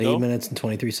Go? 8 minutes and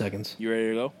 23 seconds. You ready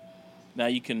to go? Now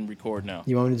you can record now.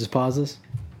 You want me to just pause this?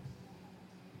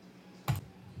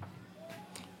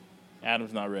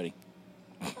 Adam's not ready.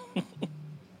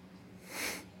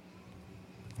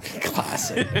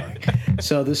 Classic.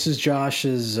 So this is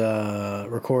Josh's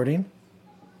recording.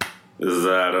 This is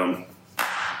Adam.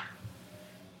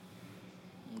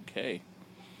 Okay.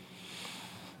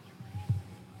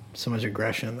 So much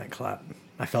aggression in that clap.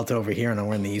 I felt it over here, and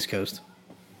we're in the East Coast.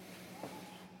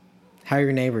 How are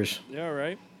your neighbors? Yeah, all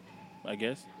right. I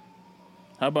guess.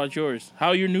 How about yours? How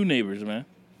are your new neighbors, man?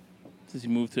 Since you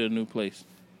moved to a new place.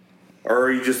 Or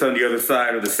are you just on the other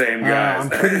side of the same guys? I'm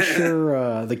pretty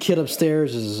sure the kid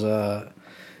upstairs is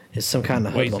some kind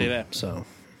of Why you hoodlum. say that? So,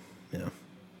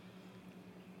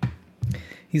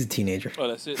 he's a teenager. Oh,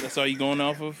 that's it? That's all you going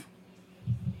off of?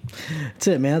 That's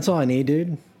it, man. That's all I need,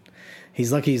 dude.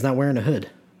 He's lucky he's not wearing a hood.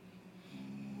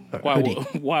 Why? Hoodie.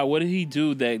 Why? What did he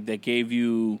do that gave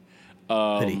you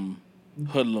Hoodie.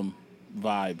 hoodlum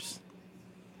vibes?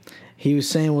 He was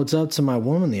saying what's up to my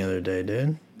woman the other day,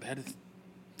 dude. That is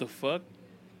the fuck.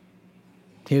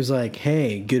 He was like,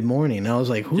 "Hey, good morning." And I was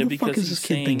like, "Who Just the fuck because is this he's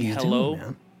kid think saying he's hello? doing,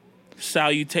 man?"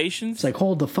 Salutations. It's like,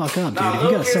 hold the fuck up, dude. Nah, If you got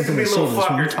little kids something be to say to little this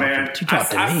woman, fuckers, man. you talk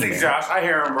to I me, see man. Josh. I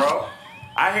hear him, bro.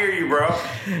 I hear you, bro.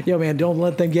 Yo, man, don't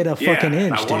let them get a fucking inch,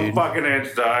 not one dude. fucking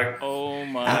inch, dog. Oh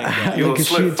my god. You Like, 'cause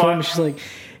she slip had told me, fuck. she's like,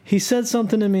 he said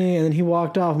something to me, and then he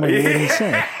walked off. I'm like, what did he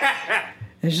say?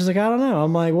 And she's like, I don't know.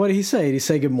 I'm like, what did he say? Did he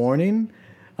say good morning?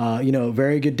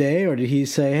 Very good day? Or did he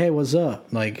say, hey, what's up?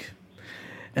 Like,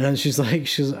 and then she's like,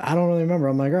 I don't really remember.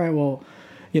 I'm like, all right, well,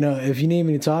 if you need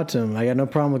me to talk to him, I got no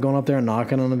problem with going up there and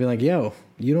knocking on him and being like, yo,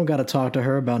 you don't got to talk to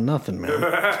her about nothing, man.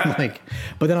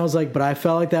 But then I was like, but I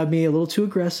felt like that'd be a little too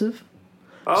aggressive.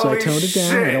 So I toned it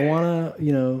down. I don't want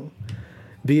to,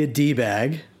 be a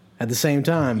D-bag at the same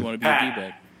time. You want to be a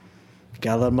D-bag?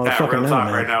 Gotta let Pat, motherfucker real know, talk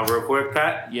man. right now, real quick,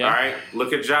 Pat. Yeah. All right,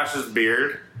 look at Josh's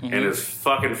beard and his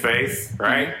fucking face,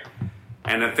 right?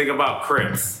 And then think about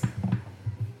Crips,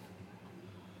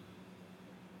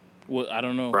 Well, I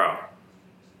don't know. bro.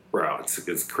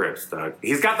 It's Crips, dog.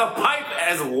 He's got the pipe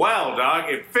as well, dog.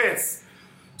 It fits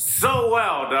so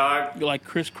well, dog. You're like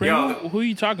Chris Kringle? Who are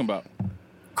you talking about?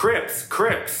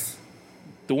 Crips.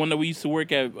 The one that we used to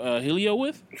work at Helio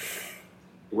with?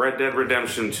 Red Dead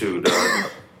Redemption 2,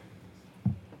 dog.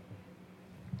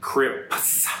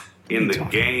 Crips in the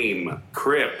game.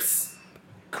 Crips.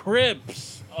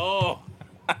 Crips. Oh.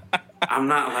 I'm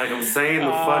not like I'm saying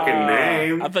the fucking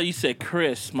name. I thought you said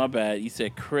Chris. My bad. You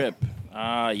said Crip.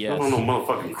 Ah, I yes. don't know,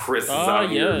 motherfucking Chris is Ah, out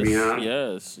here, man.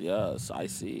 yes. I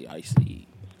see.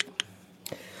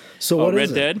 So what is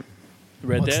Red it? Dead?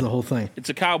 Red What's Dead? the whole thing? It's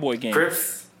a cowboy game.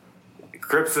 Crips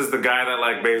is the guy that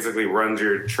like basically runs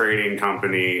your trading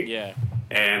company. Yeah.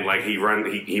 And like he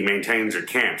maintains your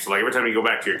camp. So like every time you go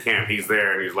back to your camp, he's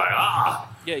there and he's like,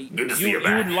 Yeah, good to see you you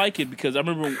back. would like it because I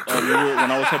remember when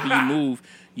I was helping you move,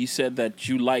 you said that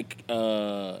you like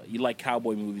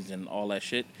cowboy movies and all that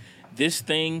shit. This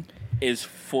thing is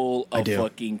full of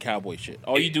fucking cowboy shit.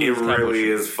 All you do it is cowboy really shit.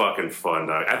 is fucking fun,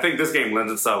 dog. I think this game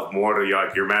lends itself more to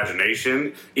your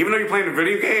imagination. Even though you're playing a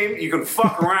video game, you can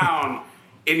fuck around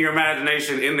in your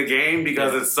imagination in the game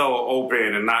because it's so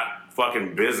open and not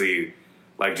fucking busy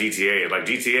like GTA. Like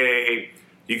GTA,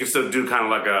 you can still do kind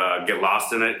of like a get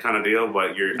lost in it kind of deal,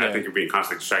 but I think you're being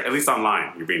constantly distracted. At least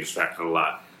online, you're being distracted a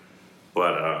lot.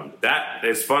 But that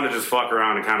it's fun to just fuck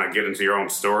around and kind of get into your own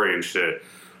story and shit.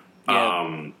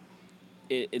 Yeah.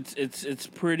 It's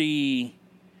pretty.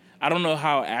 I don't know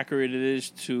how accurate it is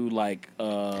to like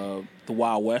the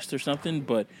Wild West or something,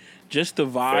 but just the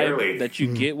vibe that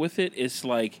you get with it, it's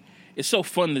like it's so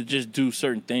fun to just do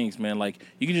certain things, man. Like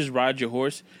you can just ride your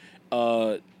horse.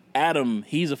 Adam,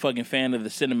 he's a fucking fan of the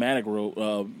cinematic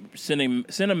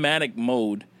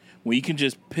mode, where you can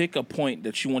just pick a point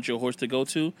that you want your horse to go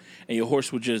to, and your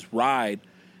horse will just ride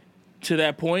to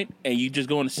that point, and you just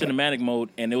go into cinematic mode,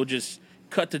 and it will just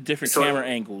cut to different camera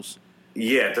angles.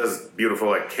 Yeah, it does beautiful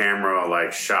like camera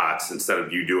like shots instead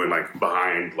of you doing like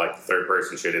behind like third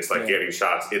person shit. It's like getting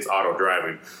shots. It's auto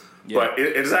driving, but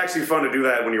it's actually fun to do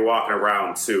that when you're walking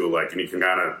around too. Like, and you can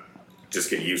kind of just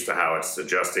get used to how it's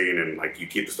adjusting and like you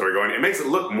keep the story going. It makes it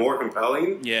look more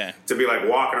compelling. Yeah, to be like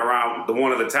walking around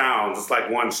one of the towns. It's like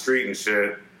one street and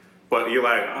shit, but you're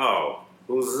like, oh,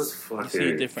 who's this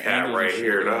fucking cat right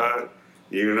here, dog?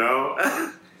 You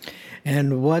know.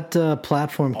 And what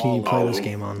platform can you play this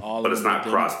game on? But it's not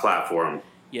cross-platform.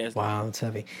 Yes. Wow, that's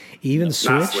heavy. Even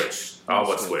Switch? Not Switch. All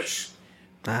but Switch.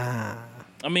 Ah.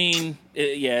 I mean,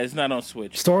 it's not on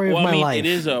Switch. Story of my life. It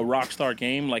is a Rockstar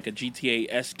game, like a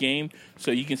GTA-esque game, so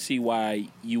you can see why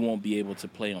you won't be able to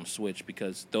play on Switch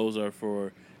because those are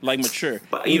for like mature.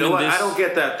 But you know what? I don't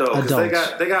get that though,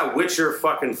 because they got Witcher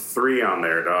fucking 3 on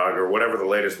there, dog, or whatever the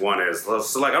latest one is.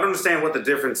 So like, I don't understand what the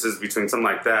difference is between something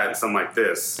like that and something like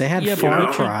this. They had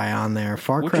Far Cry on there.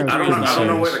 Far Cry. I don't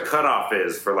know where the cutoff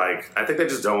is for like. I think they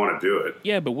just don't want to do it.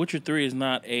 Yeah, but Witcher 3 is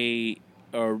not a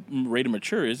rated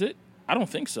mature, is it? I don't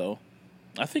think so.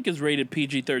 I think it's rated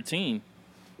PG-13.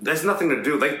 There's nothing to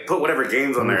do. They put whatever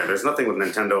games on there. There's nothing with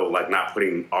Nintendo like not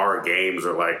putting R games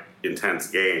or like intense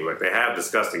games. Like they have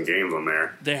disgusting games on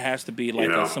there. There has to be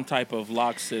like some type of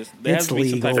lock system. There has to be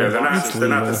legal. some type of they're lock not, system. they're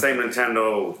not the same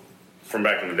Nintendo from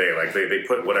back in the day. Like they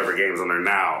put whatever games on there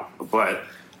now. But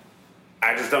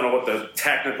I just don't know what the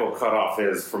technical cutoff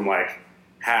is from like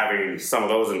having some of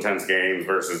those intense games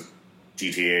versus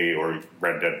GTA or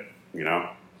Red Dead. You know,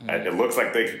 it looks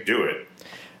like they could do it.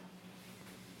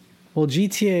 Well,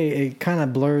 GTA, it kind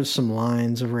of blurs some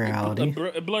lines of reality.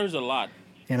 It blurs a lot.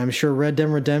 And I'm sure Red Dead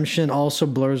Redemption also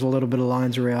blurs a little bit of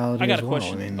lines of reality. I got as a well.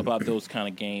 question about those kind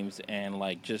of games and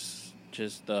like just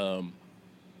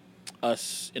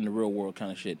us in the real world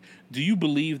kind of shit. Do you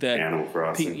believe that Animal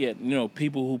Crossing.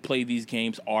 People who play these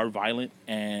games are violent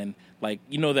and like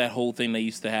that whole thing that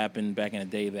used to happen back in the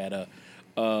day that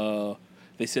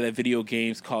they said that video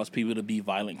games cause people to be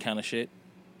violent kind of shit.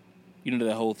 You know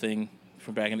that whole thing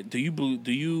from back in the,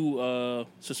 do you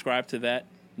subscribe to that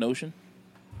notion?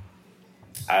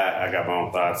 I got my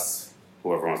own thoughts.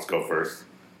 Whoever wants to go first.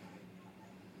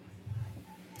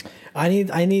 I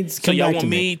need. So y'all want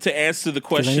me to answer the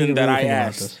question that I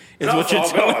asked? Is no, what so you're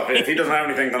I'll telling go. me? If he doesn't have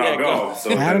anything, then I'll go.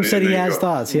 So Adam said he has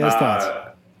thoughts. He has thoughts.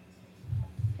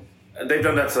 They've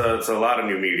done that to a lot of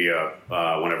new media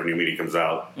whenever new media comes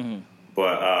out. Mm-hmm.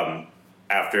 But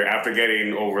after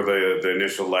getting over the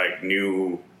initial like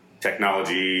new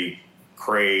technology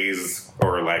craze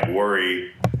or like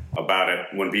worry about it,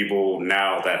 when people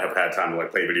now that have had time to like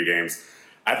play video games,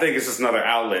 I think it's just another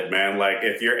outlet, man. Like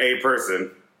if you're a person,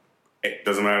 it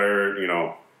doesn't matter,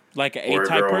 like an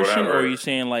A-type person, or are you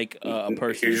saying like a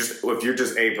person? If you're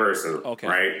just a person, okay,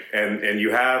 right? And you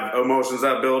have emotions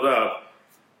that build up.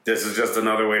 This is just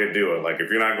another way to do it. Like if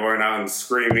you're not going out and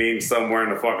screaming somewhere in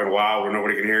the fucking wild where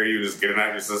nobody can hear you, just get it out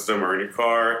of your system or in your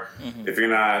car. Mm-hmm. If you're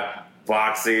not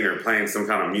boxing or playing some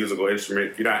kind of musical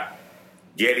instrument, if you're not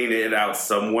getting it out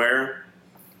somewhere,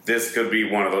 this could be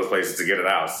one of those places to get it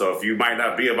out. So if you might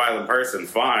not be a violent person,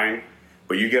 fine,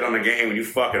 but you get on the game and you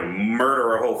fucking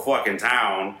murder a whole fucking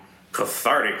town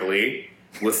cathartically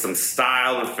with some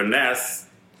style and finesse,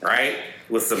 right?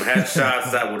 With some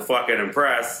headshots that would fucking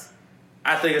impress.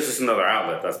 I think it's just another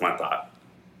outlet. That's my thought.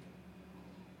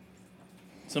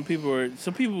 Some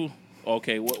people.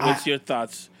 Okay, what's your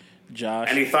thoughts, Josh?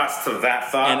 Any thoughts to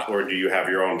that thought, or do you have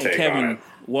your own take Kevin, on it?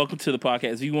 Welcome to the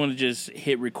podcast. If you want to just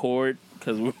hit record,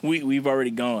 because we've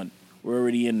already gone. We're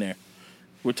already in there.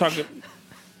 We're talking.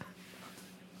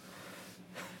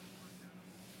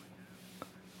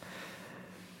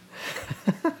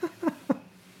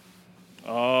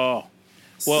 Oh.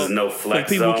 Well, this is no flex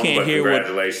people zone, can't but hear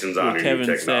congratulations on your Kevin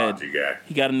new technology, said.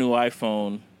 He got a new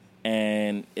iPhone,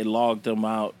 and it logged him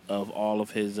out of all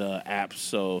of his apps.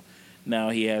 So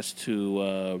now he has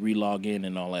to re-log in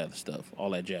and all that other stuff, all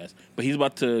that jazz. But he's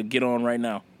about to get on right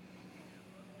now.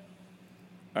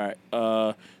 All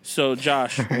right. So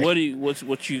Josh, right.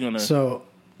 what you gonna? So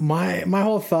my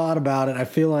whole thought about it, I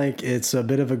feel like it's a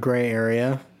bit of a gray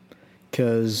area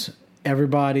because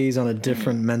everybody's on a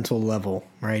different mental level,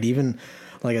 right? Even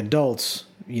like adults,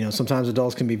 sometimes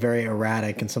adults can be very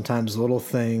erratic, and sometimes little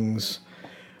things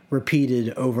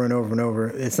repeated over and over and over.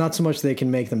 It's not so much they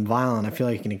can make them violent. I feel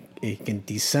like it can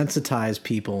desensitize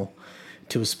people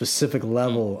to a specific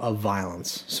level of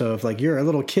violence. So if like you're a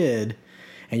little kid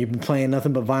and you've been playing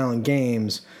nothing but violent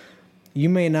games, you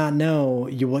may not know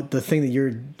what the thing that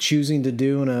you're choosing to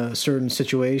do in a certain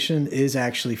situation is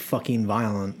actually fucking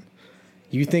violent.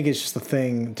 You think it's just a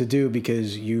thing to do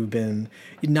because you've been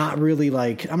not really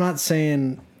like, I'm not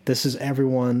saying this is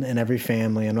everyone and every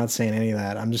family. I'm not saying any of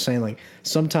that. I'm just saying like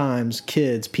sometimes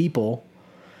people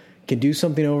can do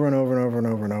something over and over and over and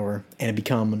over and over and it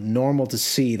become normal to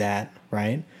see that,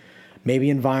 right? Maybe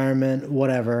environment,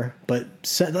 whatever, but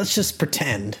let's just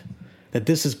pretend that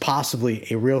this is possibly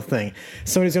a real thing.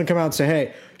 Somebody's going to come out and say,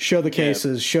 hey, show the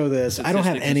cases, show this. I don't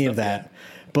have any of that.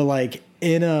 But like,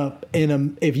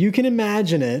 if you can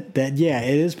imagine it, that it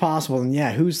is possible, and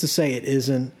who's to say it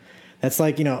isn't? That's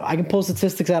like, I can pull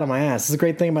statistics out of my ass. This is a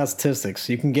great thing about statistics.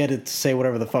 You can get it to say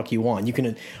whatever the fuck you want. You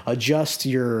can adjust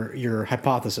your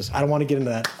hypothesis. I don't want to get into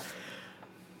that.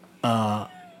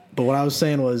 But what I was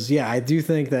saying was, I do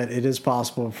think that it is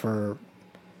possible for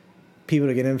people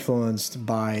to get influenced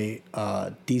by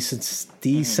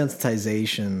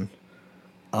desensitization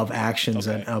of actions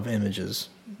and of images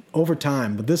over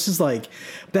time. But this is like,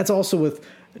 that's also with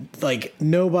like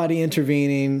nobody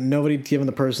intervening, nobody giving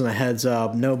the person a heads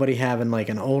up, nobody having like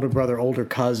an older brother, older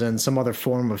cousin, some other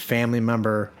form of family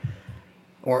member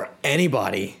or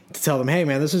anybody to tell them, hey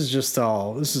man, this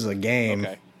is a game.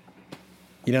 Okay.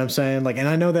 You know what I'm saying? Like, and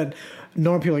I know that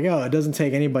normal people are like, oh, it doesn't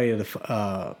take anybody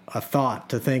to a thought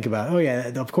to think about, oh yeah,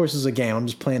 of course it's a game. I'm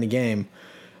just playing a game.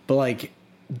 But like,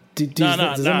 does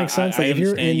that make sense?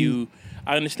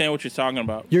 I understand what you're talking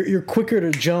about. You're quicker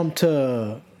to jump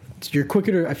to. You're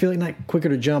quicker to. I feel like not quicker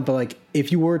to jump, but like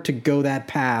if you were to go that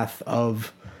path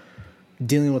of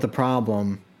dealing with a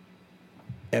problem,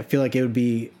 I feel like it would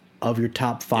be of your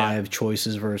top 5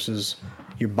 choices versus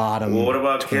your bottom. Well, what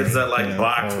about kids that like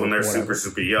box when they're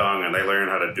super young and they learn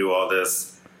how to do all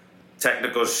this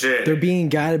technical shit? They're being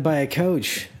guided by a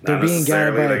coach. Not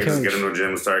necessarily. They just get into the gym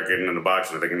and start getting into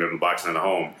boxing. They can do boxing at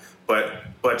home. But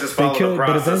just follow the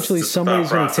process. But eventually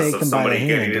somebody's going to take them by the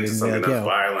hand into something that's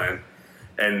violent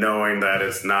and knowing that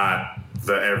it's not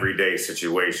the everyday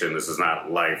situation. This is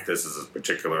not life. This is a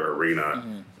particular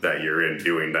arena that you're in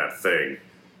doing that thing.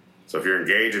 So if you're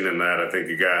engaging in that, I think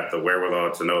you got the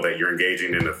wherewithal to know that you're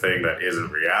engaging in a thing that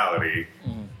isn't reality.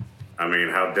 I mean,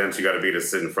 how dense you got to be to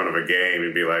sit in front of a game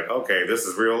and be like, okay, this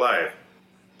is real life.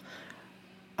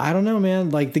 I don't know, man.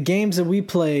 Like the games that we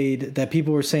played that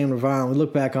people were saying were violent, we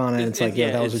look back on it and it's like,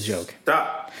 yeah, that was a joke.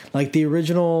 Stop. Like the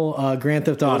original Grand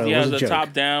Theft Auto was a joke.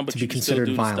 Top down, but to you be can still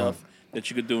do violent. stuff that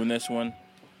you could do in this one.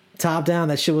 Top down,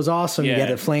 that shit was awesome. Yeah. You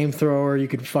had a flamethrower. You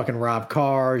could fucking rob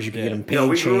cars. You could get them paint.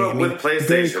 We grew up with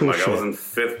PlayStation. Cool I was in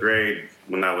 5th grade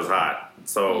when that was hot.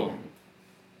 So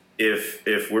if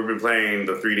we've been playing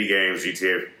the 3D games,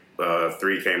 GTA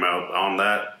 3 came out on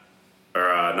that, or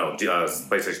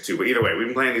PlayStation 2. But either way, we've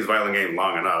been playing these violent games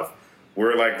long enough.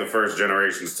 We're like the first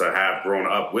generations to have grown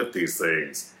up with these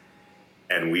things.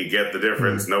 And we get the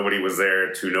difference. Nobody was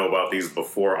there to know about these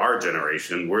before our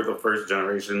generation. We're the first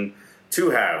generation to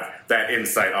have that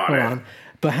insight on it.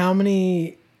 But how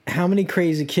many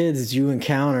crazy kids did you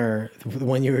encounter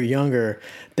when you were younger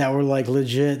that were like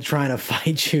legit trying to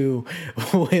fight you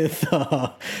with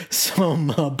some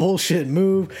bullshit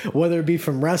move, whether it be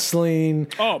from wrestling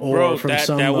or from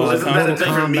isn't that a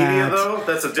different media though?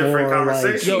 That's a different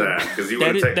conversation then, because you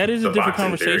would take that is a different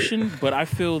conversation. Theory. But I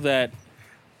feel that.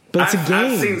 But it's a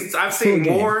game. I've seen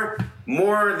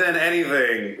more than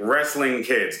anything wrestling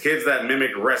kids that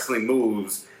mimic wrestling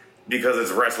moves because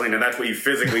it's wrestling and that's what you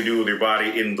physically do with your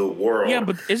body in the world. Yeah,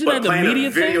 but isn't that the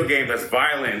media thing? Video thing? game that's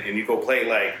violent and you go play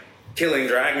like Killing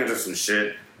Dragons or some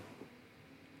shit.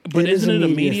 But isn't it a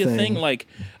media thing? Like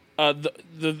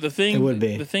the thing. It would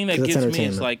be. The thing that gets me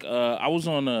is like I was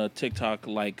on TikTok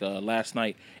like last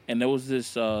night and there was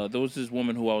this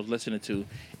woman who I was listening to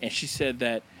and she said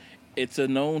that it's a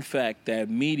known fact that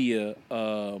media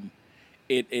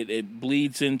it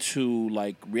bleeds into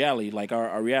like reality, like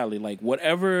our reality, like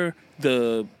whatever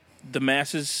the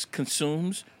masses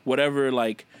consumes, whatever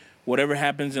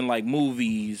happens in like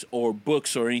movies or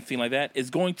books or anything like that is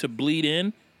going to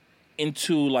bleed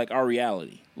into like our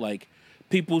reality. Like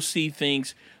people see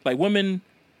things like women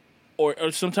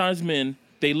or sometimes men.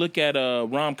 They look at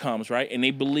rom-coms, right? And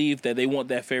they believe that they want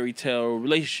that fairy tale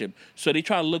relationship. So they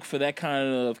try to look for that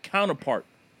kind of counterpart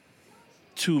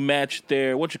to match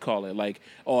their, like,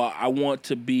 I want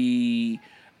to be,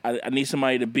 I need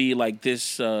somebody to be like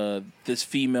this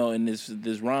female in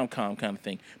this rom-com kind of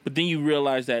thing. But then you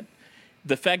realize that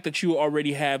the fact that you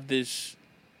already have this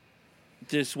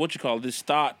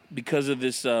thought because of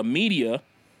this media,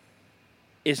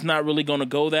 it's not really going to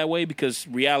go that way because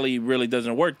reality really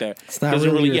doesn't work that. It's not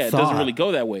really your it doesn't really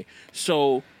go that way.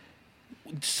 So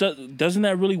doesn't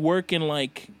that really work in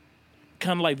like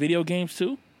kind of like video games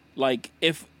too? Like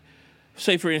if,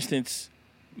 say for instance,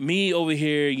 me over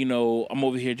here, I'm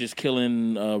over here just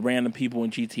killing random people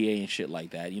in GTA and shit like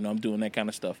that. I'm doing that kind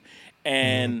of stuff.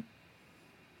 And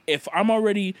if I'm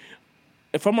already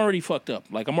fucked up,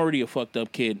 like I'm already a fucked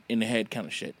up kid in the head kind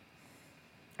of shit.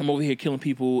 I'm over here killing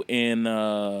people in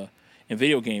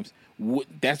video games.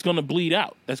 That's gonna bleed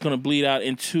out. That's gonna bleed out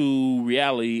into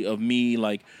reality of me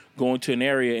like going to an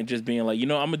area and just being like, I'm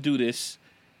gonna do this,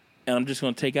 and I'm just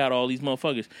gonna take out all these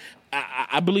motherfuckers.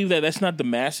 I believe that that's not the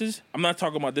masses. I'm not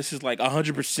talking about this is like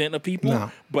 100% of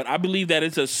people, but I believe that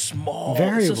it's a small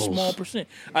percent.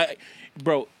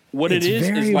 What it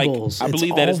is like I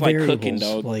believe that it's like cooking,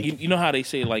 dog. Like, you know how they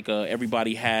say like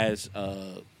everybody has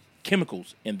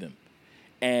chemicals in them.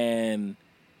 And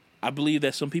I believe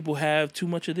that some people have too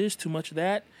much of this, too much of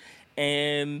that,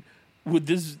 and with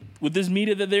this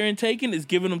media that they're intaking is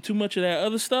giving them too much of that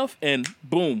other stuff. And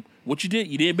boom, what you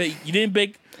didn't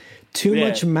bake Too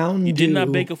much Mountain Dew. You did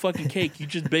not bake a fucking cake. You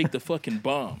just baked a fucking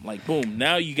bomb. Like, boom.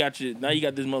 Now you got this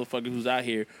motherfucker who's out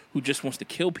here who just wants to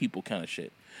kill people kind of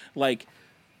shit. Like,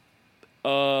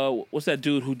 what's that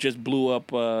dude who just blew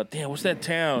up? What's that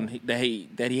town that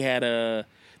he had?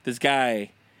 This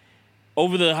guy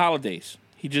over the holidays.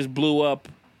 He just blew up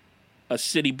a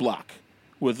city block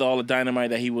with all the dynamite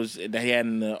that he had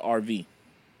in the RV.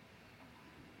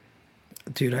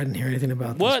 Dude, I didn't hear anything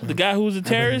about this. What? The guy who was a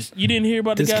terrorist? You didn't hear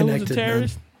about the guy who was a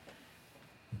terrorist?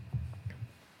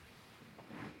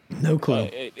 Man. No clue.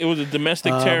 It was a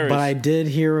domestic terrorist. But I did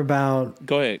hear about...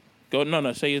 Go ahead.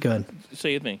 No, say your thing.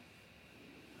 Say your thing.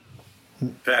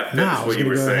 Pat, I was going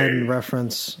to go ahead and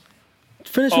reference...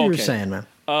 Finish what you were saying, man.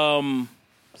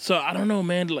 So I don't know,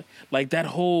 man. Like that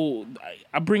whole...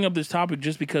 I bring up this topic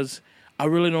just because I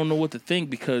really don't know what to think,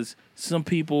 because some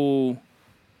people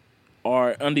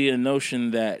are under the notion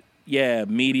that,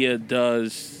 media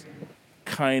does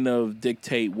kind of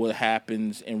dictate what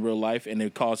happens in real life and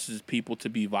it causes people to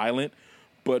be violent.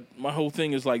 But my whole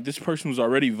thing is like, this person was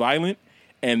already violent,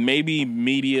 and maybe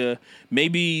media,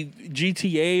 maybe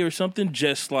GTA or something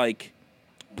just like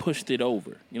pushed it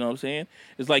over. You know what I'm saying?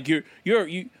 It's like you're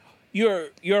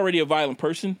already a violent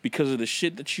person because of the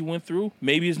shit that you went through.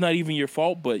 Maybe it's not even your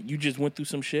fault, but you just went through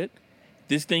some shit.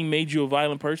 This thing made you a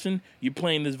violent person. You're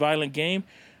playing this violent game.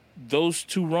 Those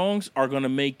two wrongs are going to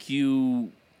make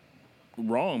you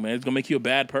wrong, man. It's going to make you a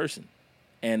bad person.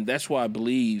 And that's why I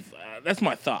believe, that's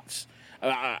my thoughts.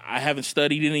 I haven't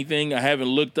studied anything. I haven't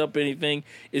looked up anything.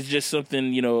 It's just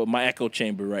something, my echo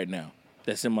chamber right now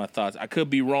that's in my thoughts. I could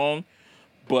be wrong,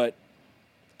 but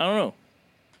I don't know.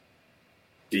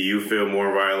 Do you feel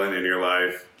more violent in your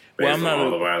life based on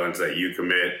all the violence that you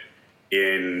commit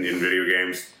in video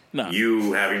games? No.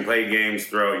 You having played games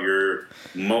throughout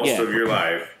most of your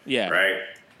life, right?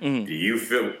 Mm-hmm. Do you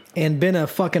feel and been a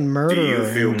fucking murderer? Do you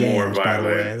feel in games, more violent? By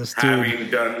the way, this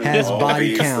dude done has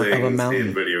body count of a mountain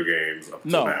in video games up to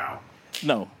now.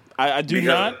 No, I do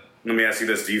not. Let me ask you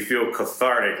this: do you feel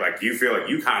cathartic? Like, do you feel like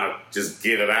you kind of just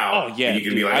get it out? Oh yeah, and you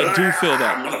can be like, I do feel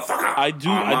that. I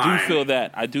do feel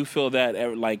that. I do feel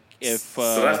that. Like if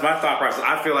so, that's my thought process.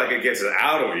 I feel like it gets it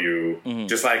out of you,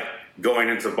 just like going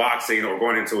into boxing or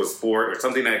going into a sport or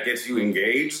something that gets you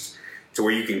engaged to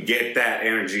where you can get that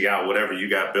energy out, whatever you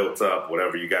got built up,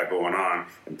 whatever you got going on,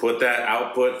 and put that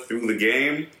output through the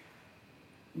game,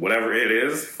 whatever it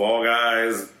is, Fall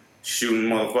Guys, shooting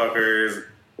motherfuckers,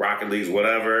 Rocket Leagues,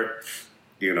 whatever.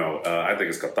 I think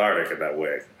it's cathartic in that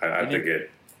way. I think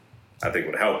it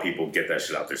would help people get that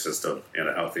shit out their system in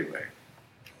a healthy way.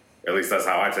 At least that's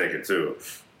how I take it too.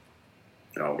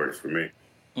 It works for me.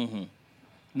 Mm-hmm.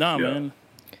 Nah, man.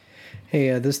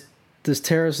 Hey, this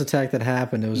terrorist attack that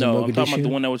happened, it was in Mogadishu? I'm talking about the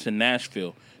one that was in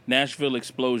Nashville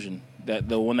explosion.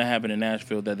 The one that happened in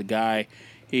Nashville. That the guy,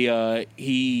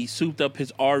 he souped up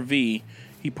his RV.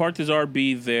 He parked his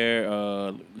RV there.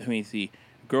 Let me see.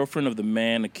 Girlfriend of the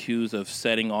man accused of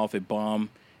setting off a bomb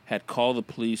had called the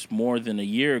police more than a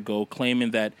year ago,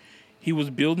 claiming that he was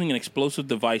building an explosive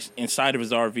device inside of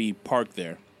his RV parked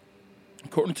there.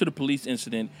 According to the police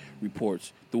incident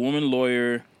reports, the woman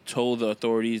lawyer told the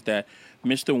authorities that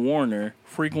Mr. Warner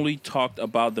frequently talked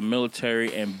about the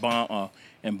military and bomb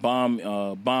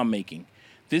making.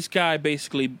 This guy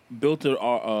basically built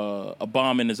a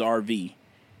bomb in his RV,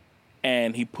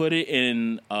 and he put it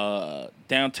in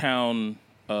downtown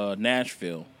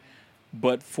Nashville.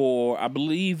 But I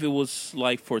believe it was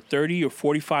like for 30 or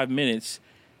 45 minutes,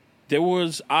 there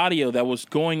was audio that was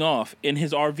going off in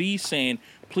his RV saying,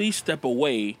 "Please step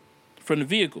away from the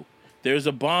vehicle. There's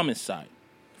a bomb inside,"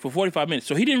 for 45 minutes.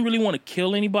 So he didn't really want to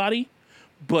kill anybody,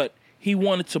 but he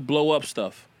wanted to blow up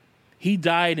stuff. He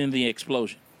died in the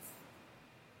explosion.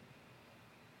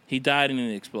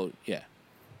 Yeah.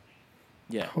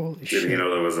 Holy shit. Did he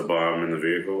know there was a bomb in the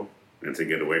vehicle and to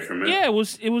get away from it? Yeah, it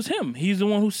was him. He's the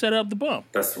one who set up the bomb.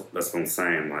 That's what I'm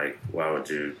saying. Like, why would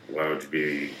you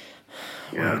be...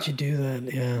 Yeah. Why would you do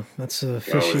that? Yeah, that's a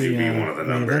fishy. Why would you be one of the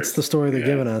numbers? That's the story they're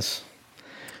giving us.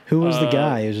 Who was the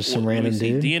guy? It was just some random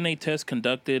dude. DNA test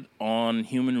conducted on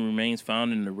human remains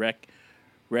found in the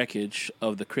wreckage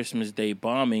of the Christmas Day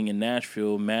bombing in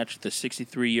Nashville matched the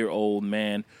 63-year-old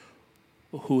man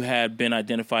who had been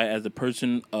identified as the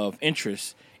person of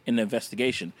interest in the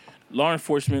investigation. Law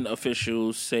enforcement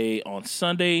officials say on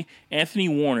Sunday, Anthony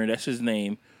Warner, that's his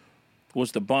name,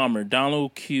 was the bomber.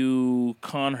 Donald Q.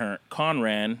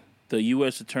 Conran, the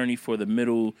U.S. attorney for the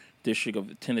Middle District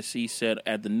of Tennessee, said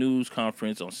at the news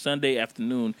conference on Sunday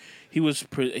afternoon he was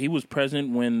present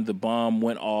when the bomb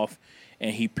went off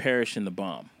and he perished in the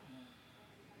bomb.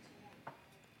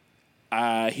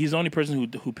 He's the only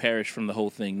person who perished from the whole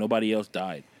thing. Nobody else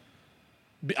died.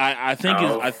 I think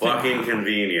fucking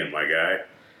convenient, my guy.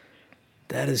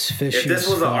 That is fishy. If this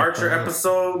was an Archer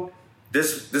episode,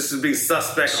 this would be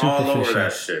suspect Super all over fishy.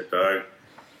 that shit, dog.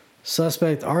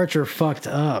 Suspect Archer fucked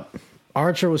up.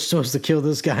 Archer was supposed to kill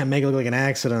this guy and make it look like an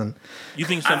accident. You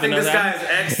think I something think this happened?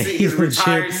 guy's He he's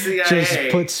retired legit CIA.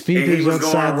 just put speakers and he was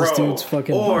outside going this rogue. dude's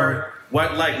fucking Or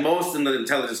what, like most in the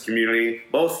intelligence community,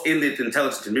 most in the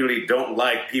intelligence community don't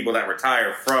like people that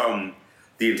retire from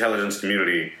the intelligence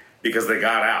community because they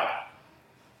got out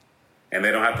and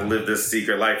they don't have to live this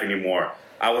secret life anymore.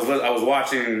 I was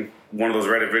watching one of those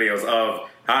Reddit videos of,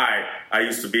 "Hi, I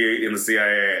used to be in the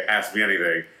CIA. Ask me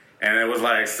anything." And it was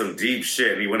like some deep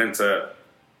shit. And he went into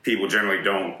people generally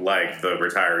don't like the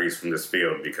retirees from this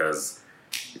field because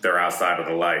they're outside of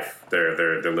the life. They're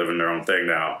living their own thing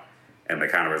now, and they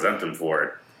kind of resent them for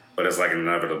it. But it's like an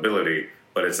inevitability.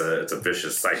 But it's a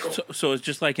vicious cycle. So it's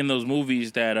just like in those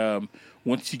movies that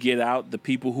once you get out, the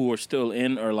people who are still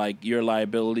in are like your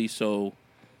liability. So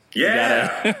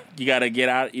yeah, you gotta get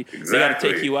out. They gotta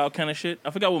take you out, kind of shit.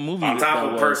 I forgot what movie. On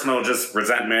top of personal just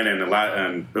resentment and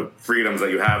the freedoms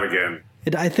that you have again.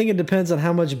 I think it depends on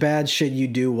how much bad shit you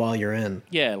do while you're in.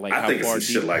 Yeah, like I how think far it's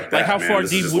deep, shit like that, how man. far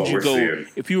This is deep just would what you we're go seeing.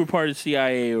 if you were part of the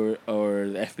CIA or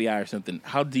the FBI or something?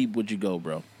 How deep would you go,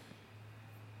 bro?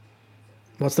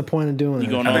 What's the point of doing it?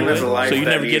 going I think all there's the a way. life So you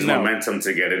that never needs getting out. momentum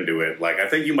to get into it. Like I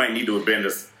think you might need to have been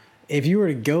just If you were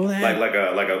to go there, like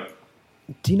a.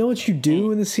 do you know what you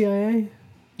do in the CIA?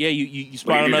 Yeah, you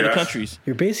spy What do on you do, other Josh? countries.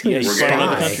 You're basically Yeah, a you We're spy on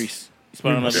other spy. countries. You spy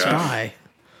on You're a other Yeah. countries. spy.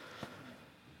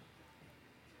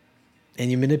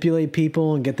 And you manipulate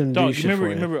people and get them to do Dog, shit you for you.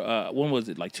 remember when was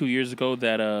it? Like 2 years ago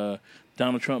that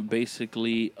Donald Trump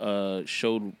basically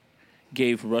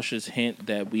gave Russia's hint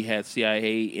that we had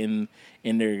CIA in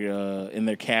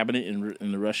their cabinet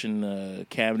in the Russian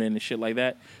cabinet and shit like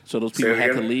that. So those people it had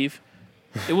to again? leave.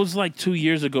 It was like 2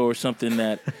 years ago or something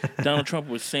that Donald Trump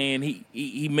was saying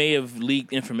he may have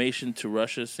leaked information to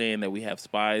Russia saying that we have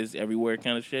spies everywhere,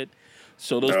 kind of shit.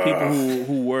 So those people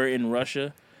who were in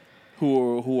Russia,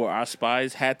 who are our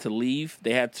spies, had to leave.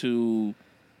 They had to,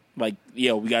 like,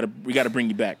 yo, we gotta bring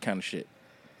you back, kind of shit.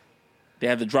 They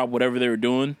had to drop whatever they were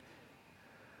doing.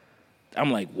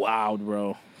 I'm like, wow,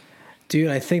 bro. Dude,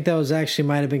 I think that was actually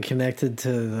might have been connected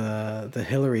to the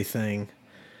Hillary thing.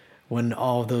 When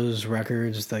all of those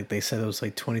records, like they said, it was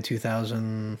like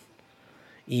 22,000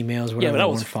 emails. Whatever, Yeah, but that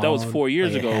was followed, 4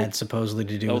 years like, it ago. Had supposedly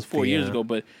to do. That with was 4 years the, ago,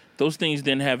 but those things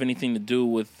didn't have anything to do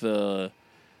with the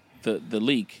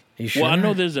leak. You sure? Well, I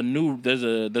know there's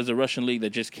a Russian leak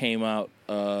that just came out.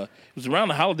 It was around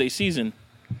the holiday season.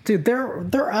 Dude,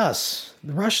 they're us.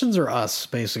 The Russians are us,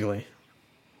 basically.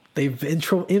 They've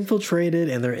infiltrated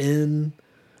and they're in.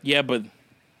 Yeah, but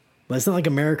It's not like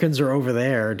Americans are over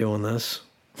there doing this.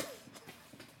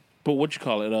 what you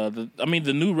call it?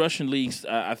 The new Russian leaks.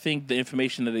 I think the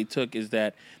information that they took is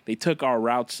that they took our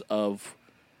routes of,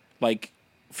 like,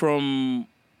 from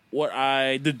what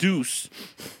I deduce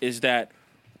is that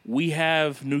we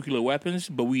have nuclear weapons,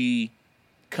 but we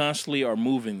constantly are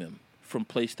moving them from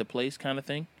place to place, kind of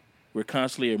thing. We're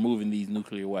constantly are moving these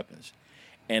nuclear weapons,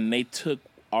 and they took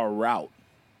our route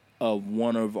of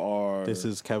one of our. This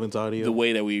is Kevin's audio. The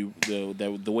way that we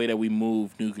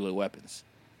move nuclear weapons.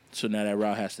 So now that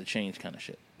route has to change, kind of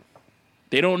shit.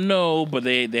 They don't know, but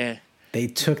they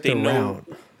took the know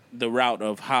route. the route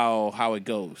of how it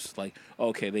goes. Like,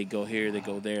 okay, they go here, they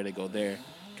go there, they go there,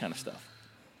 kind of stuff.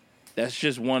 That's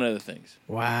just one of the things.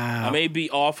 Wow. I may be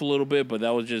off a little bit, but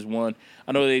that was just one.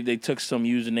 I know they took some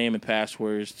username and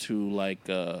passwords to like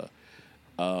to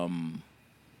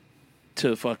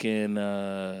fucking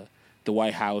the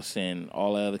White House and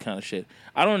all that other kind of shit.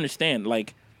 I don't understand.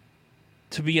 Like,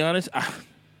 to be honest,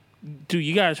 dude,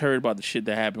 you guys heard about the shit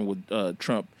that happened with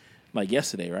Trump like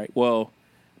yesterday, right? Well,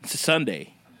 it's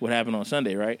Sunday. What happened on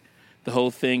Sunday, right? The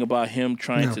whole thing about him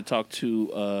trying to talk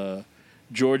to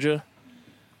Georgia.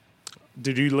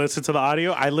 Did you listen to the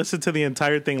audio? I listened to the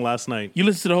entire thing last night. You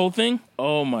listened to the whole thing?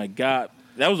 Oh my god,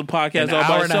 that was a podcast An all by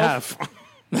hour and a itself.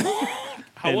 half.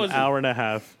 How was An it? hour and a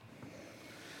half.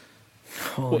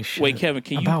 Holy shit. Wait, Kevin,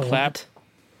 can you About clap, what?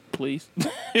 please?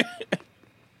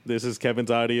 This is Kevin's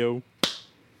audio.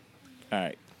 All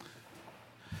right.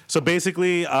 So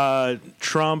basically,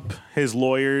 Trump, his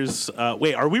lawyers.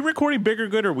 Wait, are we recording Bigger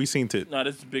Good or are we seen it? No,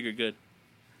 this is bigger good.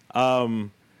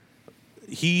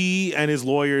 He and his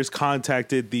lawyers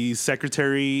contacted the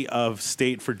Secretary of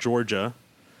State for Georgia,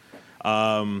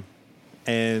 and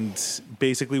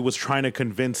basically was trying to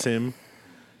convince him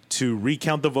to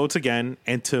recount the votes again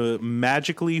and to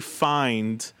magically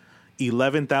find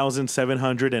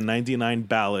 11,799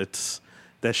 ballots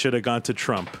that should have gone to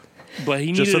Trump, But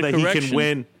he just so needed that a he correction. can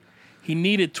win. He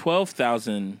needed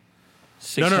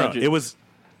 12,600. It was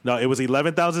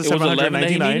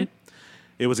 11,799.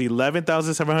 It was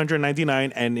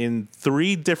 11,799, and in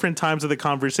 3 different times of the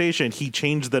conversation, he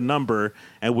changed the number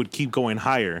and would keep going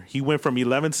higher. He went from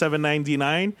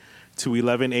 11,799 to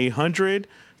 11,800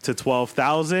 to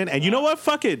 12,000. And you know what?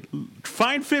 Fuck it.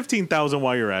 Find 15,000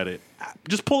 while you're at it.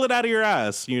 Just pull it out of your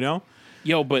ass, you know?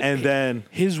 Yo, but and then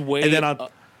his way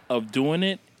of doing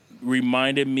it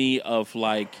reminded me of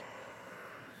like,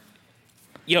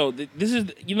 yo, this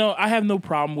is, you know, I have no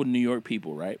problem with New York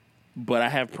people, right? But I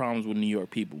have problems with New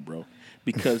York people, bro.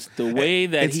 Because the way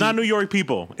that it's not New York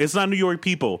people. It's not New York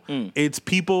people. It's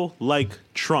people like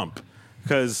Trump.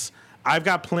 Because I've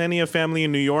got plenty of family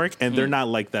in New York, and they're not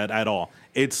like that at all.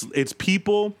 It's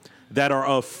people that are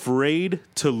afraid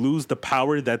to lose the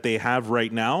power that they have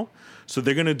right now. So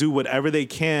they're gonna do whatever they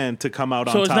can to come out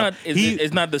on top.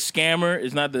 It's not the scammer.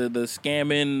 It's not the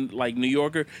scamming like New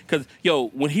Yorker. Because yo,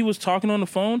 when he was talking on the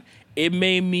phone, it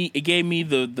gave me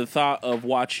the thought of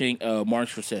watching a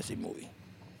Martin Scorsese movie.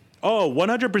 Oh,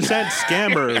 100%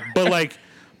 scammer. But like,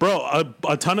 bro,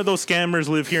 a ton of those scammers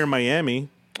live here in Miami.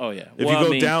 Oh yeah. If you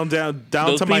go down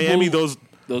to Miami, those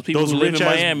people who live in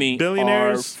Miami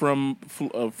billionaires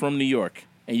are from New York,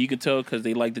 and you can tell because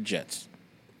they like the Jets.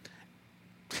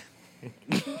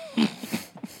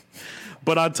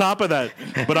 But on top of that,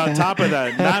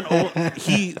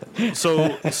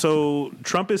 so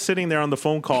Trump is sitting there on the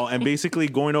phone call and basically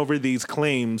going over these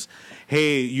claims.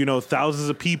 Hey, you know, thousands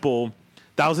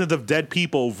of dead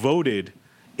people voted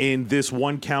in this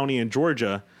one county in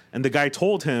Georgia, and the guy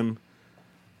told him,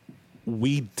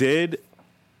 "We did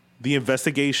the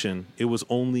investigation. It was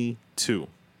only 2.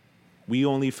 We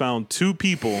only found 2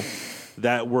 people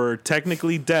that were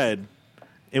technically dead,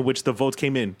 in which the votes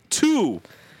came in 2."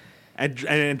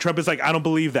 And Trump is like, I don't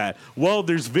believe that. Well,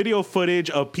 there's video footage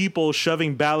of people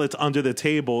shoving ballots under the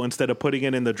table instead of putting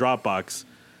it in the drop box.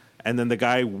 And then the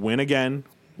guy went again.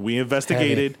 We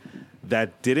investigated.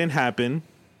 That didn't happen.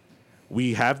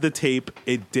 We have the tape.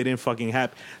 It didn't fucking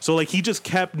happen. So like he just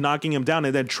kept knocking him down.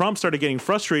 And then Trump started getting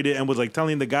frustrated and was like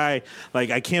telling the guy,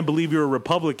 like, I can't believe you're a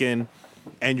Republican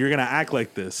and you're going to act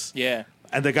like this. Yeah.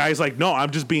 And the guy's like, no, I'm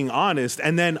just being honest.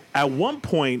 And then at one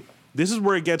point, this is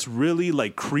where it gets really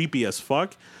like creepy as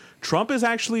fuck. Trump is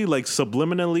actually like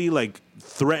subliminally like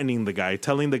threatening the guy,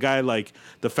 telling the guy like,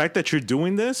 the fact that you're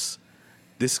doing this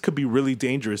could be really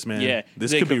dangerous, man. Yeah,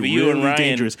 this could be really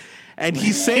dangerous. And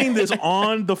he's saying this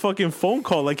on the fucking phone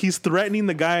call, like he's threatening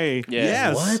the guy. Yeah.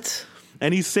 Yes. What?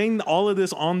 And he's saying all of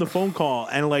this on the phone call,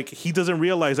 and like he doesn't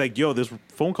realize like, yo, this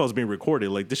phone call is being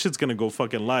recorded. Like this shit's gonna go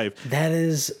fucking live. That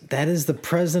is the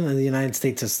president of the United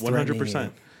States is threatening 100%.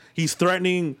 He's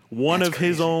threatening one of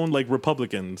his own like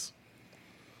Republicans.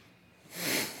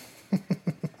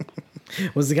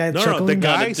 Was the guy chuckling? No, the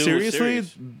guy seriously.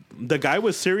 The guy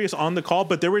was serious on the call,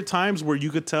 but there were times where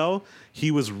you could tell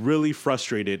he was really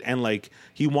frustrated and like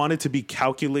he wanted to be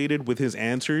calculated with his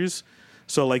answers.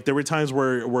 So like there were times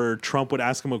where Trump would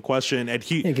ask him a question and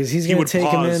he would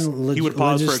pause. He would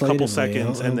pause for a couple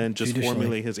seconds and then just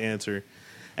formulate his answer.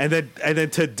 And then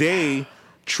today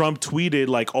Trump tweeted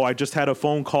like, "Oh, I just had a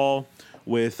phone call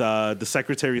with the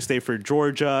Secretary of State for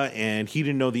Georgia, and he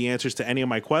didn't know the answers to any of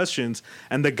my questions."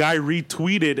 And the guy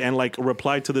retweeted and like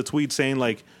replied to the tweet saying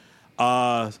like,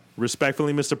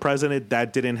 "Respectfully, Mr. President,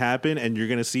 that didn't happen, and you're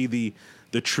gonna see the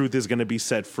truth is gonna be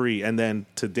set free." And then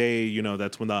today, you know,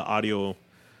 that's when the audio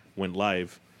went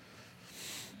live.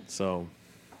 So,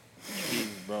 Jesus,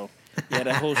 bro. Yeah,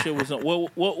 that whole shit was on.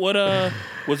 What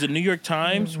was it? New York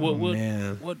Times? What?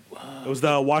 Man. What? it was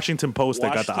the Washington Post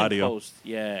that got the audio. Post.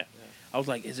 Yeah, I was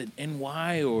like, is it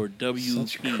NY or WP?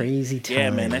 Such crazy times. Yeah,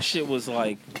 man, that shit was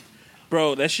like,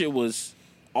 bro, that shit was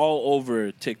all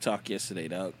over TikTok yesterday,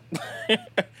 dog.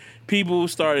 People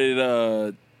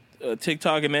started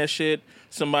TikToking that shit.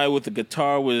 Somebody with a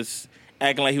guitar was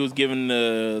acting like he was giving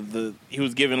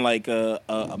like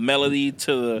a melody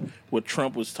to what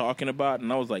Trump was talking about,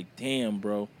 and I was like, damn,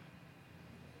 bro.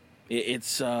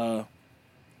 It's like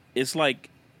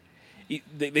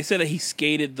they said that he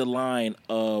skated the line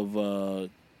of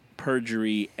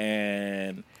perjury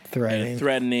and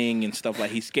threatening and stuff.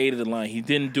 Like he skated the line. He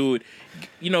didn't do it.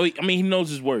 You know, I mean, he knows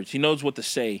his words. He knows what to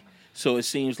say. So it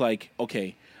seems like,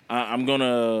 okay, I'm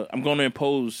gonna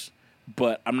impose,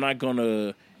 but I'm not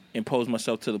gonna impose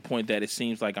myself to the point that it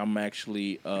seems like I'm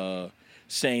actually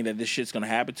saying that this shit's gonna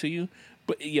happen to you.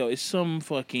 But yo, it's some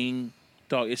fucking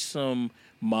dog. It's some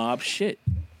mob shit.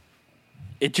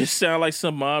 It just sounds like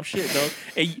some mob shit, dog.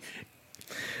 And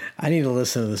I need to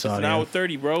listen to this audio. It's an hour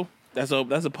 30, bro. That's a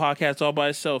podcast all by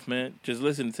itself, man. Just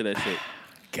listen to that shit.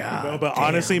 God. But damn.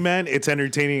 honestly, man, it's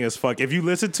entertaining as fuck. If you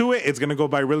listen to it, it's gonna go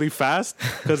by really fast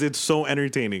because it's so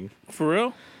entertaining. For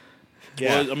real?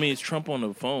 Yeah. Well, I mean, it's Trump on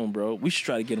the phone, bro. We should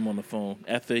try to get him on the phone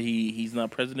after he's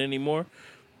not president anymore.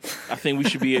 I think we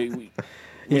should be. We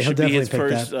he'll should be definitely his pick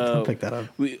first. that. He'll pick that up.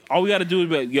 All we got to do is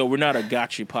be like, yo, we're not a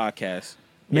gotcha podcast.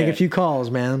 Make Yeah. a few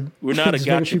calls, man. We're not a Just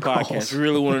make gotcha few podcast. calls. We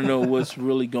really want to know what's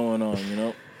really going on,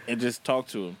 and just talk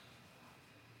to him.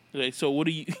 Like, so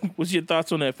what's your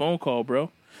thoughts on that phone call, bro?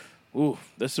 Ooh,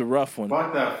 that's a rough one.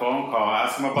 Fuck that phone call.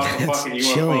 Ask him about the It's fucking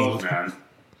chilling. UFOs, man.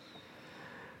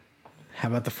 How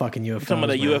about the fucking UFO? Talking about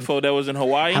that UFO that was in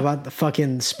Hawaii. How about the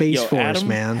fucking Space Yo, Force, Adam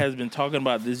man? has been talking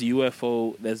about this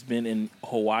UFO that's been in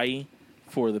Hawaii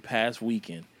for the past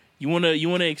weekend. You wanna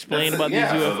explain about these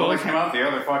So it only UFOs? came out the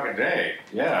other fucking day.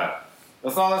 Yeah.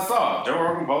 That's all I saw. Joe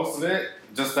Rogan posted it.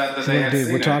 Just that they had Dude,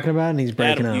 seen we're it. talking about, it and he's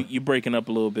breaking Adam, up. you breaking up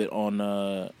a little bit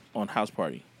on House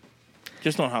Party.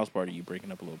 Just on House Party, you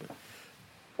breaking up a little bit.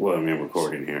 Well, I mean, we're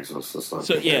recording here, so it's just like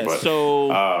So yeah, but,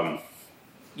 so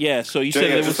you said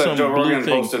there was just that some Joe blue Rogan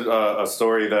thing. posted a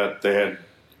story that they had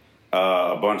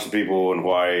a bunch of people in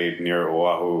Hawaii near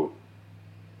Oahu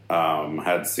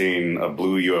had seen a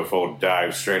blue UFO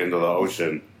dive straight into the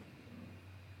ocean.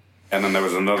 And then there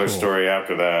was another story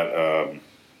after that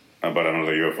about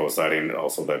another UFO sighting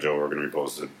also that Joe Rogan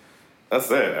reposted. That's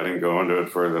it. I didn't go into it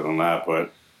further than that,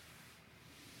 but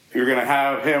you're going to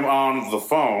have him on the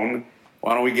phone.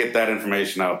 Why don't we get that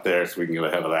information out there so we can get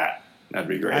ahead of that? That'd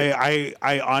be great.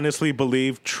 I honestly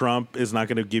believe Trump is not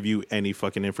going to give you any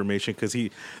fucking information because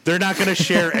they're not going to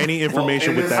share any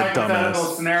information with that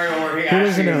dumbass. Scenario where he doesn't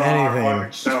actually know is on our anything?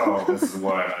 fucking show, this is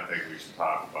what I think we should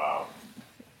talk about.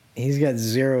 He's got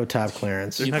zero top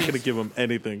clearance. They're not going to give him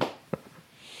anything.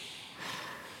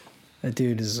 That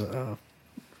dude is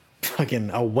fucking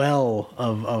a well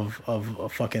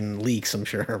of fucking leaks, I'm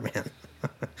sure, man.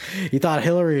 You thought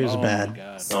Hillary was Oh my bad.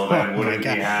 God. So then my wouldn't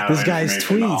God. he have This guy's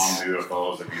information tweets. on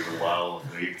UFOs if he's a well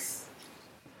of leaks?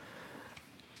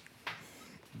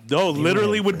 No,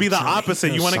 literally know, would be the he knows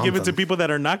opposite. You want to give it to something. people that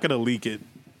are not going to leak it.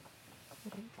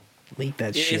 Leak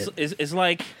that shit. It's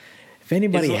like If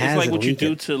anybody it's has like it, what you leak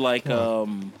do it. to like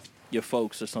your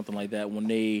folks or something like that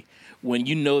when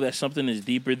you know that something is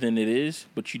deeper than it is,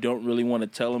 but you don't really want to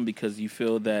tell them because you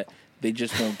feel that they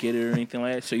just won't get it or anything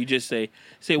like that. So you just say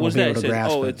what's be that? able It to says,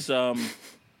 grasp oh, it.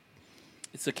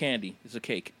 it's a candy, it's a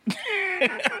cake.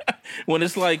 When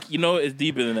it's like it's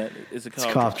deeper than that. It's a It's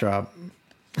a cough drop.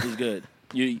 It's good.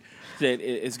 You said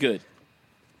it's good.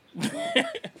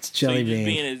 It's So jelly you're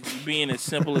bean. just being as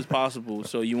simple as possible,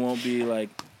 so you won't be like.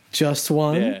 Just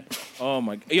one. Yeah. Oh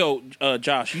my. Yo,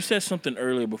 Josh, you said something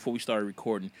earlier before we started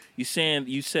recording. You said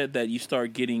that you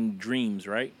start getting dreams,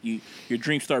 right? Your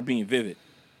dreams start being vivid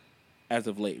as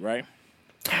of late, right?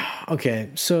 Okay,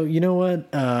 so you know what?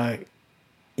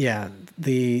 Yeah,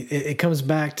 it comes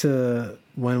back to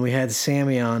when we had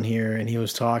Sammy on here, and he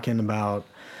was talking about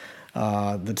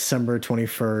the December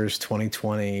 21st,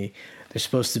 2020. There's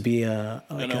supposed to be An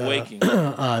awakening.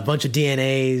 a bunch of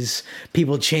DNAs,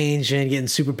 people changing, getting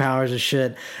superpowers and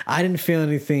shit. I didn't feel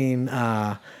anything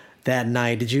that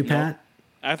night. Did you, Pat?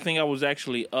 I think I was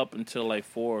actually up until like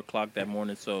 4:00 that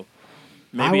morning, so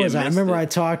maybe I remember I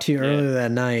talked to you Yeah. earlier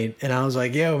that night, and I was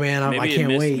like, "Yo, man, I maybe it can't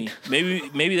missed wait." me.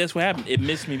 Maybe that's what happened. It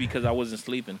missed me because I wasn't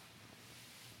sleeping.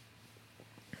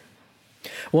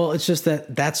 Well, it's just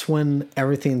that's when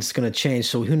everything's going to change.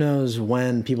 So who knows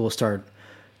when people start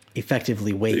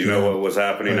effectively Do waking you know up. what was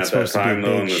happening It's at that supposed to be a time,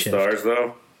 though, in big the shift. stars,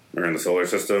 though? Or in the solar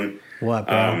system? What,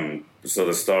 bro? So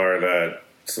the star that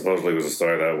supposedly was a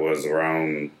star that was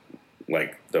around,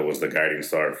 that was the guiding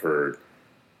star for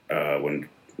when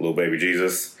little baby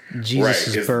Jesus.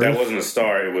 Jesus' Right. birth. That wasn't a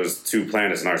star. It was two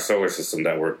planets in our solar system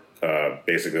that were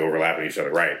basically overlapping each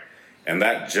other. Right. And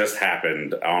that just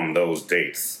happened on those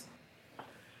dates.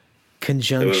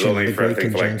 Conjunction, It was only the for, I great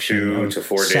think, like conjunction 2 of to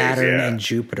 4 days, Saturn yeah. and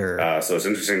Jupiter. So it's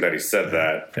interesting that he said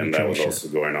that, and that was crazy also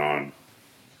going on.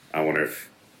 I wonder if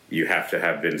you have to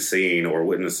have been seeing or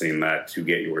witnessing that to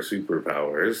get your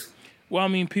superpowers. Well, I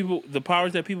mean, the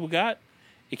powers that people got,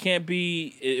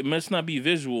 it must not be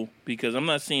visual because I'm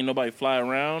not seeing nobody fly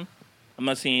around. I'm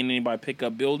not seeing anybody pick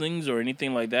up buildings or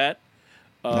anything like that.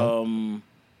 No.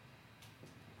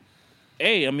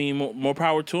 Hey, I mean, more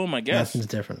power to them, I guess. Nothing's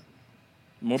different.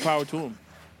 More power to them.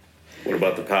 What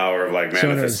about the power of So anyways,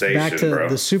 manifestation, back to bro?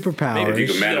 the superpowers. If you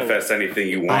can manifest anything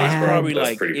you want, had- bro, Probably that's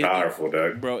like pretty powerful,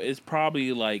 Doug. Bro, it's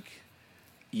probably like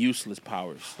useless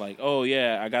powers. Like, oh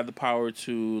yeah, I got the power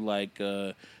to like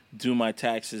do my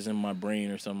taxes in my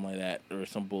brain or something like that, or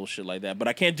some bullshit like that. But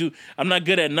I can't do. I'm not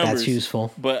good at numbers. That's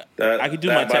useful. But That, I could do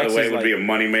that, my taxes. by the way, would like, be a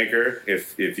moneymaker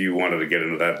if you wanted to get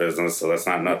into that business. So that's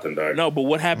not nothing, dog. no, but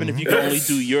what happened if you can only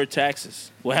do your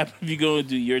taxes? What happened if you go and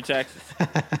do your taxes? Well,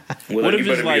 what then if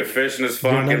you it's better like be efficient as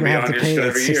fuck never and be have on to your pay shit that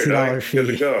every year, $60 dog. fee. Good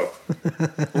to go.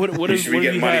 What You if should be what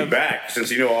if getting you money have, back since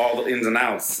you know all the ins and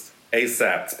outs.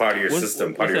 ASAP. It's part of your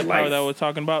system, part what's of that your power that life. we're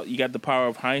talking about? You got the power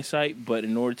of hindsight, but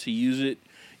in order to use it,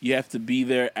 you have to be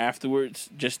there afterwards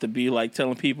just to be like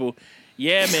telling people,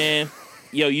 yeah, man,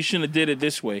 yo, you shouldn't have did it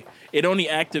this way. It only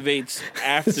activates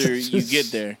after you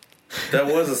get there. That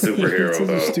was a superhero, It's such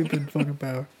a though. stupid fucking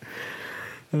power.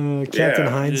 Captain Yeah.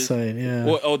 Hindsight,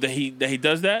 yeah. Oh, that he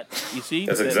does that? You see?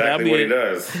 That's That'll exactly be what a- he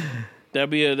does.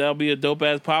 That'll be a dope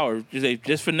ass power.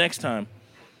 Just for next time.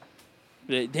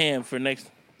 Damn, for next.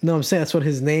 No, I'm saying that's what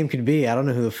his name could be. I don't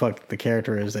know who the fuck the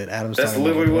character is that Adam's That's talking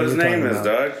about. literally what his are you name talking is,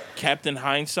 about? dog. Captain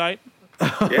Hindsight.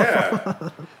 Yeah.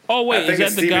 Oh I wait, think is that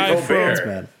it's the Stephen guy Colbert. from That's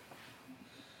bad.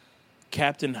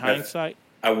 Captain Hindsight?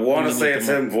 I want to Let me say look it's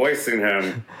him up. him voicing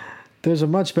him. There's a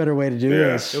much better way to do Yeah.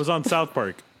 this. It was on South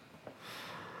Park.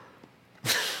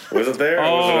 Was it there? Or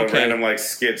Oh, was it a okay. random like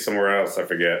skit somewhere else? I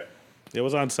forget. It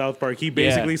was on South Park. He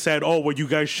basically said, "Oh, what you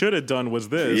guys should have done was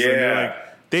this." And they're Yeah. like,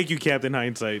 "Thank you, Captain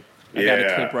Hindsight." I got a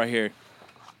Yeah. clip right here.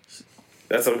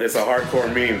 It's a hardcore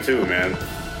meme too, man.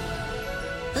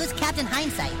 Who's Captain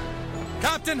Hindsight?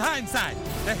 Captain Hindsight,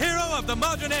 the hero of the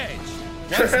modern age.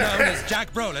 Once known as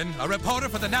Jack Brolin, a reporter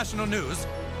for the National News,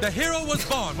 the hero was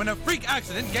born when a freak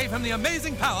accident gave him the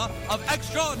amazing power of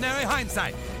extraordinary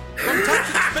hindsight. From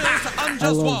toxic spills to I unjust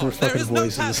love their wars, there fucking is no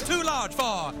voices. task too large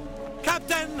for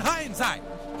Captain Hindsight.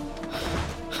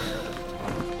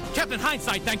 Captain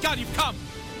Hindsight, thank God you've come.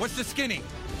 What's the skinny?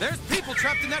 There's people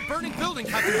trapped in that burning building,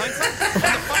 Captain Hindsight. And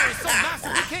the fire is so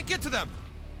massive we can't get to them.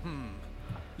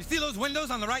 You see those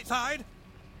windows on the right side?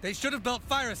 They should have built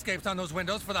fire escapes on those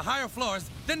windows for the higher floors,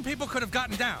 then people could have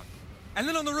gotten down. And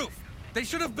then on the roof, they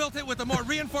should have built it with a more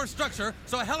reinforced structure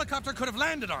so a helicopter could have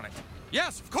landed on it.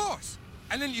 Yes, of course.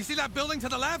 And then you see that building to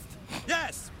the left?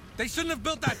 Yes. They shouldn't have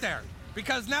built that there,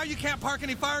 because now you can't park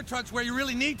any fire trucks where you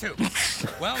really need to.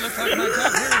 Well, looks like my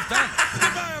job here is done.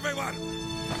 Goodbye, everyone.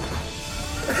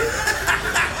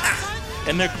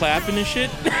 And they're clapping and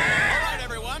shit. All right,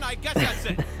 everyone, I guess that's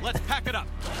it. Let's pack it up.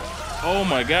 Oh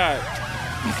my god.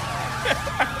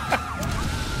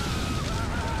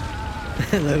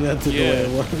 That's the way Yeah. it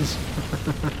was.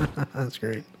 That's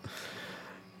great.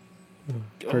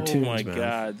 Cartoons, oh my man.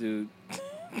 god, dude.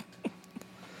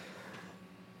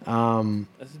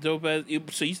 That's dope as.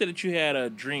 So you said that you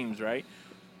had dreams, right?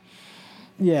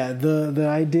 Yeah, the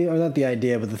idea, or not the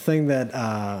idea, but the thing that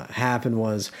happened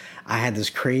was I had this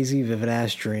crazy vivid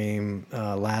ass dream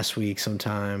last week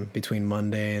sometime between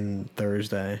Monday and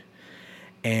Thursday,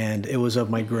 and it was of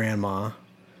my grandma,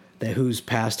 who's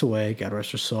passed away, God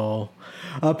rest her soul,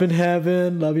 up in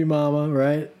heaven, love you mama,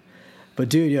 right? But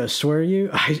dude, yo, I swear to you,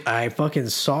 I fucking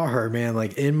saw her, man,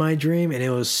 like in my dream, and it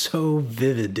was so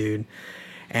vivid, dude.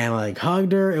 And like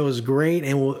hugged her, it was great.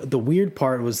 And the weird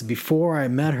part was before I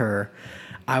met her,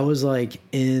 I was like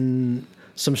in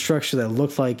some structure that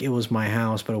looked like it was my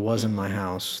house, but it wasn't my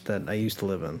house that I used to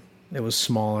live in. It was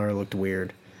smaller, it looked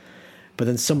weird. But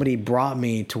then somebody brought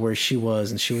me to where she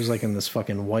was, and she was like in this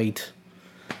fucking white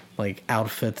like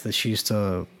outfit that she used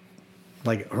to,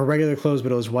 like her regular clothes,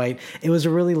 but it was white. It was a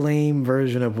really lame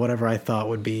version of whatever I thought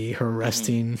would be her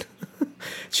resting,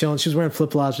 chilling. She was wearing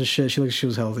flip flops and shit. She looked like she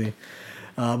was healthy.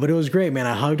 But it was great, man.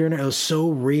 I hugged her, and it was so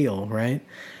real, right?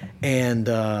 And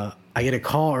I get a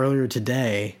call earlier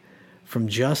today from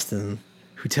Justin,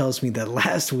 who tells me that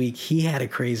last week he had a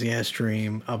crazy ass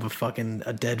dream of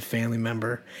a dead family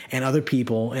member and other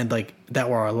people, and like that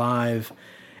were alive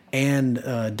and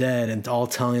dead, and all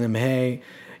telling him, hey,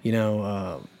 you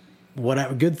know,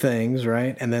 whatever, good things,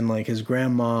 right? And then like his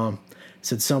grandma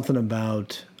said something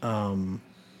about,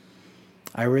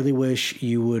 I really wish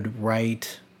you would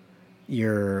write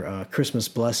your Christmas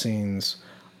blessings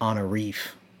on a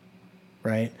reef,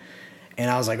 right? And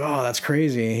I was like, oh, that's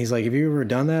crazy. And he's like, have you ever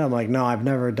done that? I'm like, no, I've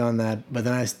never done that. But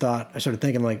then I started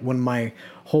thinking, like, when my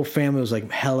whole family was like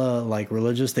hella like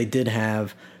religious, they did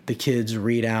have the kids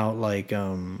read out like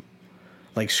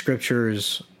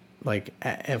scriptures, like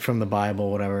from the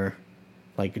Bible, whatever,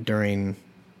 like during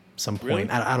some point. Really?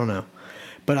 I don't know.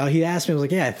 But he asked me, I was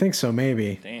like, yeah, I think so,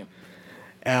 maybe. Damn.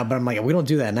 But I'm like, we don't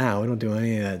do that now. We don't do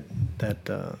any of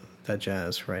that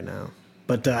jazz right now.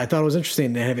 But I thought it was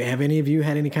interesting. Have any of you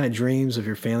had any kind of dreams of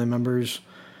your family members,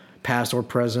 past or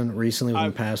present, recently within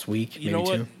the past week? You maybe know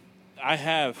what? two? I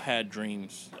have had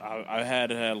dreams. I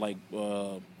had like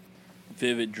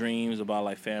vivid dreams about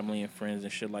like family and friends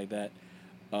and shit like that.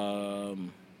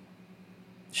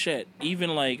 Shit,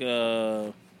 even like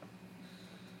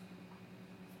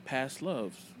past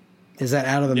loves. Is that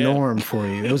out of the norm for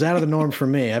you? It was out of the norm for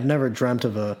me. I've never dreamt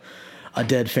of a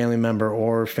dead family member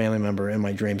or family member in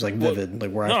my dreams, like vivid,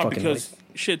 like where I fucking because like,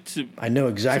 shit. I know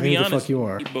exactly who the fuck you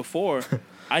are. Before,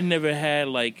 I never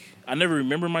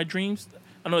remember my dreams.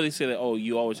 I know they say that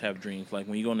you always have dreams. Like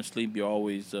when you go to sleep, you're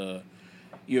always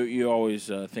you're always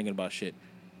thinking about shit.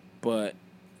 But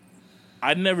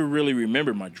I never really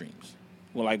remember my dreams.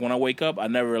 Well, like when I wake up, I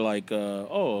never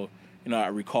I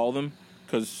recall them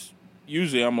because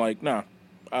usually I'm like, nah,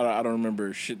 I don't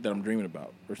remember shit that I'm dreaming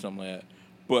about or something like that.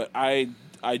 But I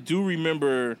do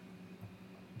remember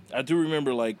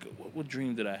like what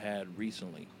dream did I had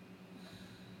recently?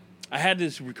 I had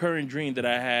this recurring dream that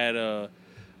I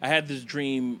had this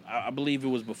dream. I believe it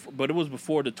was before, but it was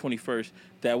before the 21st.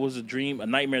 That was a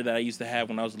nightmare that I used to have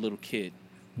when I was a little kid,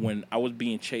 when I was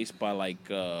being chased by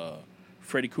like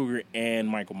Freddy Krueger and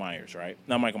Michael Myers, right?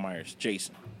 Not Michael Myers,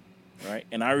 Jason, right?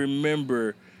 And I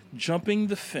remember jumping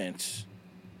the fence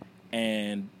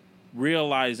and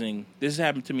realizing, this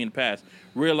happened to me in the past,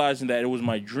 realizing that it was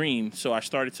my dream, so I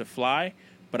started to fly,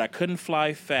 but I couldn't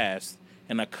fly fast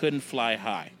and I couldn't fly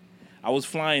high. I was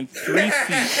flying 3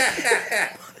 feet.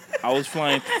 I was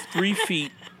flying 3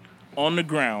 feet on the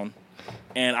ground,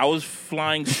 and I was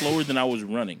flying slower than I was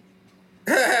running.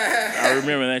 I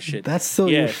remember that shit. That's still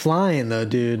you're flying though,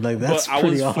 dude. Like that's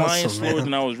pretty awesome. I was flying slower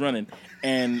than I was running.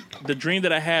 And the dream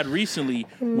that I had recently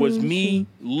was me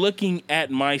looking at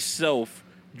myself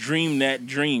dream that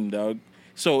dream, dog.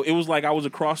 So it was like I was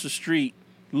across the street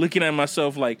looking at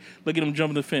myself, like, look at him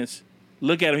jumping the fence.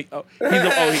 Look at him.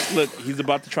 He's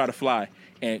about to try to fly.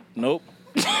 And nope.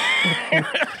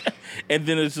 And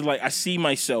then it's just like I see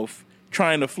myself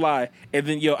trying to fly. And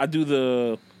then, I do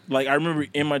the, like, I remember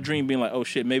in my dream being like, oh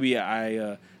shit, maybe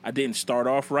I didn't start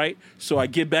off right. So I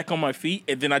get back on my feet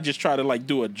and then I just try to like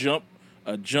do a jump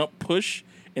push.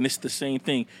 And it's the same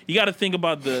thing. You got to think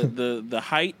about the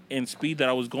height and speed that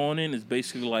I was going in is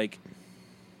basically like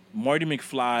Marty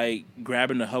McFly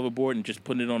grabbing the hoverboard and just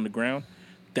putting it on the ground.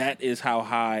 That is how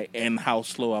high and how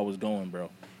slow I was going, bro.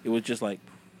 It was just like,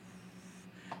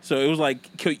 so it was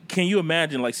like, can you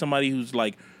imagine like somebody who's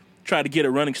like try to get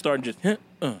a running start and just,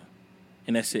 and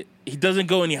that's it. He doesn't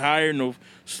go any higher nor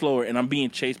slower, and I'm being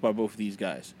chased by both of these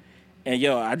guys. And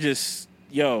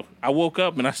I woke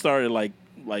up and I started like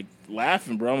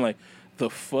laughing, bro. I'm like, the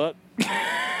fuck?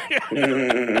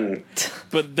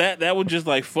 But that was just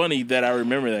like funny that I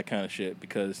remember that kind of shit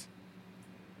because,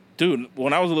 dude,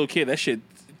 when I was a little kid, that shit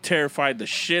terrified the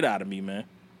shit out of me, man.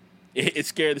 It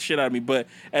scared the shit out of me. But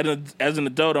as an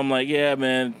adult, I'm like, yeah,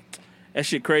 man, that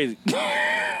shit crazy.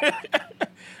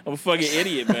 I'm a fucking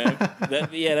idiot, man.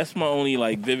 That's my only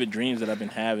like vivid dreams that I've been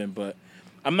having. But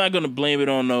I'm not gonna blame it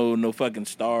on no fucking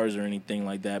stars or anything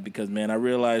like that because, man, I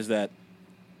realized that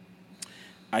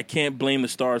I can't blame the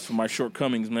stars for my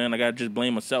shortcomings, man. I gotta just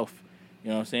blame myself.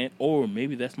 You know what I'm saying? Or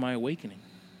maybe that's my awakening.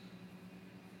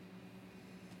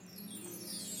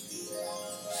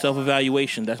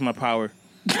 Self-evaluation, that's my power.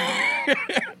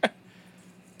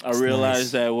 I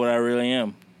realized that what I really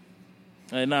am.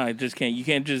 I just can't. You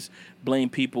can't just blame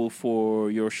people for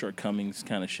your shortcomings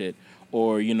kind of shit.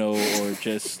 Or, or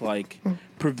just like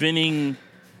preventing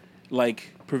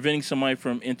somebody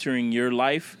from entering your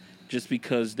life just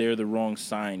because they're the wrong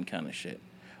sign kind of shit.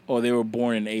 Or they were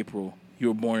born in April, you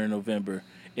were born in November.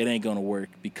 It ain't gonna work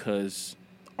because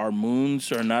our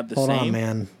moons are not the same. Hold on,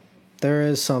 man. There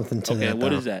is something to that. Okay,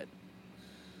 what is that?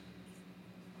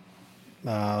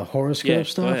 Horoscope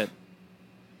stuff? Go ahead.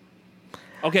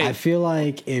 Okay. I feel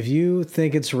like if you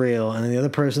think it's real and the other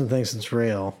person thinks it's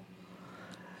real,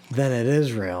 then it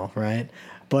is real, right?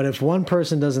 But if one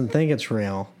person doesn't think it's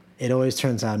real, it always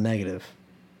turns out negative.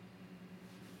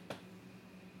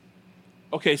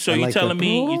 Okay, so you're telling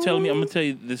me, I'm gonna tell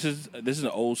you, this is an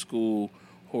old school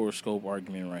horoscope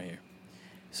argument right here.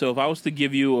 So if I was to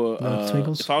give you if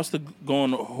I was to go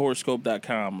on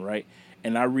horoscope.com, right,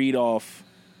 and I read off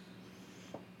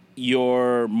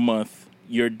your month,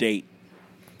 your date,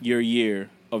 your year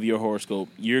of your horoscope,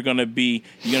 you're gonna be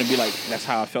like, that's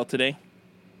how I felt today?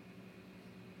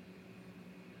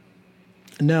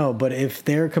 No, but if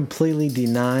they're completely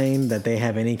denying that they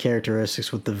have any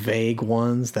characteristics with the vague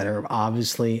ones that are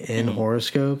obviously in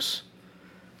horoscopes,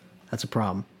 that's a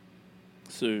problem.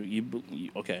 So you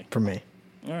okay. For me.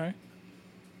 All right.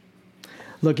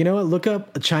 Look, you know what? Look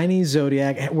up a Chinese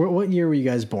zodiac. What year were you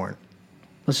guys born?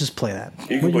 Let's just play that.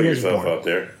 You can put yourself out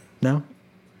there. No?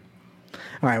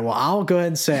 All right, well, I'll go ahead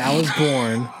and say I was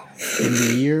born in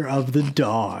the year of the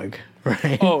dog.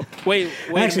 right? Oh, wait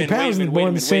Actually, Pat was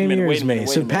born the same year as me,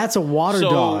 so Pat's a water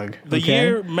dog. The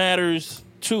year matters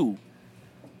too.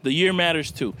 The year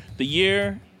matters too. The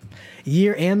year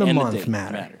and the month date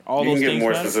matter. All You those can get things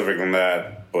more matter. specific than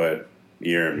that, but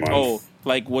year and month. Oh,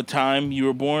 like what time you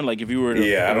were born? Like if you were,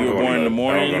 yeah, if you were born in the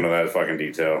morning. I don't go into that fucking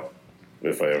detail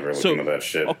if I ever look into that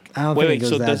shit. Okay, I don't wait, think it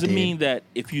so goes does that it deep. mean that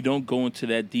if you don't go into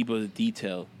that deep of a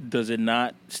detail, does it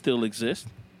not still exist?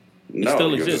 No, still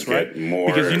you exists, just get right? more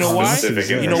Because you know why? specific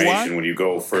You know information why? when you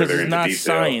go Because further it's into not detail.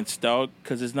 science, dog.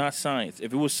 Because it's not science.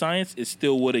 If it was science, it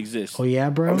still would exist. Oh yeah,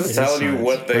 bro. I'm just It is telling you science.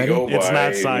 what they Ready? go by. It's not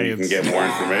and science. You can get more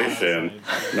information.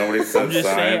 Nobody says I'm just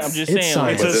saying. science. I'm just It's saying.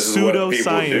 science. Like, It's a This is what people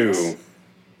pseudoscience. do.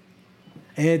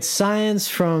 It's science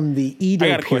from the I Edo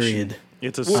got a question. period.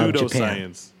 It's a Japan.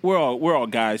 pseudoscience. we're all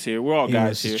guys here. We're all Yeah,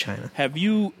 guys this is here. China. Have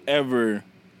you ever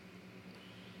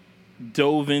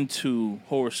dove into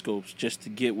horoscopes just to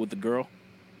get with the girl?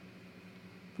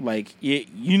 Like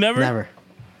you never? Never.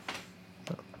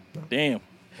 Damn.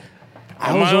 I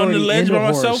Am was I on the already ledge into by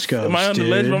myself? horoscopes, Am I on the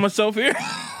ledge dude. by myself here?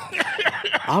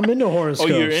 I'm into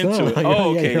horoscopes. Oh, you're into it. Yeah,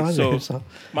 Oh, yeah, okay. you're on So, there,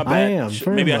 my I bad. am,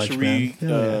 very Maybe I much, should man.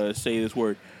 Yeah. say this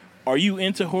word. Are you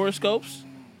into horoscopes?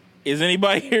 Is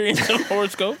anybody here into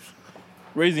horoscopes?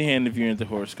 Raise your hand if you're into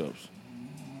horoscopes.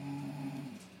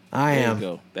 I There am. you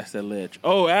go. That's that ledge.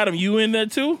 Oh, Adam, you in there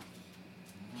too?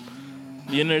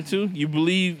 You in there too? You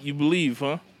believe,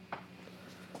 huh?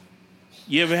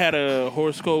 You ever had a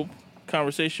horoscope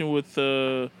conversation with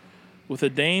a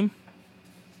dame?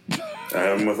 I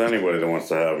have them with anybody that wants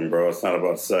to have them, bro. It's not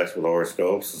about sex with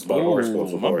horoscopes. It's about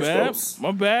horoscopes with my horoscopes. bad.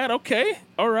 My bad. Okay.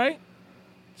 All right.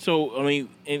 So, I mean,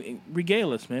 and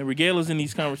regale us, man. Regale us in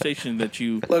these conversations that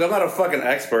you... Look, I'm not a fucking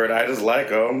expert. I just like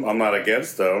them. I'm not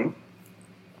against them.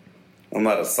 I'm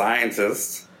not a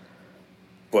scientist.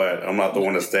 But I'm not the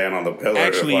one to stand on the pillar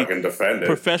Actually, to fucking defend it.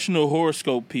 Professional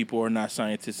horoscope people are not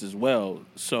scientists as well.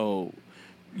 So,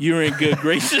 you're in good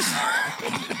graces.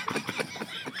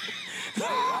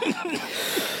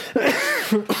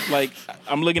 Like,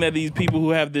 I'm looking at these people who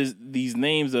have these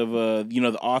names of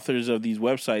the authors of these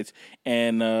websites,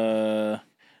 and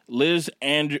Liz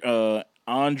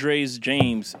Andres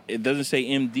James. It doesn't say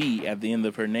MD at the end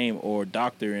of her name or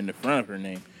doctor in the front of her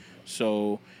name.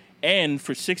 So, and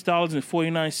for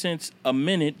 $6.49 a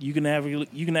minute, you can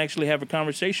actually have a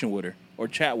conversation with her or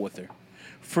chat with her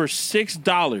for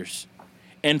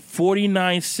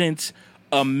 $6.49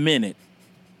 a minute.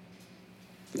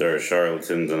 There are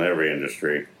charlatans in every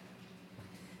industry.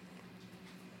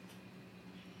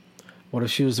 What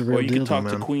if she was the real Or you deal, can talk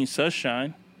man? to Queen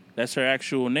Sunshine. That's her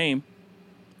actual name.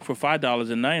 For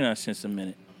 $5.99 a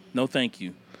minute. No, thank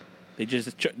you. They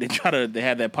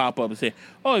have that pop up and say,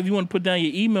 "Oh, if you want to put down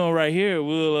your email right here,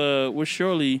 we'll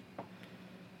surely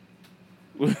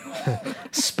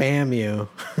Spam you.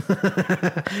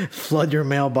 Flood your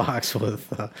mailbox with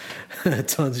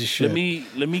tons of shit.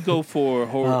 let me go for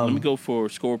let me go for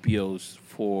Scorpios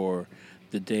for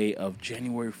the day of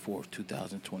January 4th,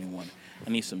 2021. I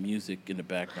need some music in the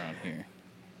background here.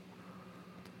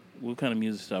 What kind of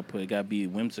music should I put? It got to be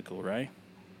whimsical, right?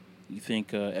 You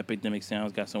think Epidemic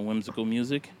Sounds got some whimsical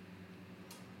music?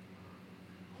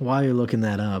 While you're looking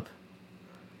that up,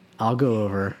 I'll go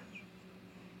over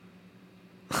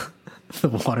the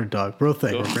water dog. Real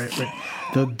thing. Right.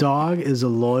 The dog is a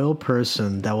loyal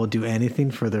person that will do anything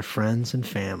for their friends and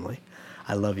family.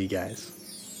 I love you guys.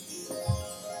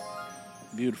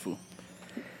 Beautiful.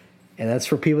 And that's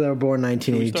for people that were born in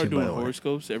Should we 1982, start by doing the way.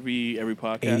 horoscopes every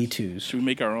podcast? 82s. Should we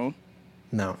make our own?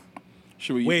 No.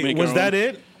 Should we Wait, make was our that own?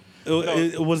 it?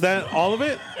 Was that all of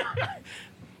it?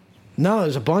 No,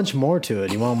 there's a bunch more to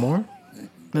it. You want more?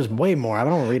 There's way more. I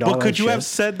don't read all But that could you shit. have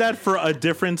said that for a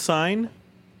different sign?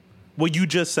 What you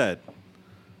just said.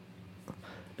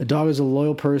 A dog is a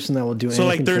loyal person that will do So,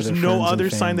 anything like, there's for their no friends and other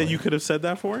sign that family. you could have said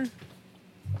that for?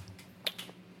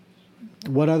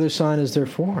 What other sign is there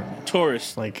for?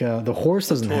 Taurus. Like the horse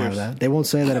doesn't have Taurus. that. They won't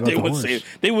say that about They the wouldn't horse. say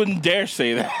they wouldn't dare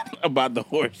say that about the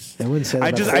horse. They wouldn't say that. I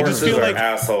about just- the I horse. just Horses feel are like-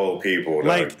 asshole people.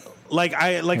 Like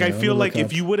I Yeah, feel let me like look if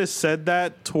up. you would have said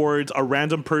that towards a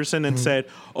random person and said,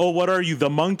 "Oh, what are you, the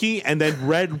monkey?" and then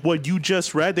read what you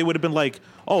just read, they would have been like,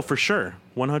 "Oh, for sure,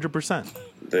 100%."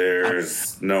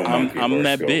 there's no monkey. I'm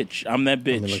that horoscope. bitch. I'm that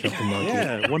Let me look bitch. up the monkey.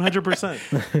 Yeah,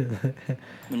 100%.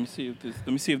 Let me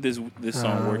see if this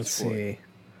song works Let's for it. see.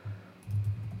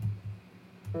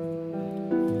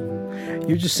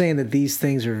 You're just saying that these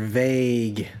things are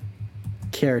vague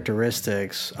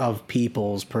characteristics of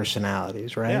people's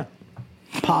personalities, right? Yeah.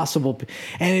 Possible,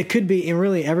 and it could be. And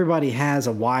really, everybody has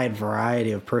a wide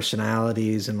variety of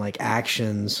personalities and like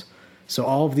actions. So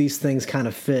all of these things kind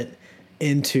of fit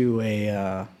into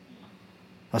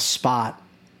a spot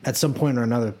at some point or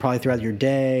another, probably throughout your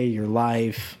day, your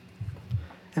life.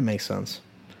 That makes sense.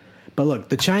 But look,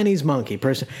 the Chinese monkey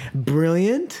person,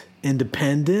 brilliant,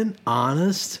 independent,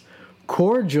 honest,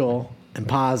 cordial, and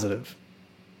positive.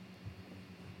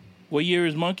 What year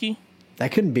is Monkey?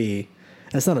 That couldn't be.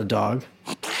 That's not a dog.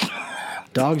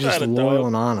 Dog's just loyal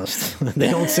and honest.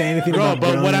 They don't say anything about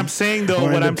But what I'm brilliance saying though,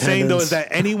 or is that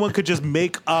anyone could just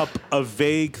make up a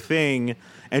vague thing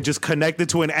and just connect it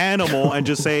to an animal and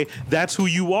just say that's who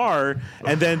you are,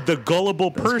 and then the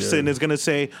gullible person is gonna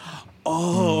say,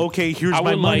 "Oh, okay, here's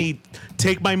my money.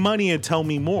 Take my money and tell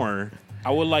me more."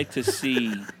 I would like to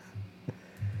see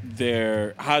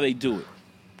how they do it.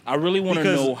 I really want to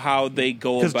know how they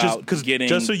go about getting.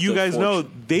 Just so you guys know,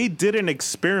 they did an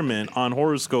experiment on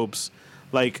horoscopes.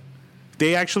 Like,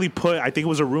 they actually put, I think it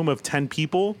was a room of 10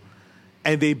 people,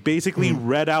 and they basically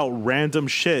read out random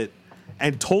shit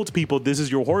and told people this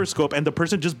is your horoscope, and the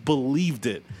person just believed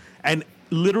it. And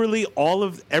literally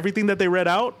everything that they read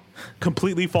out,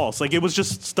 completely false. Like, it was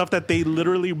just stuff that they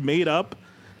literally made up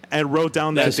and wrote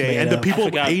down that day. And the people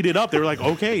ate it up. They were like,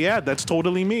 okay, yeah, that's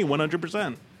totally me,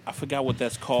 100%. I forgot what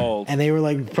that's called. And they were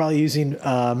like probably using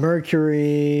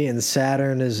Mercury, and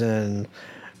Saturn is in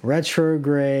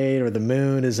retrograde, or the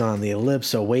moon is on the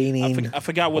ellipse, waning. I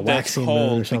forgot what that's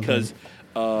called because,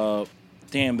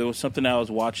 damn, there was something I was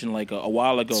watching like a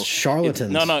while ago. It's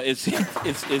charlatans.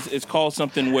 It's called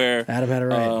something where Adam had it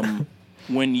right.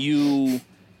 when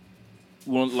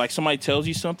like somebody tells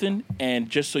you something, and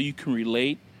just so you can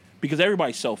relate, because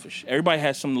everybody's selfish. Everybody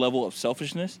has some level of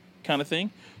selfishness kind of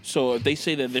thing. So if they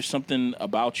say that there's something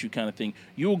about you kind of thing,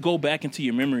 you will go back into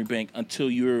your memory bank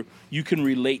until you can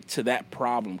relate to that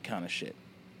problem kind of shit.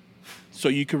 So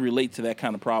you can relate to that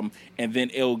kind of problem, and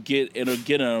then it'll get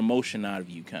an emotion out of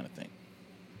you kind of thing.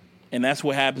 And that's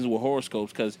what happens with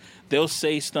horoscopes, because they'll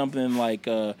say something like,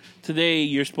 today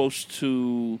you're going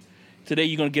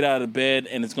to get out of bed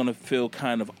and it's going to feel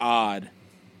kind of odd,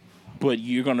 but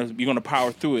you're going to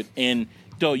power through it. And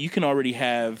though you already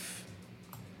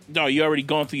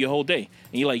gone through your whole day,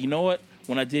 and you're like, you know what?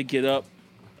 When I did get up,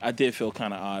 I did feel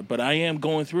kind of odd, but I am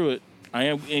going through it.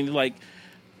 And you're like,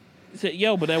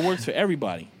 yo, but that works for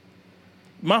everybody.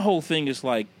 My whole thing is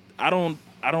like, I don't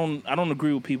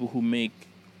agree with people who make,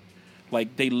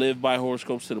 like, they live by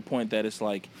horoscopes to the point that it's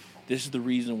like, this is the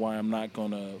reason why I'm not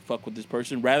gonna fuck with this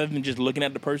person, rather than just looking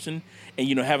at the person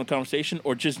and having a conversation,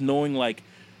 or just knowing like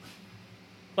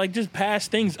just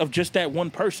past things of just that one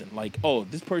person. Like, oh,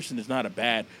 this person is a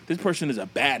bad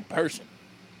person.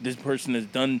 This person has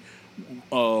done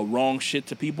wrong shit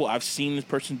to people. I've seen this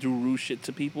person do rude shit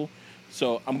to people.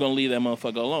 So I'm going to leave that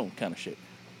motherfucker alone kind of shit.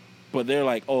 But they're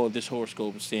like, oh, this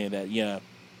horoscope is saying that, yeah,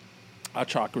 our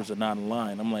chakras are not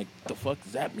aligned. I'm like, the fuck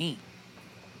does that mean?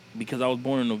 Because I was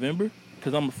born in November?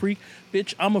 Because I'm a freak?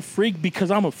 Bitch, I'm a freak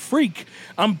because I'm a freak.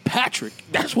 I'm Patrick.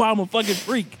 That's why I'm a fucking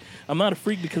freak. I'm not a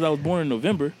freak because I was born in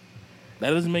November. That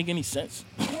doesn't make any sense.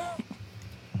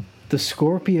 The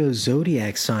Scorpio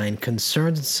zodiac sign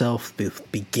concerns itself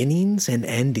with beginnings and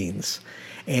endings,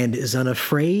 and is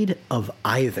unafraid of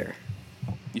either.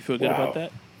 You feel good about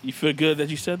that? You feel good that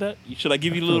you said that? Should I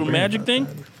give you a little magic thing?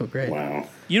 I feel great. Wow.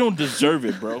 You don't deserve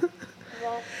it, bro.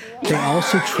 They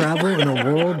also travel in a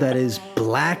world that is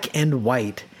black and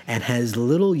white and has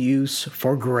little use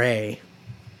for gray.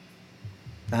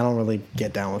 I don't really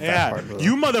get down with that part.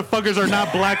 You motherfuckers are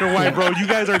not black or white, bro. You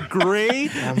guys are gray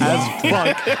as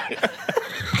fuck.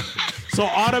 So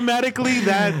automatically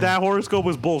that horoscope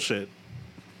was bullshit.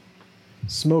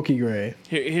 Smoky gray.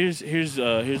 Here's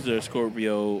the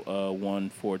Scorpio one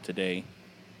for today.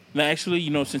 Now, actually,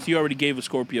 since you already gave a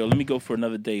Scorpio, let me go for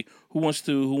another day. Who wants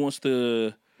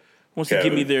to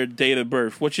give me their date of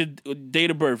birth? What's your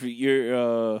date of birth?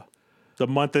 Your the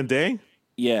month and day?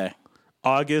 Yeah.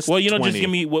 August 20. Just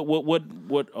give me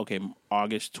what okay,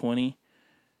 August 20.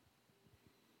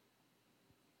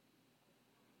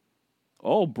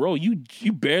 Oh, bro, you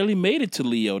barely made it to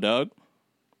Leo, dog.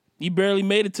 You barely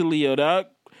made it to Leo, dog.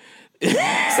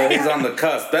 So he's on the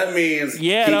cusp. That means he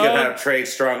could have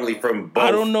traits strongly from both. I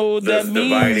don't know what that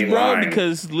means, bro, line.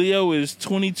 because Leo is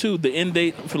 22. The end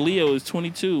date for Leo is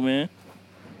 22, man.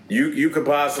 You could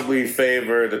possibly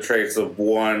favor the traits of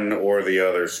one or the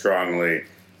other strongly,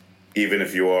 even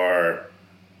if you are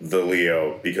the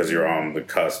Leo, because you're on the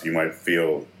cusp. You might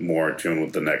feel more in tune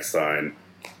with the next sign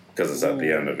because it's at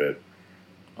the end of it.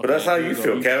 But that's how you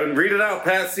feel, Kevin. Read it out,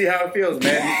 Pat. See how it feels,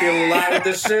 man. You feeling alive with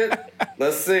this shit?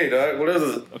 Let's see, dog. What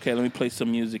is it? Okay, let me play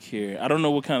some music here. I don't know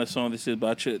what kind of song this is,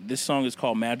 but this song is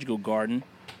called Magical Garden.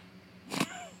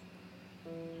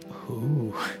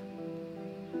 Ooh.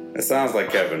 It sounds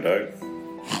like Kevin, dog.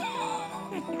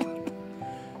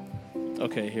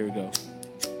 Okay, here we go.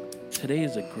 Today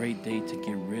is a great day to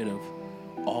get rid of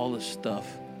all the stuff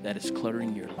that is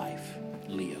cluttering your life,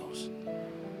 Leos.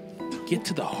 Get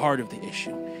to the heart of the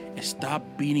issue and stop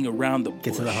beating around the bush.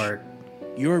 Get to the heart.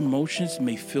 Your emotions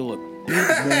may feel a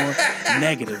bit more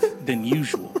negative than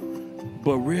usual,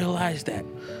 but realize that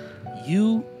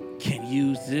you can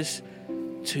use this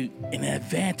to an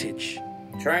advantage.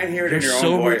 Try and hear it in your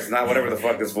own voice, not whatever the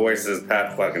fuck this voice is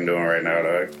Pat fucking doing right now,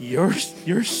 dog.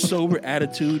 Your sober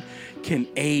attitude can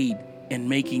aid in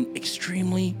making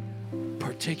extremely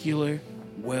particular,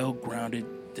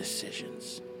 well-grounded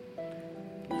decisions.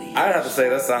 I'd have to say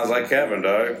that sounds like Kevin,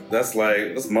 dog. That's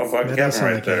motherfucking Kevin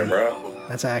right there, bro.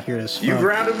 That's accurate as fuck. You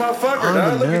grounded motherfucker,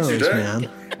 dog. Look at you, dog.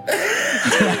 Man.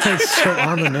 That's so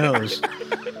on the nose.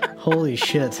 Holy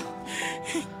shit.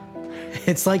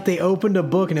 It's like they opened a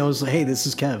book and it was like, hey, this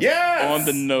is Kevin. Yeah. On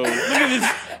the nose. Look at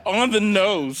this. On the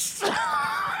nose.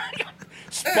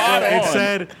 Spot on. It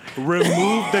said,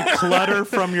 remove the clutter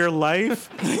from your life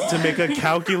to make a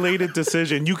calculated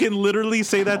decision. You can literally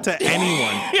say that to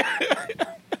anyone.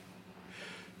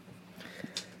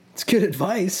 It's good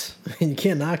advice. You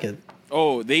can't knock it.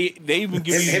 Oh, they even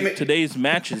give you today's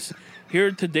matches. Here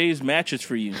are today's matches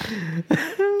for you.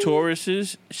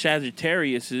 Tauruses,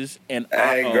 Sagittariuses, and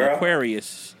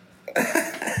Aquarius.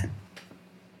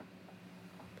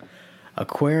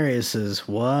 Aquarius is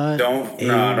what? Don't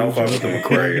fuck with them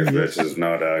Aquarius bitches.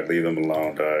 No, dog. Leave them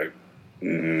alone, dog.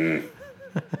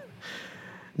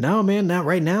 No, man, not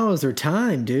right now is their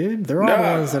time, dude. They're all the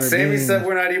ones that are Sammy being said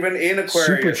we're not even in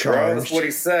Aquarius, bro. That's what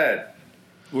he said.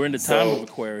 We're in the time of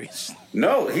Aquarius.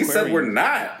 No, he said we're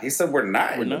not. He said we're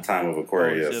not in the time of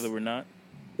Aquarius. Oh, he said that we're not?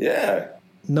 Yeah.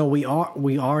 No, we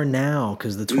are now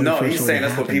because the 21st. No, he's saying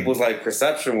that's what people's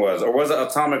perception was, or was it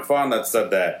Atomic Fawn that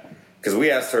said that? Because we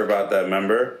asked her about that,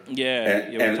 remember? Yeah,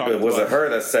 and was it her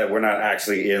that said we're not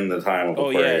actually in the time of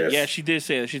Aquarius? Yeah, she did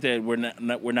say that. She said we're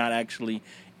not actually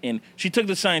in. She took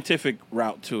the scientific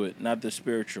route to it, not the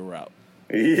spiritual route.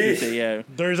 Said, yeah,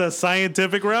 there's a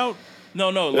scientific route.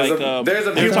 No, there's a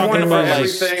they're talking about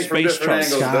space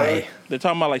charts. They're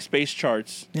talking about space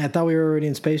charts. Yeah, I thought we were already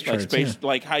in space charts.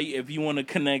 Like how if you want to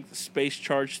connect space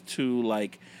charts to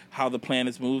how the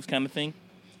planets moves, kind of thing.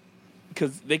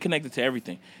 Because they connect it to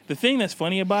everything. The thing that's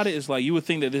funny about it is you would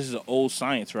think that this is an old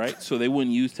science, right? So they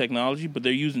wouldn't use technology, but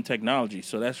they're using technology.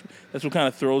 So that's what kind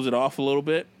of throws it off a little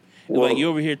bit. Well, you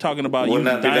over here talking about wouldn't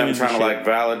using that be them diamonds trying to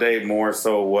validate more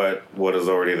so what is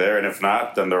already there, and if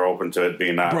not, then they're open to it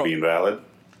being being valid.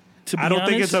 I don't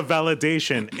think it's a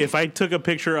validation. If I took a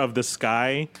picture of the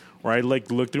sky or I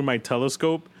look through my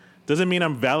telescope, doesn't mean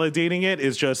I'm validating it.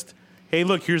 It's just, hey,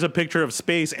 look, here's a picture of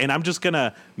space, and I'm just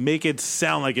gonna make it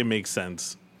sound like it makes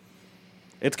sense.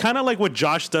 It's kind of like what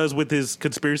Josh does with his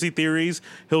conspiracy theories.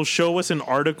 He'll show us an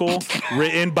article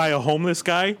written by a homeless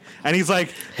guy, and he's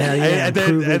like, and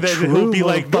then he'll be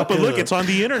like, no, but look, it's on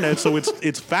the internet, so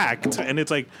it's fact. And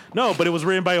it's like, no, but it was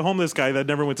written by a homeless guy that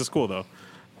never went to school, though.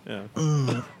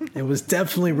 Yeah. It was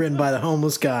definitely written by the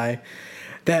homeless guy.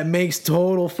 That makes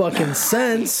total fucking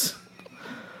sense.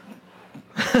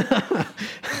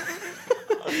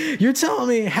 You're telling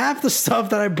me half the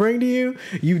stuff that I bring to you,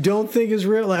 you don't think is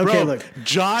real? Okay, look,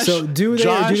 Josh. So do they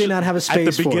or do they not have a space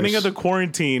force? At the beginning of the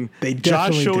quarantine,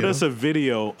 Josh showed us a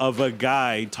video of a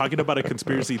guy talking about a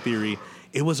conspiracy theory.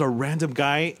 It was a random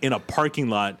guy in a parking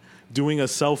lot doing a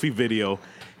selfie video.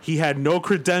 He had no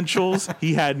credentials.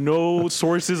 He had no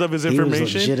sources of his information.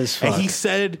 He was legit as fuck. And he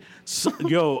said,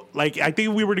 yo, I think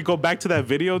if we were to go back to that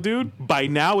video, dude, by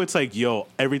now it's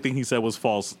everything he said was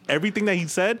false. Everything that he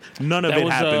said, none of it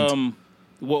happened.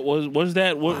 What was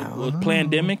that? What was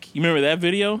Plandemic? You remember that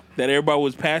video that everybody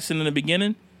was passing in the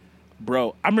beginning?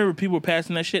 Bro, I remember people were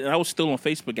passing that shit, and I was still on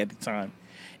Facebook at the time.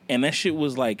 And that shit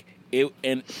was it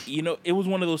was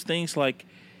one of those things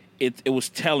it was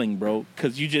telling, bro,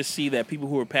 because you just see that people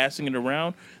who are passing it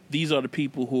around, these are the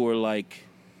people who are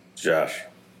Josh.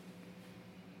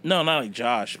 No, not like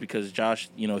Josh, because Josh,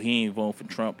 he ain't voting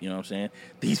for Trump, you know what I'm saying?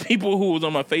 These people who was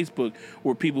on my Facebook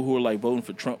were people who were voting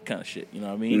for Trump kind of shit, you know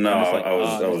what I mean? No,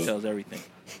 it tells everything.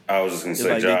 I was just going to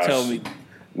say, Josh, they tell me,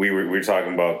 we were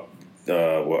talking about,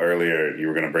 earlier you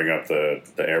were going to bring up the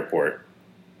airport.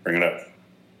 Bring it up.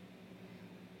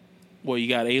 Well, you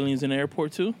got aliens in the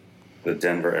airport too? The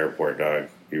Denver airport, dog.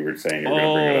 You were saying you were going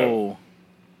to bring it up.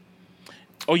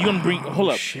 Oh, you're going to bring... Hold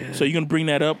up. Shit. So you're going to bring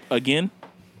that up again?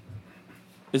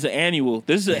 It's an annual...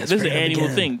 This is an annual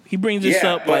thing. He brings this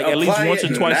up at least once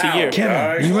or twice a year.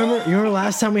 Kevin, you remember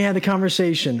last time we had the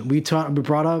conversation, we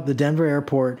brought up the Denver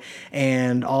airport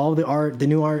and all the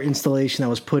new art installation that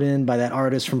was put in by that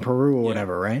artist from Peru or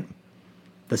whatever, right?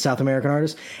 the South American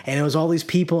artist, and it was all these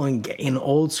people in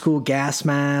old school gas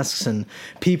masks and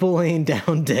people laying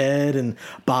down dead and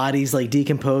bodies like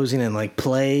decomposing and like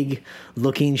plague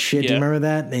looking shit. Do you remember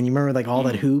that? And you remember like all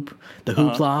that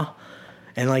hoopla,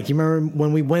 and like you remember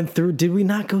when we went through? Did we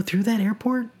not go through that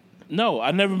airport? No,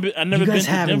 I never been to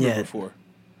Denver before.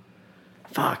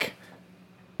 Fuck.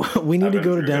 We need to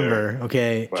go to Denver,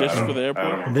 okay? Just for the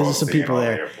airport. Visit some people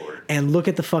there and look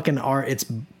at the fucking art. It's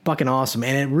fucking awesome,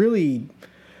 and it really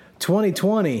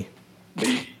 2020.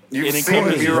 You've seen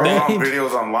the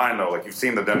videos online though, like you've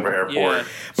seen the Denver airport. Yeah.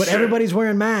 But everybody's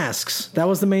wearing masks. That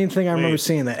was the main thing I remember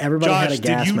seeing. That everybody had a gas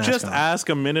mask. Did you just on. ask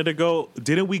a minute ago?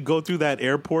 Didn't we go through that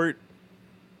airport?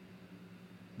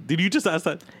 Did you just ask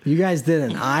that? You guys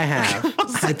didn't. I have.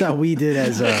 I thought we did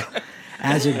as a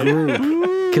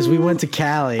group because we went to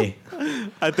Cali.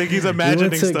 I think he's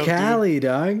imagining stuff. We went to Cali,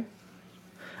 dog.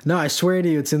 No, I swear to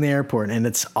you, it's in the airport and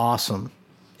it's awesome.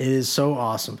 It is so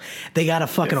awesome. They got a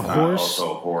fucking horse,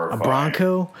 a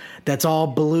Bronco that's all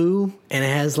blue and it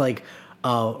has like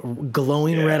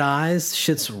glowing red eyes.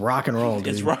 Shit's rock and roll,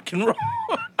 dude. It's rock and roll.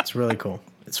 It's really cool.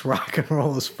 It's rock and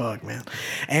roll as fuck, man.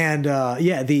 And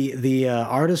the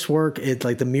artist work, it's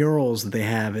like the murals that they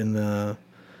have and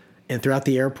throughout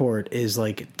the airport is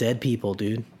like dead people,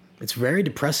 dude. It's very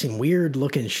depressing, weird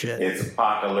looking shit. It's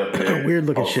apocalyptic. Weird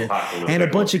looking shit. And a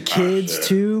bunch of kids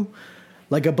too.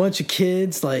 Like a bunch of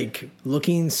kids like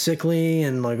looking sickly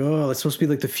and like, oh, it's supposed to be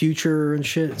like the future and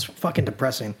shit. It's fucking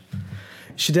depressing. You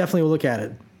should definitely look at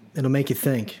it. It'll make you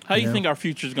think. How do you think our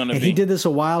future's going to be? He did this a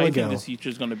while ago. How do you think this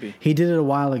future's going to be? He did it a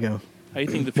while ago. How do you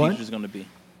think the future's going to be?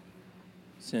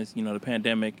 Since, the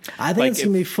pandemic. I think it's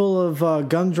going to be full of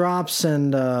gumdrops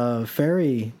and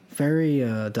fairy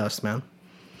dust, man.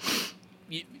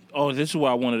 Oh, this is what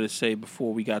I wanted to say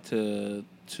before we got to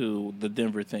the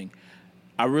Denver thing.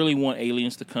 I really want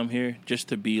aliens to come here just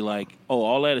to be like, oh,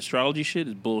 all that astrology shit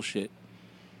is bullshit.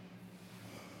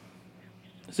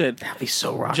 Said that'd be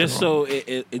so rock just and roll. So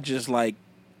it just like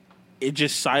it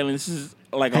just silences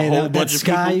like a whole bunch that of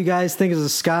sky people. You guys think is a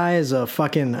sky is a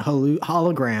fucking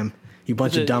hologram. You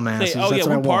bunch of dumbasses. Say, oh That's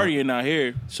yeah, what we're I want. partying out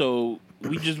here, so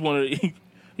we just want to.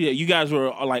 Yeah, you guys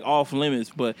were like off limits,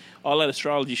 but all that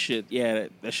astrology shit, yeah,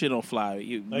 that shit don't fly.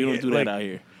 You don't do that out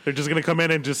here. They're just gonna come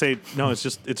in and just say, no, it's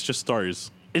just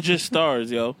stars. It's just stars,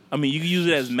 yo. I mean, you can use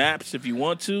it as maps if you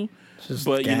want to,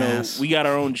 but gas. we got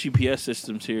our own GPS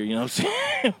systems here. You know what I'm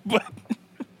saying?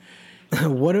 But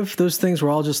what if those things were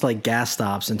all just like gas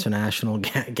stops, international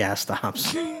gas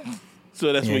stops?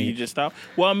 So that's where you just stop.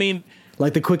 Well, I mean,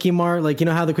 like the Quickie Mart, like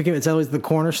how the Quickie it's always the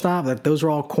corner stop. Like those are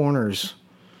all corners.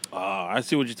 I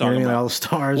see what you're talking about. All the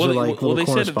stars are like little they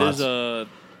corner said spots. that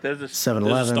there's a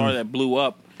 7-Eleven, star that blew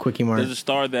up. Quickie Mart. There's a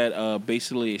star that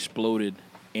basically exploded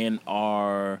in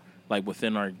our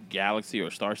within our galaxy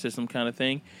or star system kind of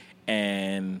thing,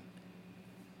 and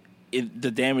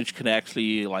the damage could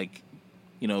actually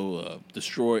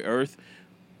destroy Earth,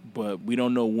 but we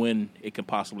don't know when it could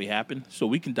possibly happen. So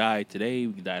we can die today,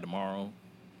 we can die tomorrow.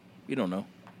 We don't know,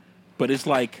 but it's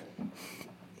like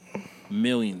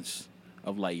millions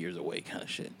of light years away kind of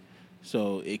shit.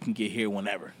 So it can get here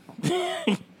whenever.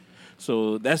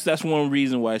 So that's one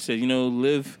reason why I said,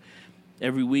 live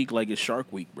every week like it's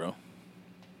Shark Week, bro.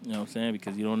 You know what I'm saying?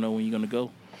 Because you don't know when you're going to go.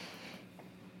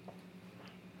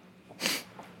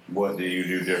 What do you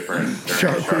do different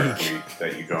during Shark Week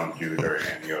that you don't do during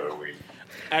any other week?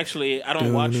 Actually, I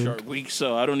don't watch Shark Week,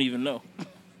 so I don't even know.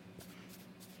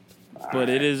 But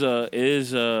it is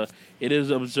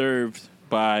observed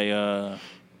by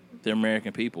the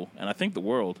American people, and I think the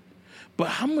world. But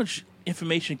how much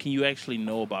information can you actually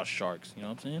know about sharks? You know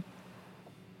what I'm saying?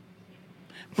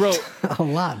 Bro. A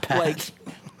lot, Pat.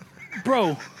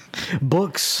 Bro.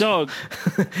 Books. Dog.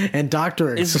 And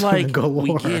doctorates. It's like, galore.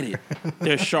 we get it.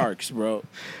 They're sharks, bro.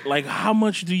 Like, how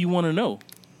much do you want to know?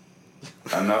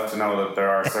 Enough to know that there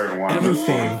are certain ones that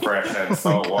swim fresh and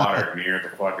salt water near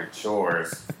the fucking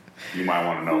shores. You might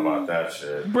want to know about that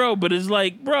shit. Bro, but it's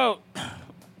like, bro,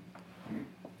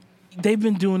 they've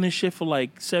been doing this shit for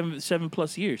like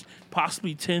 7+ years,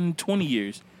 possibly 10, 20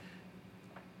 years.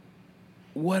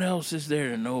 What else is there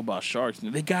to know about sharks?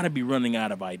 They got to be running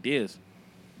out of ideas.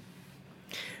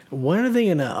 When are they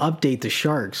going to update the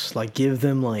sharks? Like, give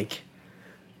them, like,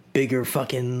 bigger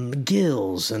fucking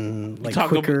gills and, like,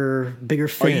 quicker, bigger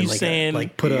fin? Are you like saying...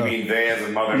 you mean they as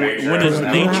in Mother Nature? When is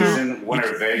nature... When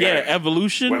are they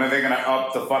evolution. When are they going to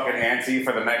up the fucking ante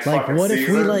for the next like, fucking what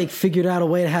season? if we, like, figured out a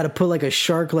way to how to put, like, a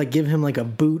shark, like, give him, like, a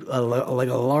boot, like,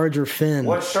 a larger fin?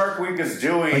 What Shark Week is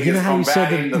doing like, you know is how you said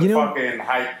combating that, the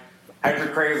fucking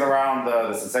hyper craze around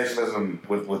the sensationalism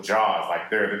with Jaws. Like,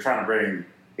 they're trying to bring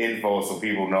info so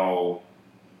people know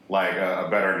like a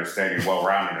better understanding,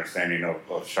 well-rounded understanding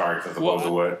of sharks as opposed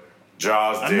to what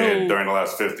Jaws did during the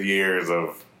last 50 years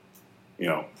of,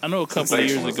 I know a couple of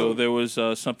years ago there was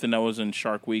something that was in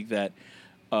Shark Week that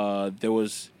there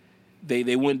was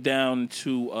they went down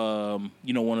to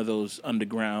one of those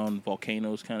underground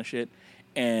volcanoes kind of shit,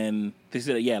 and they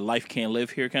said life can't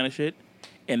live here kind of shit,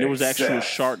 and there was actual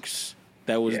sharks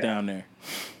that was down there.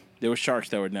 There were sharks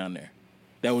that were down there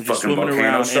that were just swimming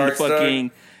around in the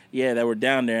fucking that were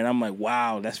down there, and I'm like,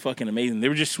 wow, that's fucking amazing. They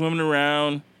were just swimming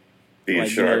around being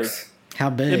sharks. How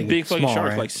big? They're big fucking Small, sharks,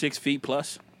 right? like 6 feet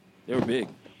plus. They were big.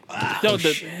 Wow, No,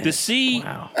 the sea.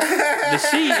 Wow. The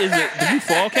sea is it? Did you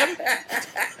fall, Kevin?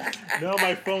 No,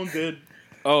 my phone did.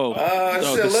 Oh,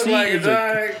 no, shit, the look sea like is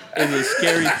a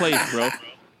scary place, bro.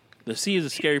 The sea is a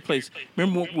scary place.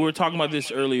 Remember we were talking about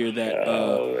this earlier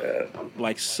that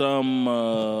like some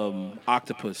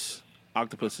octopuses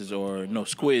or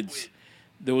squids.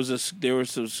 There was a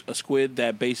squid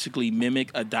that basically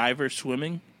mimicked a diver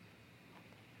swimming.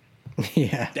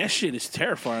 Yeah. That shit is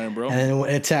terrifying, bro. And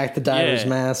it attacked the divers'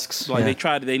 masks. Like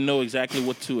they know exactly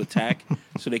what to attack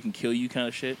so they can kill you kind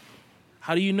of shit.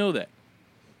 How do you know that?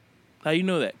 How do you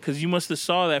know that? Because you must have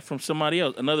saw that from somebody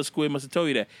else. Another squid must have told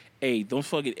you that, hey, don't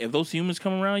fucking, if those humans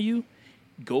come around you,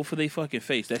 go for their fucking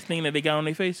face. That thing that they got on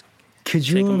their face. Could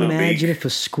you imagine if a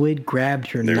squid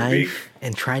grabbed your knife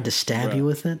and tried to stab you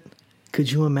with it?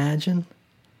 Could you imagine?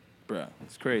 Bruh,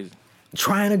 it's crazy.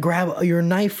 Trying to grab your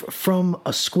knife from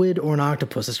a squid or an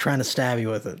octopus is trying to stab you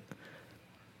with it.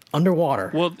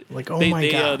 Underwater. Well, like, oh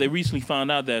my God. They recently found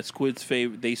out that squids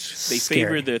favor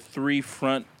their 3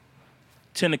 front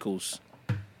tentacles.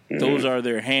 Those are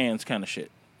their hands kind of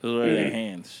shit. Those are their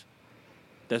hands.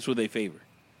 That's what they favor.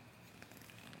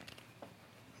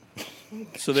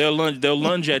 So they'll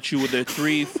lunge at you with their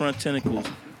 3 front tentacles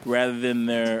rather than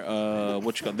their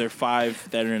their 5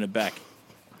 that are in the back.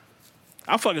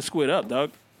 I'll fucking squid up,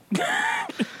 dog.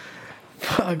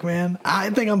 Fuck, man. I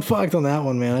think I'm fucked on that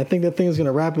one, man. I think that thing is going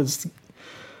to wrap its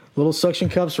little suction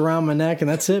cups around my neck, and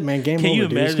that's it, man. Game over, Can you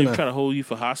dude. imagine if trying to hold you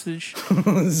for hostage?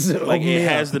 Like it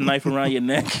has the knife around your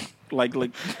neck. Like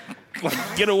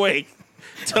get away.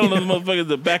 Tell those motherfuckers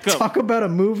to back up. Talk about a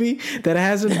movie that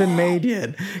hasn't been made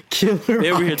yet. Killer.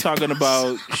 They were here talking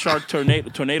about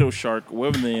Tornado Shark,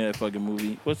 whatever the name of that fucking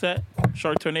movie. What's that?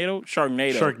 Sharknado.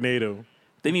 Sharknado.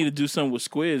 They need to do something with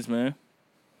squids, man.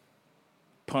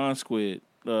 Pond squid.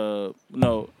 No,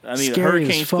 I need Scary a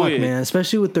hurricane as fuck, squid, man.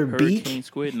 Especially with their hurricane beak.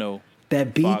 squid. No,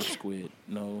 That beak. fog squid.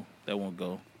 No, that won't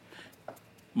go.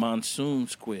 Monsoon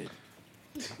squid.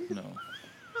 No.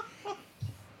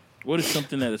 What is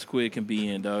something that a squid can be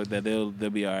in, dog? That they'll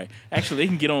be all right. Actually, they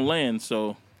can get on land,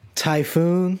 so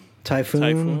Typhoon. Or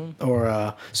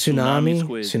tsunami.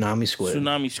 squid. Tsunami squid.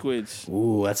 Tsunami squids.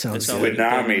 Ooh, that sounds That sounds good. like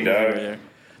a Squidnami, movie dog. right there.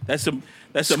 That's a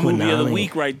movie of the Squidnami.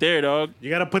 week right there, dog.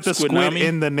 You got to put the squid Squidnami?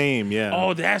 in the name, yeah.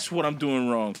 Oh, that's what I'm doing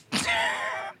wrong.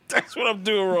 That's what I'm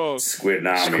doing wrong.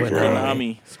 Squidnami,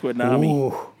 bro. Squidnami.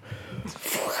 Ooh.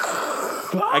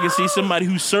 I can see somebody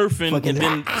who's surfing Fucking- and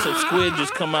then some squid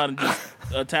just come out and just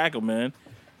attack him, man.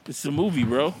 It's a movie,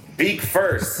 bro. Beak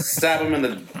first. Stab him in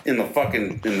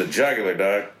the jugular,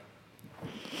 dog.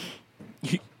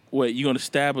 Wait, you gonna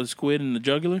stab a squid in the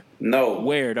jugular? No.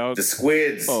 Where, dog? The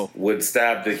squids would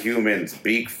stab the humans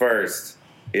beak first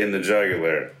in the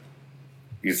jugular.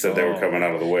 You said they were coming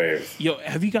out of the waves. Yo,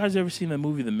 have you guys ever seen that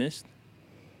movie, The Mist?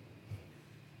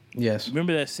 Yes.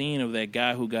 Remember that scene of that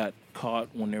guy who got caught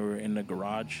when they were in the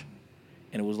garage,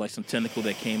 and it was like some tentacle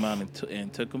that came out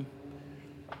and took him?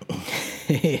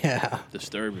 Yeah.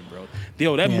 Disturbing, bro.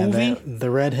 Yo, that Yeah, movie, the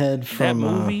redhead from that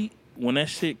movie, when that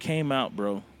shit came out,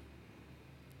 bro,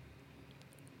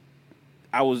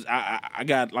 it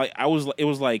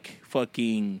was like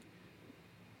fucking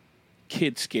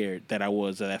kid scared that I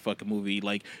was of that fucking movie.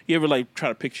 Like, you ever like try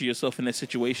to picture yourself in that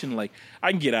situation? Like,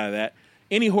 I can get out of that.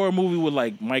 Any horror movie with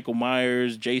like Michael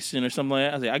Myers, Jason, or something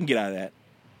like that, I say I can get out of that.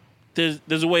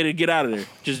 There's a way to get out of there.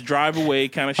 Just drive away,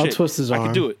 kind of shit. I'll twist his I arm.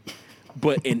 can do it.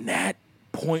 But in that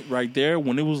point right there,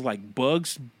 when it was like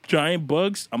bugs, giant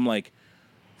bugs, I'm like,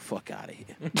 fuck out of here.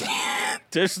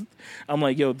 I'm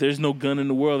like, yo, there's no gun in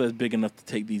the world that's big enough to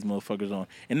take these motherfuckers on.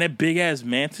 And that big ass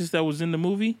mantis that was in the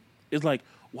movie is like,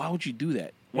 why would you do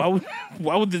that? Why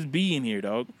would this be in here,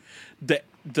 dog?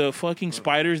 The fucking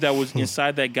spiders that was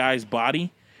inside that guy's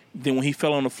body, then when he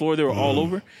fell on the floor, they were all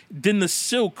over. Then the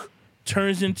silk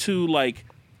turns into like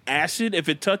acid if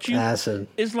it touch you. acid.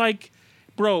 It's like,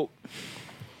 bro,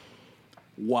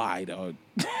 why, dog?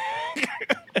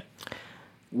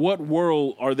 What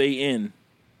world are they in?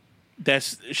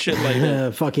 That's shit like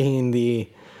that. Fucking the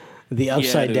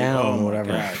upside dude. down Oh, my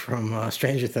whatever God. from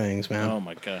Stranger Things, man. Oh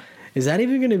my god. Is that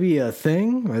even going to be a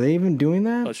thing? Are they even doing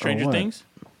that? Stranger Things?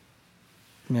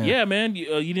 Yeah, man.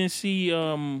 You didn't see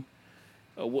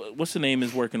what's the name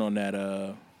is working on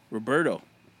that? Roberto.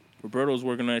 Roberto's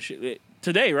working on that shit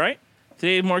today, right?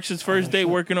 Today marks his first day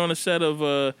working on a set of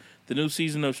the new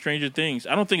season of Stranger Things.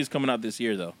 I don't think it's coming out this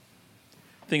year though.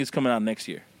 I think it's coming out next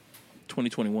year,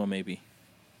 2021 maybe.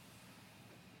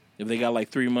 If they got like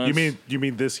 3 months. You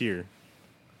mean this year?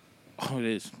 Oh, it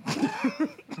is.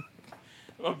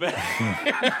 My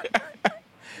bad.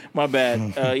 My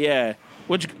bad. Yeah.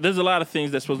 There's a lot of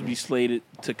things that's supposed to be slated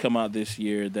to come out this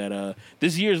year that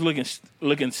this year is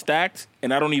looking stacked,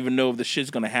 and I don't even know if the shit's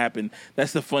gonna happen.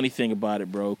 That's the funny thing about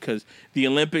it, bro, because the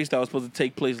Olympics that was supposed to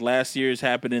take place last year is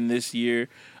happening this year.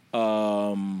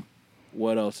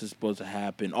 What else is supposed to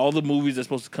happen? All the movies that's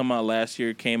supposed to come out last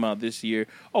year came out this year.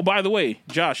 Oh, by the way,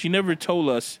 Josh, you never told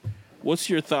us, what's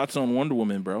your thoughts on Wonder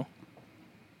Woman, bro?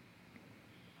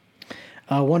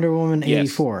 Wonder Woman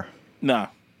 84. Yes. Nah.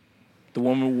 The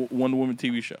Wonder Woman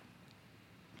TV show.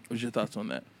 What's your thoughts on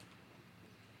that?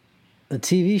 The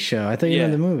TV show? I thought you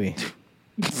meant the movie.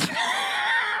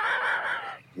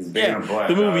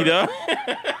 The movie, though.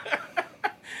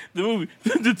 The movie.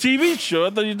 The TV show. I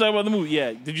thought you were talking about the movie.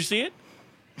 Yeah. Did you see it?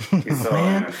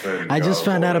 Man, I just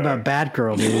found out about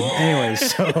Batgirl, dude. Anyway,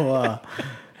 so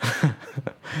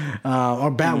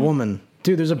or Batwoman.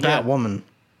 Dude, there's a Batwoman.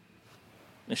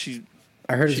 And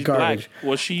I heard it's garbage. Black.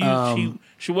 Well,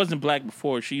 she wasn't black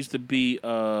before. She used to be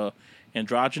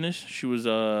androgynous. She was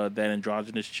that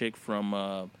androgynous chick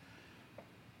from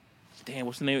damn,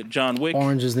 what's the name? John Wick.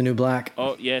 Orange is the New Black.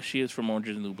 Oh yeah, she is from Orange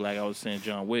is the New Black. I was saying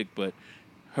John Wick, but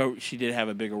she did have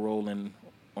a bigger role in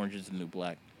Orange is the New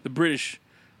Black. The British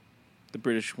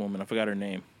woman. I forgot her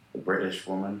name. The British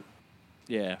woman.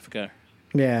 Yeah, I forgot.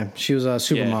 Yeah, she was a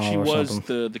supermodel. She or was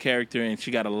something. the character, and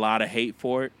she got a lot of hate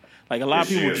for it. Like a lot of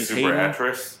people just hate her.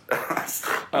 Actress?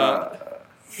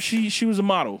 She was a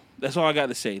model. That's all I got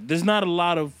to say. There's not a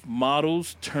lot of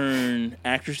models turn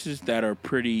actresses that are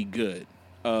pretty good.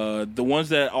 The ones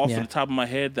that off the top of my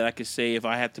head that I could say if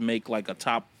I had to make like a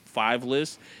top 5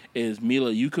 list is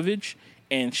Mila Jovovich,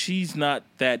 and she's not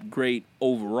that great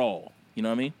overall. You know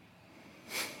what I mean?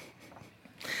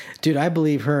 Dude, I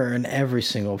believe her in every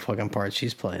single fucking part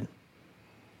she's played.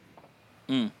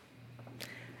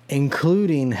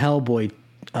 Including Hellboy,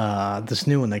 this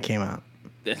new one that came out.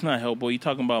 That's not Hellboy. You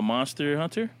talking about Monster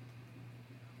Hunter?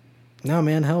 No,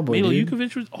 man, Hellboy. Mila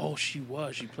Jovovich was. Oh, she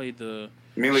was. She played the.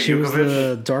 She was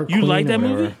the Dark Queen. You like that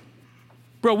movie?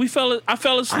 Bro, I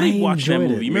fell asleep watching that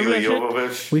movie. You remember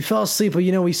that shit? We fell asleep, but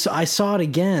I saw it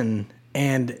again,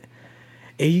 and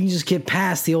you can just get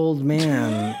past the old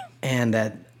man and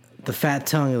the fat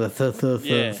tongue of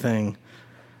the thing.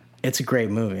 It's a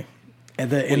great movie.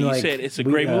 And you said it's a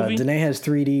great movie? Danae has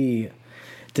 3D.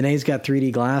 Danae's got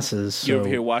 3D glasses. So you over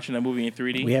here watching that movie in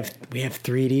 3D? We have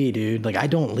 3D, dude. Like, I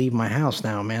don't leave my house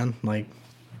now, man. Like.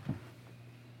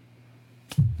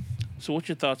 So what's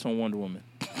your thoughts on Wonder Woman?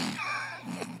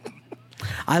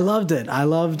 I loved it. I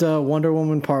loved Wonder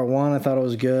Woman Part 1. I thought it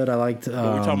was good. I liked... we're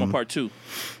talking about Part 2.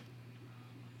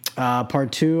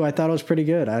 Part 2, I thought it was pretty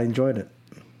good. I enjoyed it.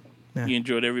 Yeah. You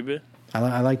enjoyed every bit?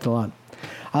 I liked it a lot.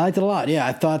 Yeah.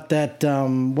 I thought that...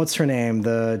 what's her name?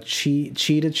 The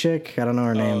cheetah chick? I don't know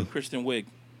her name. Kristen Wiig.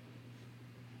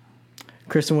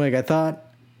 Kristen Wiig. I thought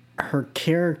her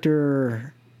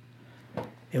character...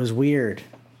 It was weird.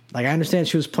 Like, I understand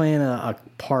she was playing a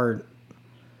part...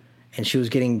 And she was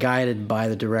getting guided by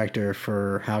the director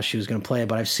for how she was going to play it.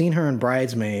 But I've seen her in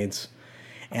Bridesmaids,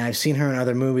 and I've seen her in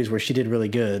other movies where she did really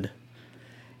good.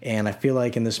 And I feel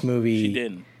like in this movie... She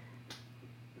didn't.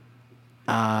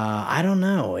 I don't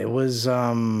know. It was...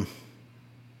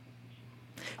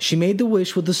 She made the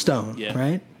wish with the stone,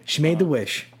 right? She made the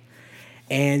wish.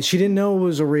 And she didn't know it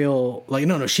was a real... Like,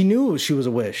 no, she knew she was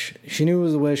a wish. She knew it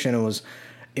was a wish, and it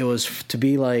was to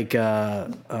be like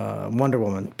Wonder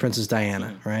Woman, Princess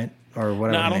Diana, right? Or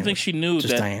whatever. No, I don't think she knew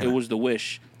that Diana. It was the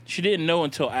wish. She didn't know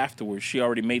until afterwards. She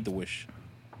already made the wish.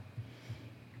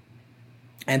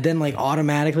 And then, like,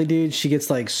 automatically, dude, she gets,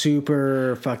 like,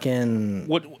 super fucking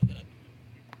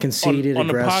conceited, on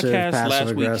aggressive, the podcast passive last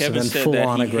week, aggressive, Kevin and said full that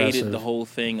on he aggressive. hated the whole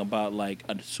thing about, like,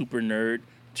 a super nerd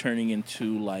turning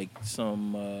into, like,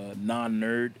 some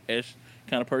non-nerd-ish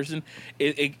kind of person.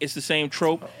 It's the same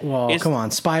trope. Well, come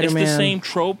on, Spider-Man. It's the same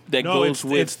trope that goes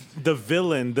with... It's the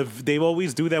villain. They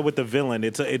always do that with the villain.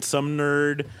 It's some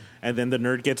nerd, and then the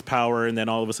nerd gets power, and then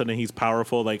all of a sudden he's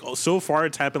powerful. Like, so far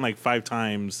it's happened like 5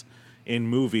 times in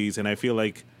movies, and I feel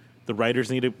like the writers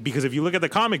need to... Because if you look at the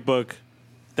comic book,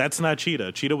 that's not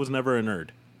Cheetah. Cheetah was never a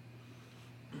nerd.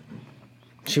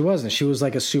 She wasn't. She was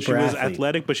like a super She was athlete.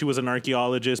 athletic, but she was an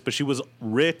archaeologist, but she was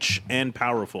rich and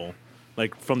powerful,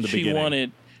 like from the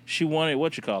beginning. She wanted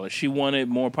what you call it. She wanted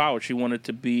more power. She wanted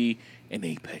to be an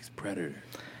apex predator,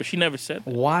 but she never said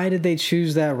that. Why did they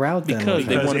choose that route then? Because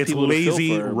they wanted it's people to feel lazy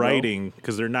for her, bro. writing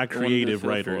because they're not They wanted to creative feel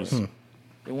for writers. her.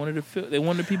 They wanted to feel. They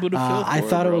wanted people to feel. For I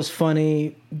thought her, it was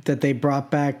funny that they brought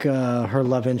back her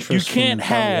love You interest. can't from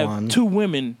part have one. two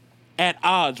women at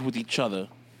odds with each other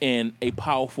in a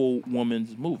powerful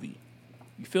woman's movie.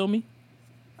 You feel me?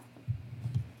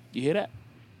 You hear that?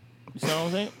 You see what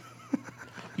I'm saying?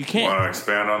 You can't. Want to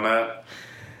expand on that?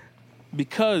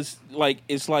 Because like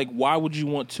it's like why would you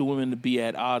want two women to be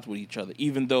at odds with each other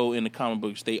even though in the comic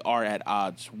books they are at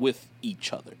odds with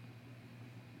each other.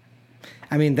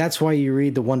 I mean, that's why you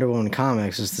read the Wonder Woman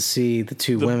comics, is to see the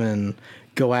two women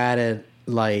go at it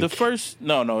like The first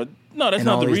no that's in not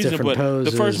all the these reason, different but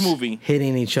poses, the first movie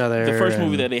hitting each other. the first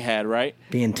movie and that they had, right?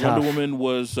 being tough. Wonder Woman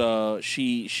was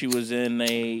she was in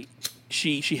a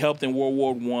she helped in World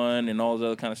War I and all this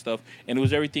other kind of stuff, and it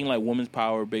was everything like women's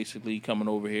power basically coming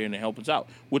over here and helping us out,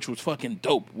 which was fucking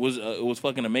dope. It was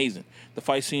fucking amazing. The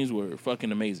fight scenes were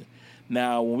fucking amazing.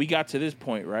 Now when we got to this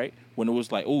point, right, when it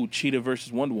was like, oh, Cheetah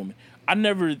versus Wonder Woman, I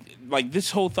never like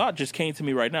this whole thought just came to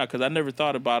me right now because I never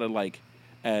thought about it like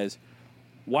as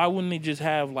why wouldn't they just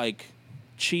have like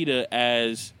Cheetah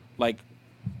as like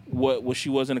what she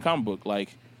was in the comic book?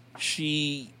 Like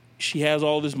she has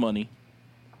all this money.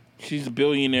 She's a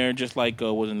billionaire, just like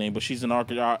what's her name? But she's an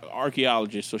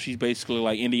archaeologist, so she's basically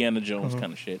like Indiana Jones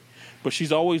kind of shit. But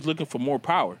she's always looking for more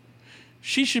power.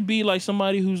 She should be like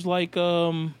somebody who's like,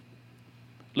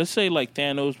 let's say like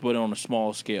Thanos, but on a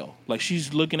small scale. Like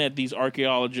she's looking at these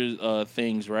archaeologist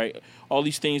things, right? All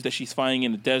these things that she's finding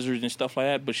in the deserts and stuff like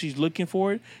that. But she's looking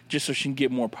for it just so she can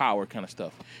get more power, kind of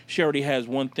stuff. She already has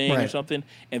one thing or Right. something,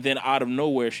 and then out of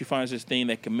nowhere, she finds this thing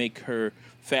that can make her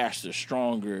faster,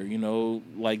 stronger, you know,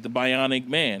 like the Bionic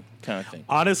Man kind of thing.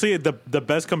 Honestly, the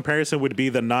best comparison would be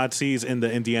the Nazis in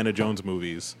the Indiana Jones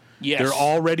movies. Yes. They're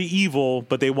already evil,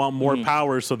 but they want more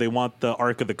power, so they want the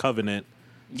Ark of the Covenant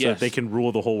so that they can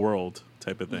rule the whole world,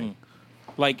 type of thing.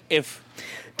 Like if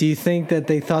Do you think that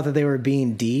they thought that they were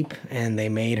being deep and they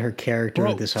made her character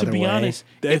bro, this to other be way? honest,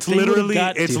 It's if they would've literally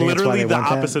got- Do you think that's why they the want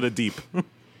that? opposite of deep.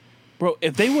 bro,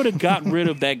 if they would have got rid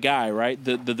of that guy, right,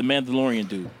 the Mandalorian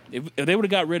dude, if they would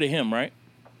have got rid of him, right,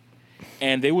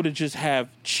 and they would have just have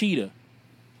Cheetah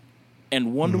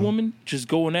and Wonder Woman just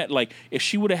going at, like, if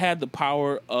she would have had the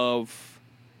power of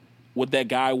what that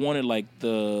guy wanted, like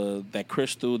that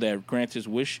crystal that grants his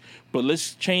wish, but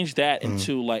let's change that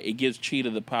into like it gives Cheetah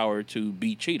the power to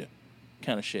be Cheetah,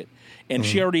 kind of shit, and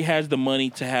she already has the money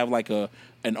to have like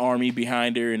an army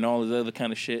behind her and all this other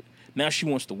kind of shit. Now she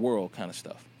wants the world, kind of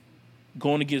stuff.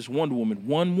 Going against Wonder Woman,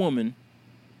 one woman,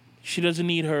 she doesn't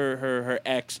need her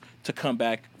ex to come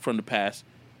back from the past.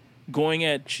 Going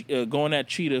at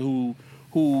Cheetah, who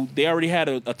they already had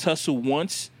a tussle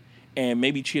once, and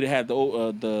maybe Cheetah had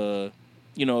the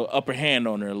upper hand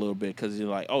on her a little bit because you're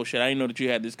like, oh shit, I didn't know that you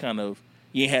had this kind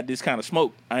of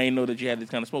smoke. I didn't know that you had this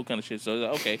kind of smoke, kind of shit. So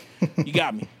okay, you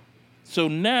got me. So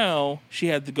now she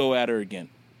had to go at her again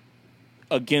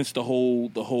against the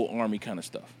whole army kind of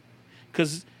stuff.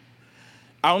 Because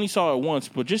I only saw it once,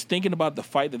 but just thinking about the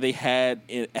fight that they had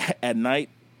at night,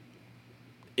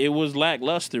 it was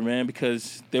lackluster, man,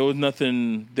 because there was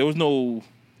no.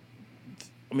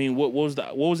 I mean, what was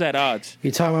that odds?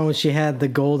 You're talking about when she had the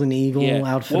golden eagle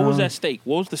outfit What was on? that stake?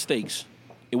 What was the stakes?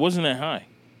 It wasn't that high.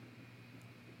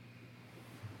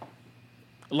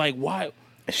 Like, why?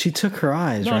 She took her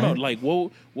eyes, No, right? no. Like,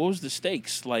 what was the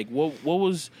stakes? Like, what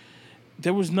was?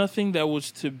 There was nothing that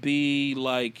was to be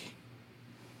like.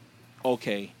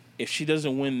 Okay, if she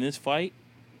doesn't win this fight,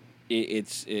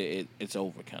 it's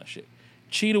over, kind of shit.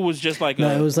 Cheetah was just like No,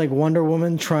 it was like Wonder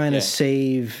Woman trying Yeah. to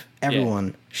save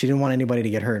everyone. She didn't want anybody to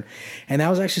get hurt, and that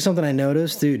was actually something I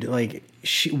noticed, dude. Like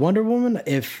Wonder Woman,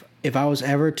 if I was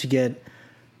ever to get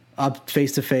up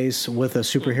face to face with a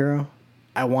superhero,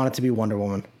 I want it to be Wonder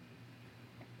Woman,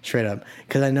 straight up,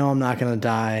 because I know I'm not gonna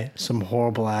die some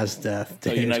horrible ass death.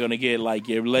 So you're not gonna get like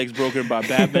your legs broken by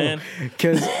Batman.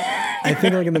 Because I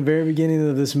think like in the very beginning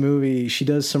of this movie, she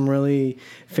does some really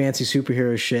fancy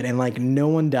superhero shit, and like no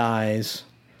one dies,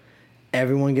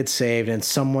 everyone gets saved, and it's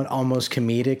somewhat almost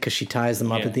comedic because she ties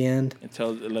them up Yeah. at the end.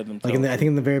 Let them. Like I think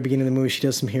in the very beginning of the movie, she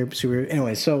does some superhero.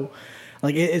 Anyway, so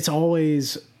like it's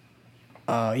always,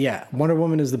 Wonder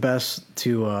Woman is the best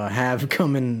to have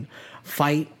come and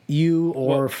fight you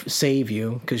or save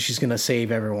you because she's gonna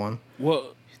save everyone.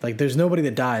 Well, Like there's nobody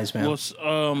that dies, man.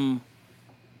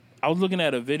 I was looking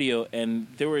at a video and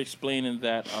they were explaining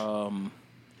that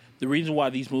the reason why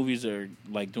these movies are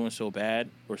like doing so bad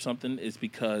or something is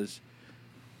because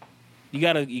you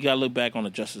gotta look back on the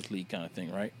Justice League kind of thing,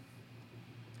 right?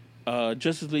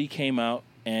 Justice League came out,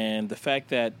 and the fact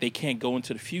that they can't go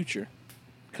into the future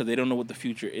because they don't know what the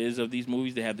future is of these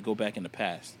movies, they have to go back in the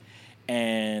past.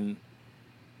 And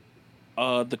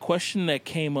the question that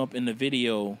came up in the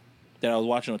video that I was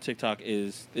watching on TikTok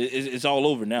is it's all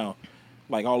over now,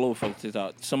 like all over fucking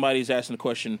TikTok. Somebody's asking the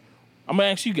question. I'm gonna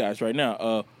ask you guys right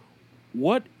now.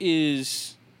 What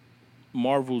is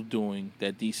Marvel doing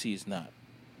that DC is not?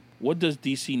 What does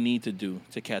DC need to do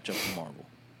to catch up to Marvel?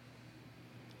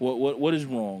 What is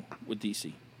wrong with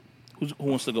DC? Who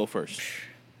wants to go first?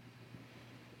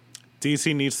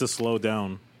 DC needs to slow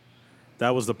down.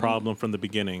 That was the problem from the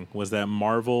beginning, was that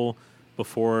Marvel,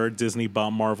 before Disney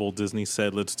bought Marvel, Disney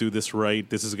said, let's do this right.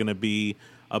 This is going to be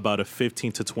about a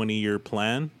 15 to 20-year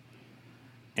plan.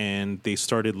 And they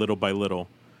started little by little.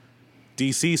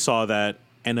 DC saw that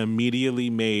and immediately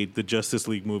made the Justice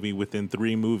League movie within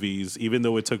 3 movies, even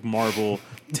though it took Marvel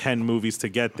 10 movies to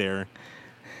get there.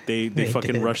 They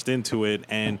fucking rushed into it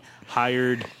and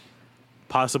hired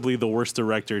possibly the worst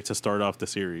director to start off the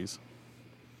series.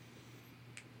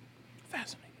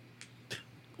 Fascinating.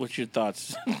 What's your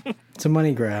thoughts? It's a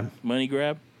money grab. Money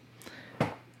grab?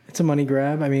 It's a money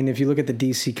grab. I mean, if you look at the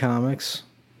DC Comics,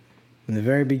 in the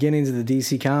very beginnings of the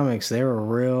DC Comics, they were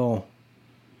real,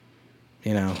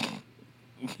 No,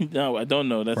 I don't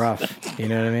know. That's rough. You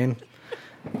know what I mean?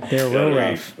 They were real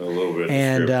rough. A little bit.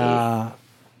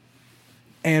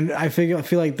 And I feel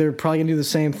like they're probably gonna do the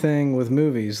same thing with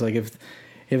movies. Like if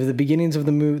the beginnings of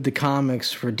the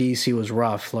comics for DC was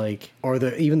rough, like or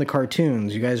even the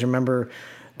cartoons. You guys remember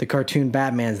the cartoon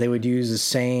Batmans? They would use the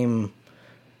same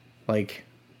like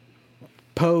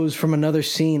pose from another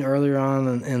scene earlier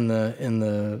on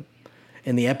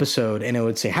in the episode, and it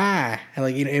would say hi, and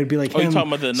like it would be like him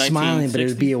talking about the smiling, but it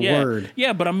would be a word.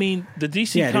 Yeah, but I mean the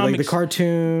DC comics, like the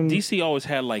cartoon. DC always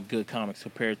had like good comics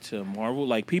compared to Marvel.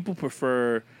 Like people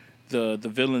prefer the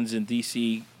villains in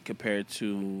DC compared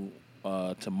to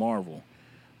Marvel,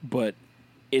 but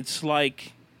it's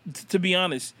like to be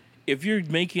honest, if you're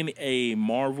making a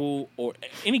Marvel or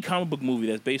any comic book movie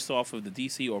that's based off of the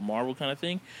DC or Marvel kind of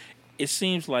thing, it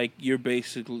seems like you're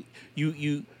basically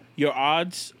your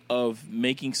odds of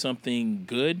making something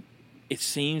good, it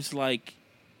seems like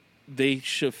they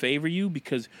should favor you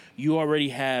because you already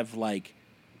have like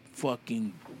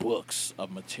fucking books of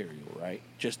material, right?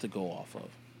 Just to go off of.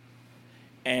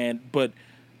 But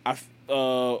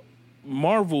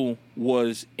Marvel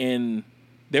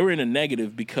they were in a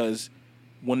negative because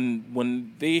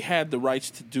when they had the rights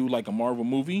to do like a Marvel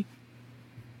movie,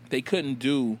 they couldn't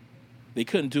do what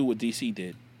DC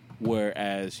did.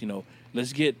 Whereas,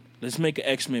 let's make an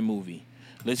X-Men movie.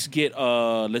 Let's get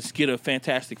a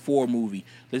Fantastic Four movie.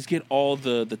 Let's get all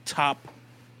the top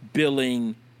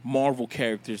billing Marvel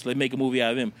characters. Let's make a movie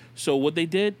out of them. So what they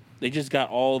did, they just got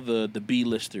all the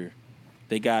B-lister.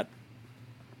 They got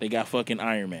fucking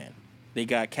Iron Man. They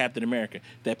got Captain America.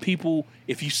 That people,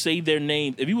 if you say their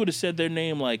name, if you would have said their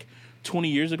name like 20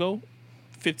 years ago,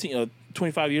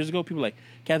 25 years ago, people like,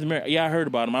 Captain America, yeah, I heard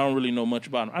about him. I don't really know much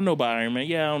about him. I know about Iron Man.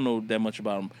 Yeah, I don't know that much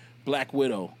about him. Black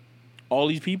Widow. All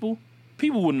these people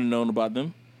wouldn't have known about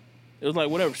them. It was like,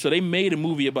 whatever. So they made a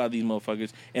movie about these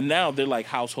motherfuckers, and now they're like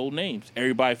household names.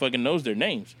 Everybody fucking knows their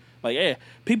names. Like, yeah,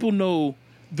 people know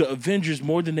the Avengers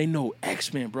more than they know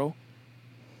X-Men, bro.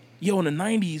 Yo, in the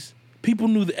 90s, people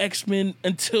knew the X-Men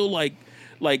until like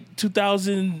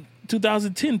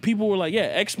 2010, people were like, yeah,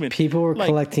 X-Men. People were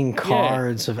collecting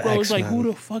cards of X-Men. Bro, it's like, who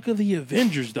the fuck are the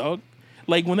Avengers, dog?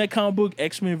 Like, when that comic book,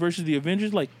 X-Men versus the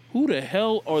Avengers, like, who the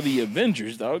hell are the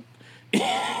Avengers, dog?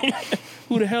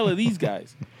 Who the hell are these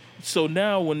guys? So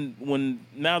now when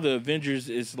the Avengers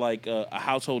is like a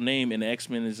household name and the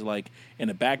X-Men is like in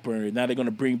the back burner, now they're going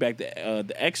to bring back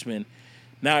the X-Men.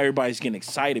 Now everybody's getting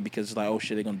excited because it's like, oh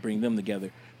shit, they're going to bring them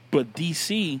together. But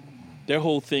DC, their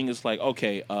whole thing is like,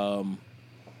 okay,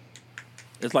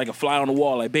 it's like a fly on the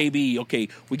wall. Like, baby, okay,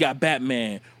 we got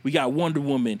Batman, we got Wonder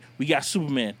Woman, we got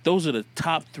Superman. Those are the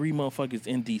top 3 motherfuckers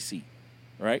in DC,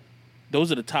 right? Those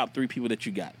are the top 3 people that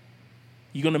you got.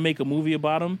 You're going to make a movie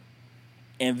about them,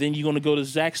 and then you're going to go to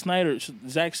Zack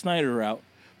Snyder route,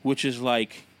 which is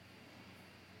like,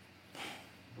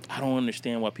 I don't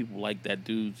understand why people like that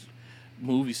dude's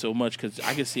movie so much, because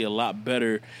I can see a lot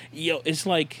better. Yo, it's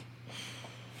like,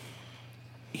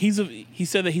 he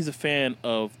said that he's a fan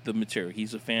of the material.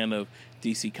 He's a fan of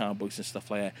DC comic books and stuff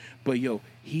like that. But yo,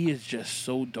 he is just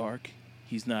so dark.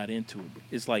 He's not into it.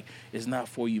 It's like, it's not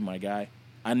for you, my guy.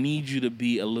 I need you to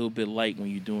be a little bit light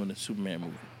when you're doing a Superman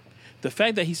movie. The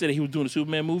fact that he said that he was doing a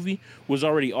Superman movie was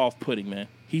already off-putting, man.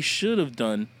 He should have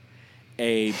done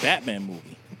a Batman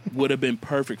movie. Would have been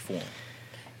perfect for him.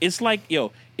 It's like,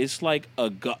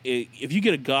 if you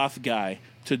get a goth guy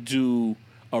to do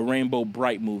a Rainbow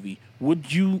Bright movie, would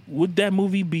that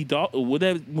movie be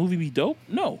dope?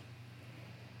 No.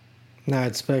 No, I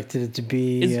expected it to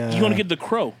be. You're gonna get The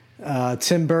Crow.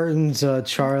 Tim Burton's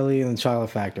Charlie and the Chocolate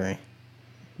Factory.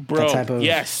 Bro,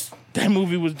 yes. That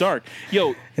movie was dark.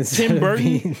 Tim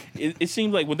Burton, it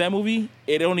seemed like with that movie,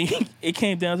 it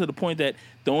came down to the point that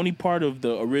the only part of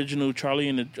the original Charlie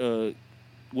and the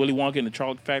Willy Wonka and the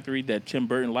Chocolate Factory that Tim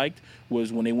Burton liked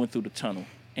was when they went through the tunnel.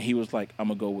 And he was like, I'm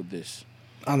going to go with this.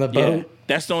 On the boat? Yeah,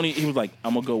 that's the only, he was like,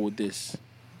 I'm going to go with this.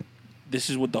 This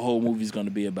is what the whole movie's going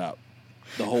to be about.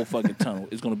 The whole fucking tunnel.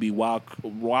 It's going to be wild,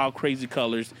 crazy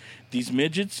colors. These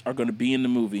midgets are going to be in the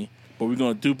movie. But we're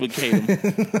going to duplicate them.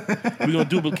 We're going to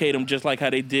duplicate them just like how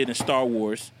they did in Star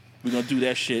Wars. We're going to do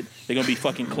that shit. They're going to be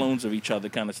fucking clones of each other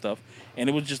kind of stuff. And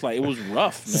it was just like, it was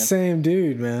rough, man. It's the same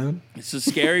dude, man. It's a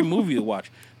scary movie to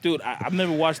watch. Dude, I've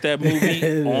never watched that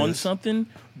movie on something,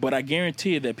 but I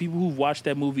guarantee you that people who've watched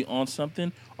that movie on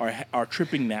something are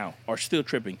tripping now, are still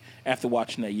tripping after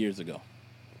watching that years ago.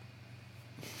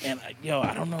 And,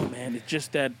 I don't know, man. It's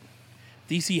just that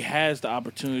DC has the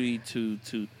opportunity to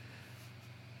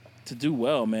do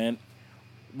well, man.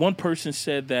 One person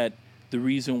said that the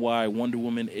reason why Wonder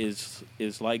Woman is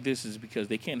like this is because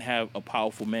they can't have a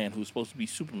powerful man who's supposed to be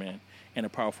Superman and a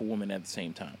powerful woman at the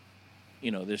same time.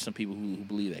 There's some people who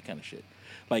believe that kind of shit.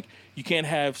 Like, you can't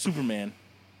have Superman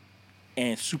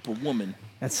and Superwoman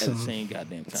at the same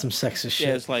goddamn time. Some sexist shit.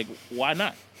 Yeah, it's like, why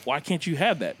not? Why can't you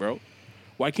have that, bro?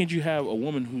 Why can't you have a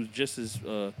woman who's just as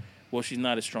she's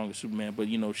not as strong as Superman, but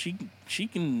she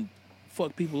can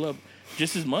fuck people up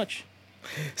just as much.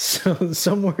 So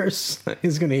somewhere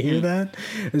is going to hear that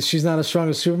she's not as strong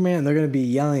as Superman, and they're going to be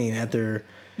yelling at their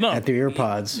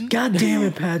earpods. God damn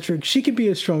it, Patrick! She could be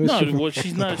as strong as Superman. No, well,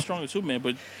 she's not as strong as Superman,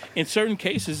 but in certain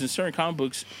cases, in certain comic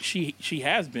books, she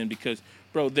has been because,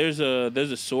 bro, there's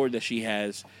a sword that she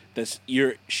has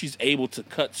she's able to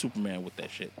cut Superman with that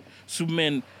shit.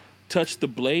 Superman touched the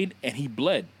blade and he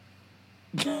bled.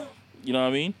 You know what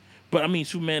I mean? But I mean,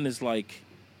 Superman is like,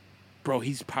 bro,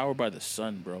 he's powered by the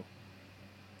sun, bro.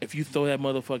 If you throw that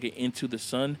motherfucker into the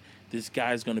sun, this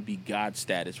guy's gonna be God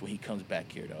status when he comes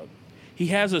back here, dog. He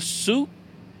has a suit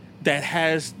that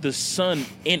has the sun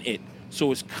in it,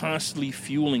 so it's constantly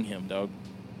fueling him, dog.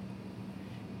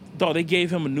 Dog, they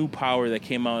gave him a new power that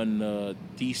came out in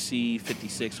DC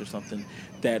 56 or something.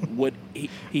 That what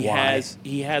he has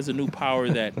a new power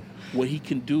that what he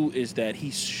can do is that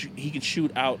he can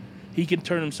shoot out. He can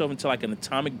turn himself into like an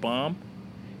atomic bomb.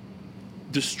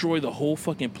 Destroy the whole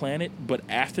fucking planet, but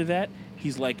after that,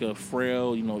 he's like a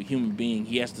frail, human being.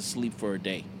 He has to sleep for a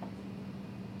day.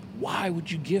 Why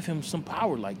would you give him some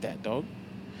power like that, dog?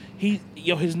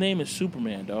 His name is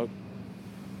Superman, dog.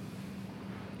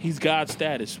 He's God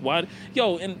status. Why,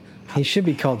 and he should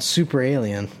be called Super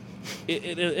Alien.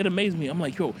 It amazed me. I'm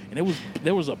like, and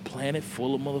there was a planet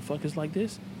full of motherfuckers like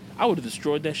this. I would have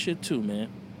destroyed that shit too, man.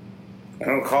 I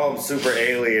don't call him super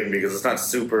alien because it's not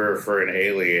super for an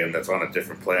alien that's on a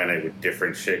different planet with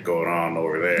different shit going on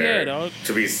over there. Yeah, dog.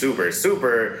 To be super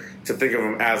to think of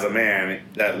him as a man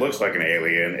that looks like an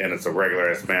alien and it's a regular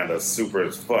ass man that's super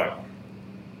as fuck.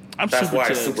 That's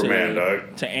why Superman,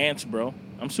 dog. To ants, bro.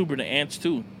 I'm super to ants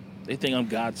too. They think I'm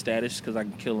God status because I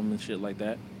can kill them and shit like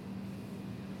that.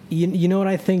 You know what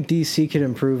I think DC could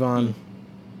improve on?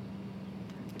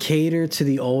 Cater to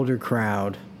the older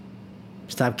crowd.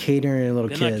 Stop catering to little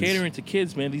kids. They're not catering to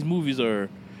kids, man. These movies are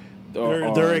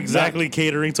they're exactly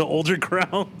catering to older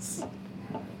crowds.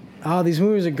 Oh, these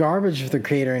movies are garbage if they're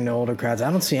catering to older crowds.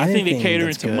 I don't see anything. I think they're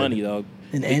catering to money, dog.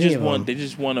 They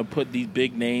just want to put these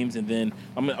big names, and then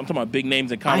I'm talking about big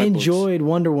names in comic books. I books. enjoyed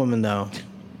Wonder Woman though.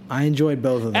 I enjoyed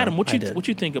both of them. Adam, what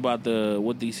you think about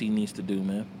what DC needs to do,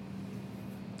 man?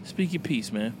 Speak your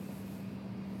piece, man.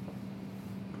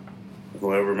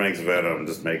 Whoever makes Venom,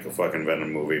 just make a fucking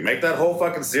Venom movie. Make that whole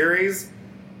fucking series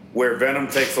where Venom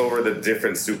takes over the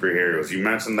different superheroes. You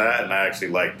mentioned that, and I actually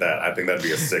like that. I think that'd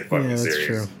be a sick fucking series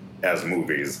true. As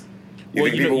movies. You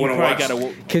think people want to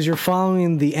watch? Because you're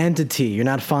following the entity. You're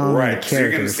not following the character. So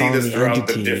you're going to see this throughout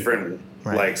the different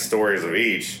like stories of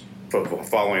each,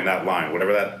 following that line,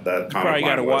 whatever that comic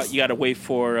line was. You got to wait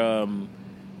for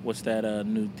what's that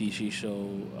new DC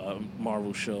show,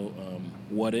 Marvel show,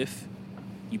 What If?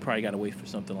 You probably got to wait for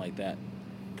something like that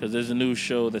because there's a new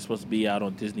show that's supposed to be out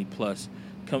on Disney Plus.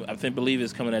 I believe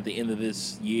it's coming at the end of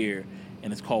this year,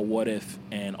 and it's called What If.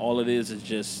 And all it is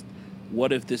just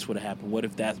what if this would have happened? What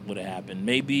if that would have happened?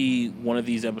 Maybe one of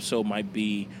these episodes might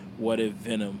be what if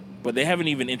Venom. But they haven't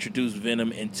even introduced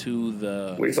Venom into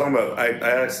the... What are you talking about? I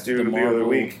asked you the other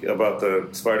week about the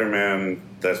Spider-Man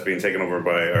that's being taken over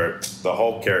by... Or the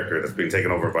Hulk character that's being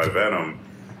taken over by Venom.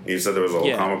 You said there was a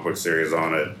whole comic book series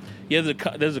on it. Yeah,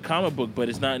 there's a comic book, but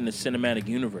it's not in the cinematic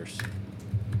universe.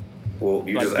 Well,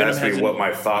 you just asked me what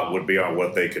my thought would be on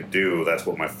what they could do. That's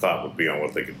what my thought would be on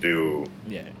what they could do.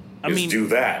 Yeah. I mean, do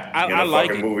that in a like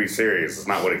fucking movie series. It's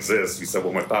not what exists. You said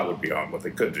what my thought would be on what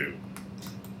they could do.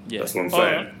 Yeah. That's what I'm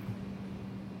saying.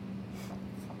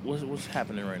 What's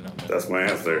happening right now, man? That's my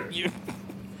answer.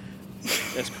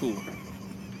 That's cool.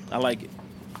 I like it.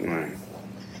 Right.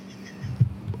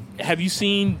 Have you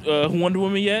seen Wonder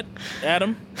Woman yet,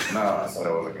 Adam? No, I said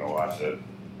I wasn't going to watch it.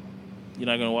 You're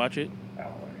not going to watch it? I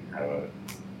don't have an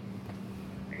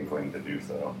inkling to do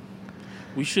so.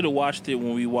 We should have watched it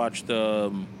when we watched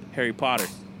Harry Potter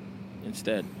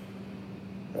instead.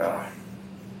 No,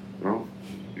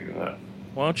 do that.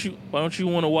 Why don't you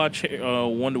want to watch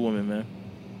Wonder Woman, man?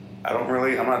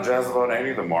 I'm not jazzed about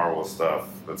any of the Marvel stuff.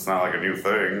 It's not like a new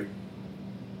thing.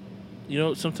 You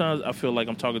know, sometimes I feel like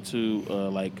I'm talking to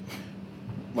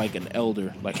like an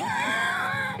elder. Like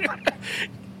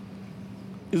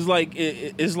it's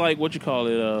like what you call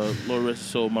it, Lord rest his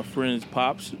soul. My friend's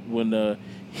pops when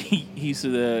he used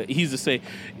to say,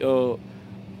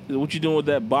 "What you doing with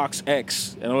that box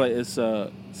X?" And I'm like, "It's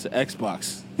an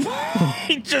Xbox."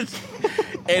 he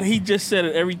just said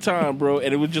it every time, bro,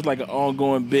 and it was just like an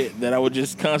ongoing bit that I would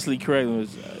just constantly correct him.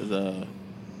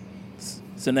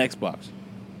 It's an Xbox.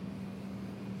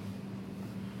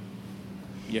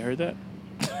 You heard that?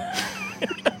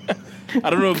 I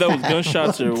don't know if that was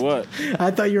gunshots or what.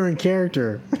 I thought you were in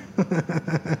character.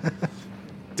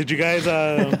 Did you guys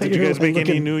make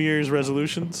any New Year's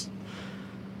resolutions?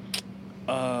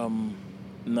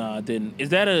 Nah, I didn't. Is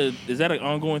that an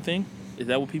ongoing thing? Is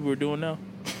that what people are doing now?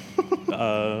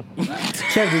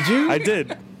 Kev, did you? I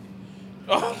did.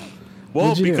 Oh.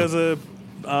 Well, because of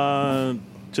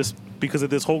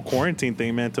this whole quarantine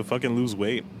thing, man, to fucking lose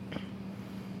weight.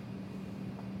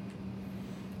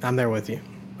 I'm there with you.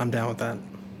 I'm down with that.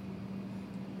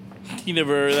 You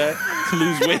never heard of that? To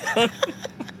lose weight.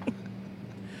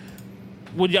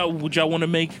 Would y'all want to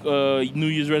make New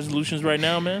Year's resolutions right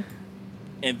now, man?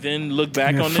 And then look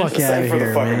back on fuck this? outta For the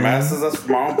here, fucking man. masses, that's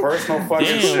my own personal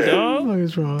fucking shit. Dog. What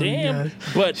is wrong? Damn. Guys?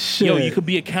 But Shit. yo, you could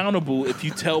be accountable if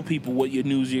you tell people what your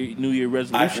New Year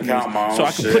resolution count my is. own So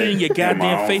I can shit put it in your and my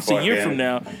goddamn own face a year fucking- from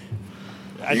now.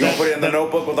 You gonna put it in the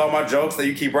notebook with all my jokes that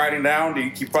you keep writing down? Do you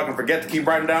keep fucking forget to keep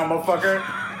writing down, motherfucker?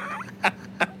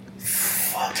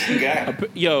 Fucking guy.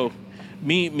 Yo,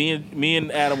 me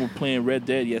and Adam were playing Red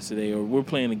Dead yesterday, or we're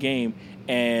playing a game,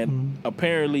 and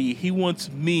apparently he wants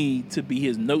me to be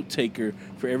his note taker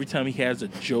for every time he has a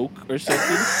joke or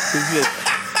something.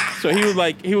 So he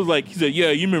said,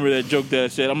 yeah, you remember that joke that I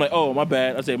said? I'm like, oh, my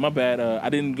bad. I said, my bad. I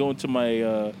didn't go into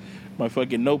my my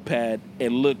fucking notepad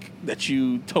and look that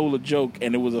you told a joke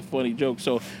and it was a funny joke.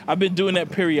 So I've been doing that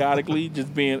periodically,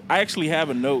 I actually have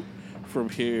a note from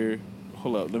here.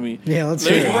 Hold up, let me. Yeah, let's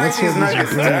hear it. Let's hear these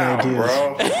Nuggets down, ideas.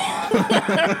 bro.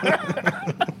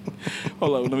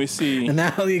 Hold up, let me see. And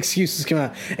now the excuses come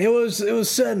out. It was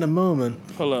said in a moment.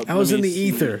 Hold up. I was let in me the see.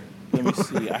 ether. Let me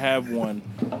see. I have one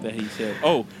that he said.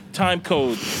 Oh, time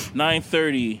code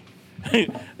 9:30,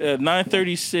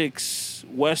 9:36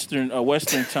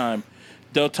 Western time.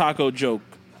 Del Taco joke.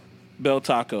 Bel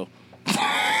Taco.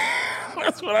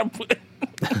 That's what I put.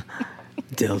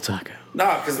 Del Taco.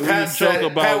 No, because joke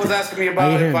about- Pat was asking me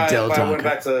about it if I Taco. went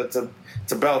back to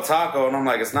Bel Taco, and I'm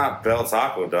like, it's not Bel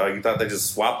Taco, dog. You thought they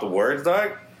just swapped the words,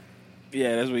 dog?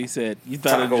 Yeah, that's what he said. You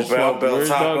thought Taco it just Bell, swapped the Bel words,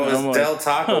 dog? Taco And I'm is like, Del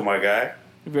Taco, my guy.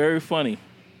 very funny.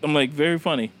 I'm like, very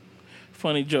funny.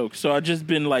 Funny joke. So I just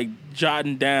been like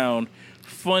jotting down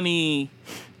funny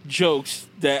jokes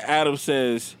that Adam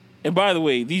says. And by the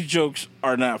way, these jokes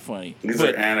are not funny. These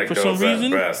But are anecdotes for some at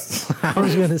reason, best. I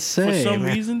was gonna say. for some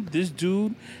man. reason, this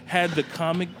dude had the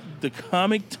comic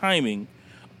timing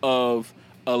of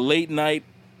a late night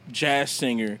jazz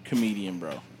singer comedian,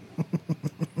 bro.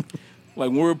 Like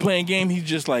when we were playing game, he's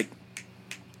just like,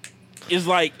 it's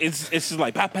just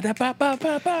like pa pa da pa pa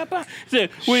pa pa pa. He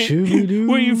said,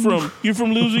 where you from? You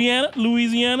from Louisiana?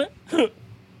 Louisiana?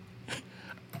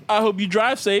 I hope you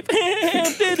drive safe.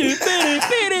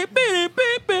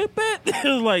 It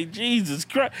was like Jesus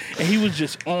Christ, and he was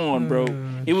just on, bro.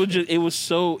 It was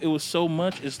so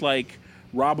much. It's like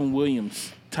Robin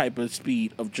Williams type of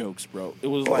speed of jokes, bro. It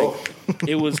was like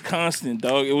it was constant,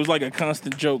 dog. It was like a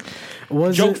constant joke.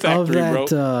 Was joke it factory, of that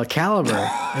bro. caliber?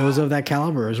 It was of that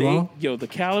caliber as well. The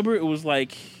caliber, it was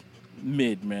like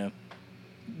mid, man.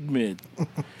 Mid.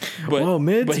 Whoa,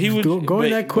 Mids But he was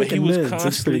going that quick But he in was Mids. That's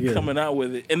constantly pretty good. coming out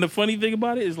with it. And the funny thing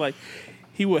about it is, like,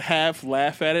 he would half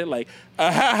laugh at it, like,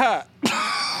 ha ha.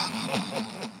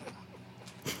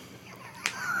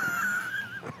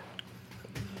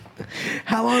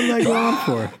 How long did that go on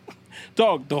for?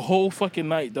 Dog, the whole fucking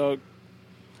night, dog.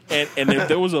 And if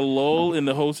there was a lull in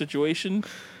the whole situation,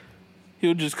 he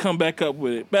would just come back up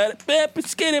with it.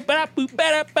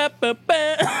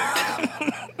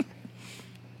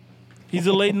 He's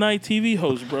a late night TV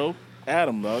host, bro.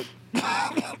 Adam, dog.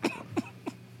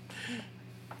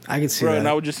 I can see Bro, that. and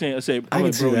I was just saying, I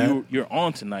can see that. You're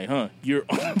on tonight, huh? You're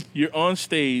on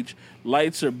stage,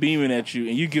 lights are beaming at you,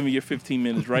 and you give me your 15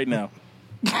 minutes right now.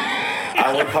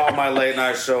 I would call my late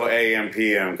night show AM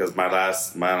PM because my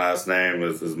last name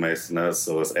is Mason S,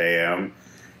 so it's AM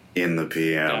in the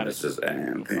PM. Got it. It's just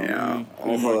AM PM.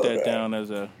 I'll mark that down as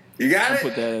a. You got I'll it?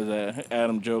 put that as a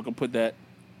Adam joke. I'll put that.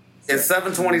 It's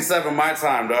 7:27 my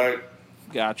time, dog.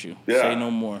 Got you. Yeah. Say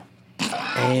no more.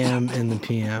 AM in the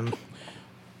PM.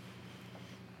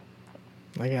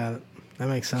 I got it. That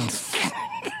makes sense.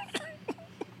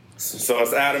 So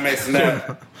it's Adam Mason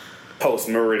F, post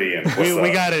Meridian.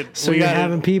 We got it. So we you're got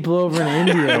having it. people over in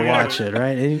India watch it,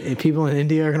 right? And people in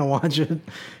India are gonna watch it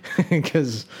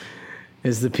because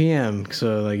it's the PM.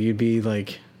 So like you'd be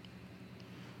like,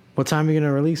 what time are you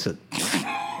gonna release it?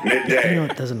 Midday. You know,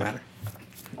 it doesn't matter.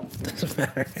 Doesn't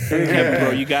matter. Yeah,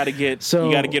 bro, you gotta get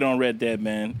So- on Red Dead,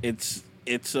 man. It's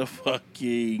a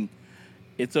fun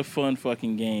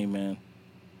fucking game, man.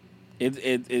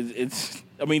 It's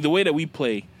I mean, the way that we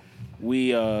play,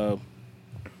 we're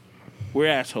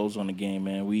assholes on the game,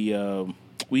 man. We go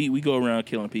around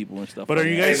killing people and stuff. But are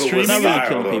you Hey, guys but with streaming Not really style,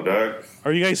 killing though, people. Doug.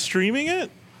 Are you guys streaming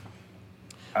it?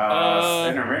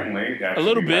 Intermittently. A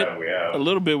little bit, We have. a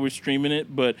little bit. We're streaming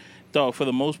it, but dog, for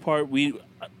the most part,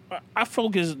 I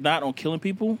focus not on killing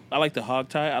people. I like to hog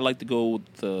tie. I like to go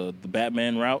with the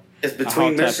Batman route. It's I between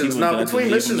hog tie missions. people and No, then I just between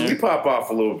leave missions, them we there. pop off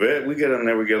a little bit. We get in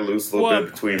there, we get loose a little Well,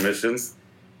 bit between missions.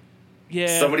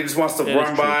 Yeah, Somebody just wants to that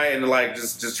run is true. by and like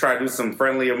just try to do some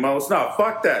friendly emotes. No,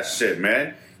 fuck that shit,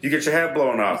 man. You get your head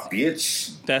blown off,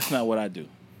 bitch. That's not what I do.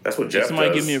 That's what If Jeff somebody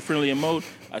does. give me a friendly emote,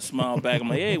 I smile back. I'm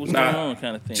like, hey, what's Nah. going on,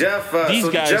 kind of thing. Jeff, These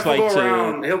so guys Jeff will like go to.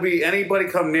 around. He'll be anybody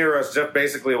come near us. Jeff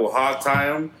basically will hog tie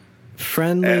him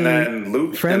Friendly, and then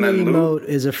loot. friendly and then loot. emote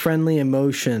is a friendly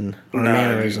emotion or Nah,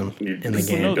 mannerism you in the just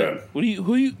game Know done. that. What do you?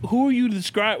 Who are you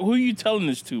describe? Who are you telling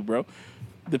this to, bro?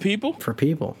 The people? for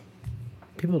people.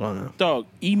 People don't know. Dog,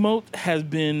 emote has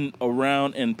been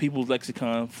around in people's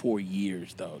lexicon for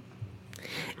years, dog.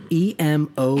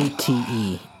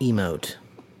 EMOTE, emote.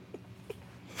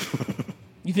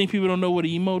 You think people don't know what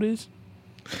an emote is?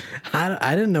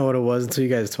 I didn't know what it was until you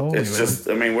guys told me. It's man. just,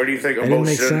 I mean, where do you think didn't make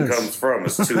emotion sense. comes from?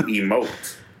 It's to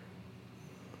emote.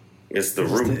 It's the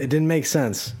root. It didn't make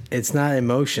sense. It's not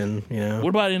emotion, you know. What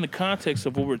about in the context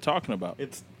of what we're talking about?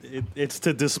 It's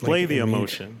to display Like the an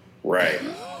image. emotion. Right.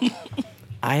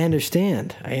 I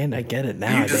understand. I get it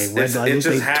now. You just, They it told just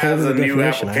me has the a new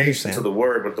definition. I application understand. to the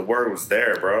word, but the word was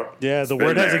there, bro. Yeah, the It's been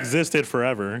word has there. existed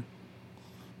forever.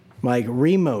 Like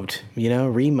remote, you know,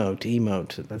 remote,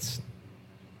 emote.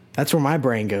 That's where my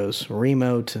brain goes.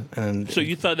 Remote and So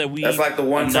you thought that we? That's like the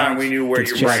one time we knew where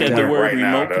It's your just brain said the went word right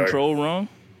now, remote dog. control wrong.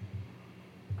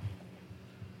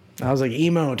 I was like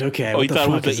emote. Okay, Oh, what you the thought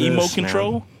it fuck was is the this, emote man?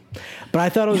 control? But I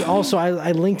thought it was also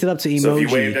I linked it up to emoji. So if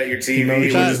you waved at your TV, Emoji it would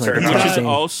is just like turn the on. You same should thing.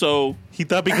 also. He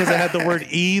thought because it had the word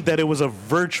E that it was a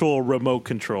virtual remote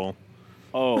control.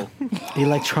 Oh,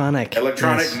 Electronic.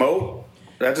 Electronic Yes. moat?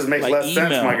 That just makes like less email.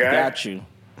 sense, my guy. Got you.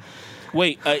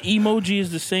 Wait, emoji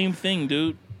is the same thing,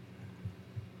 dude.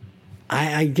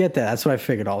 I get that. That's what I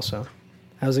figured also.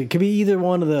 I was like, it could be either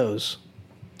one of those.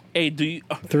 Hey, do you?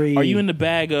 Three Are you in the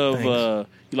bag of? things.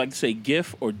 You like to say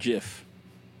GIF or GIF?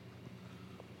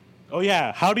 Oh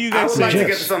yeah, how do you I guys would say like to GIFs.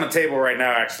 get this on the table right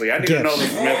now, actually. I need to GIFs. know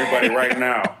this from everybody right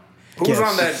now. Who's GIFs.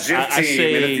 on that GIF I team?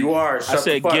 say- and if you are, I shut the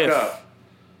said fuck GIF. up.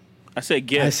 I say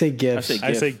GIF. I say GIFs. I say GIF.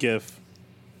 I say GIF.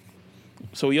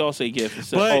 So we all say GIF.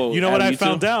 It's But you know what Adam, I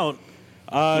found too? out?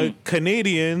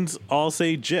 Canadians all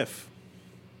say GIF.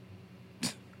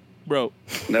 Bro.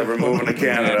 Never moving to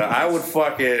Canada. I would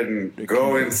fucking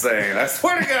go insane. I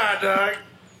swear to God, dog.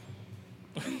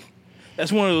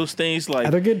 That's one of those things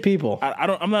like They're good people.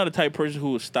 I'm not a type of person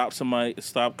who would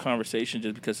stop conversation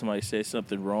just because somebody says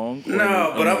something wrong. or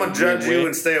No, in but a I'm gonna weird judge way. you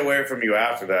and stay away from you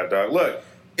after that, dog. Look,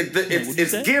 What'd you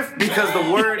it's say? GIF because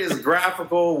the word is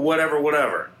graphical,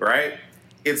 whatever, right?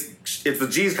 It's the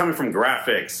G's coming from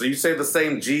graphics, so you say the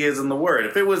same G as in the word.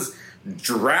 If it was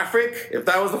graphic, if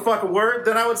that was the fucking word,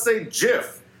 then I would say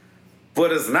GIF.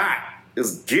 But it's not.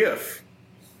 It's GIF.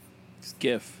 It's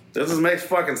GIF. This just makes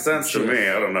fucking sense to me.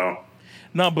 I don't know.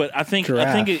 No, but I think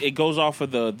it goes off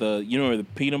of the the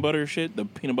peanut butter shit, the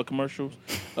peanut butter commercials.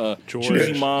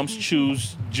 Choosy moms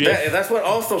choose Jif. That's what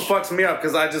also fucks me up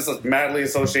because I just madly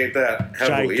associate that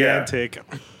heavily. Gigantic.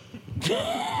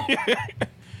 Yeah.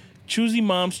 Choosy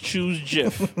moms choose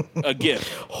Jif. A GIF.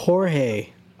 Jorge.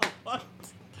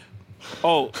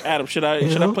 Oh, Adam, should I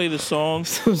play the song?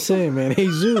 That's what I'm saying, man.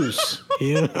 Jesus.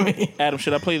 You know what I mean? Adam,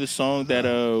 should I play the song that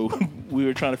we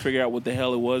were trying to figure out what the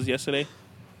hell it was yesterday?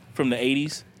 From the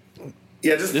 80s?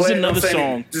 Yeah, just this play is it. Another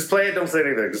song. Just play it, don't say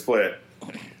anything. Just play it.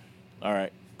 All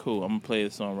right, cool. I'm going to play the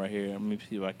song right here. Let me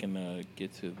see if I can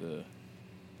get to the...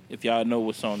 If y'all know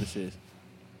what song this is.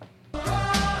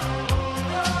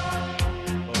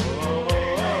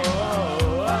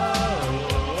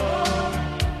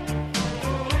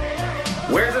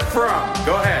 Where's it from?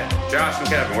 Go ahead. Josh and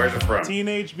Kevin, where's it from?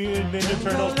 Teenage Mutant Ninja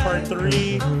Turtles Part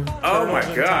 3. Oh my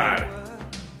god.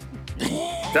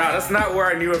 Dog, that's not where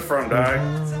I knew it from, dog.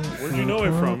 Where'd you know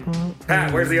it from?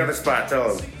 Pat, where's the other spot?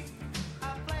 Tell us.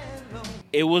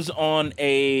 It was on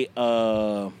a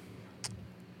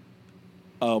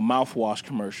mouthwash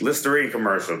commercial. Listerine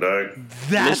commercial, dog.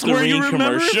 That's where you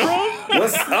remember it from?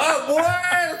 What's up, boy?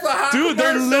 It's a hot Dude,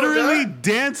 they're commercial, literally dog.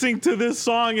 dancing to this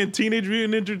song in Teenage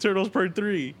Mutant Ninja Turtles Part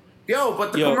 3. Yo,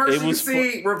 but the Yo, commercial it you was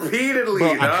see repeatedly,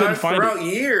 Bro, I couldn't dog, find throughout it.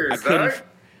 years, Bro, dog.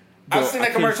 I've seen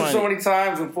that commercial so many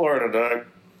times in Florida, dog.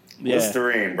 Yeah.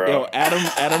 Listerine, bro. Yo,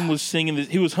 Adam was singing this.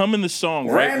 He was humming the song,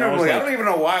 right? Randomly, I don't even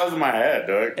know why it was in my head,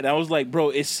 dog. And I was like, bro,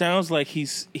 it sounds like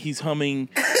he's humming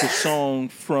the song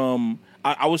from...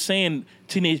 I was saying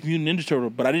Teenage Mutant Ninja Turtle,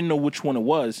 but I didn't know which one it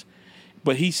was.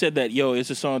 But he said that, yo,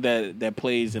 it's a song that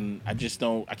plays, and I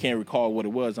can't recall what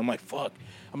it was. I'm like, fuck.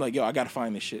 I'm like, yo, I gotta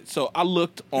find this shit. So I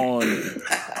looked on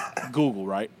Google,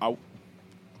 right? My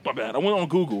bad. I went on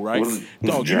Google, right?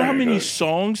 Dog, you know how many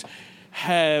songs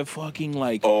have fucking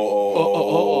like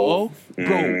bro,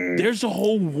 there's a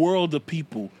whole world of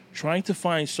people trying to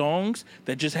find songs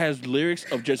that just has lyrics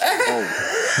of just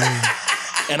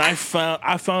and I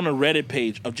found a Reddit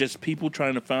page of just people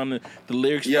trying to find the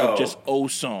lyrics of just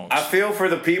songs. I feel for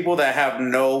the people that have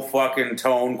no fucking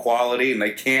tone quality and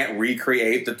they can't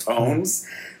recreate the tones.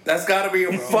 That's got to be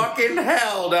a fucking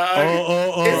hell, dog.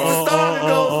 It's the song that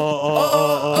goes,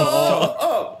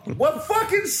 What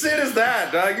fucking shit is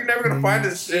that, dog? You're never gonna find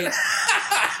this shit.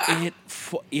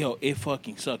 It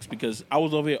fucking sucks because I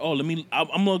was over here.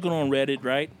 I'm looking on Reddit,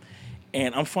 right?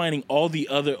 And I'm finding all the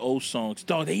other old songs.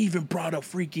 Dog, they even brought up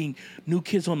freaking New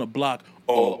Kids on the Block.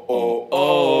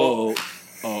 I'm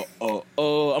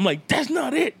like, that's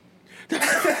not it.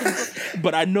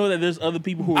 But I know that there's other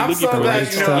people who are looking for it.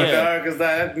 So dog, because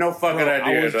I had no fucking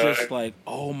idea. I was just like,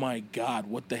 oh my god,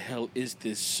 what the hell is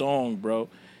this song, bro?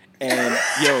 And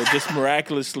yo, just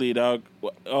miraculously, dog.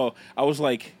 Oh, I was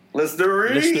like,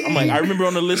 Listerine. I'm like, I remember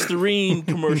on the Listerine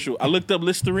commercial. I looked up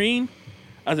Listerine.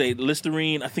 I was like,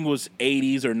 Listerine, I think it was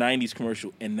 80s or 90s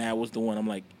commercial, and that was the one. I'm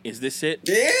like, is this it?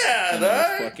 Yeah, and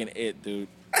that was fucking it, dude.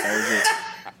 That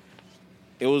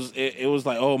was it. It was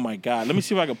like, oh my god. Let me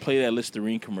see if I can play that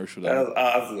Listerine commercial. That was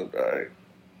awesome, dog.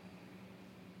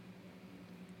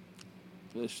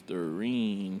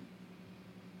 Listerine.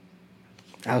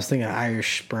 I was thinking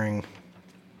Irish Spring.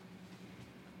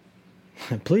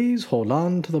 Please hold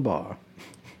on to the bar.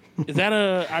 Is that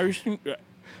a Irish Spring?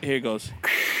 Here it goes.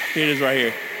 Here it is right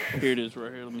here. Here it is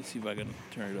right here. Let me see if I can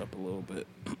turn it up a little bit.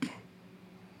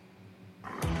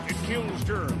 It kills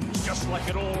germs just like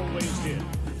it always did.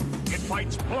 It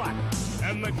fights plaque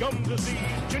and the gum disease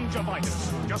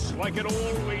gingivitis just like it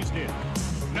always did.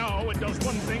 Now it does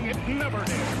one thing it never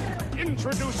did.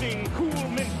 Introducing Cool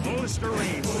Mint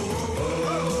Listerine.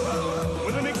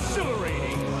 With an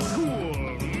exhilarating, cool,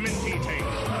 minty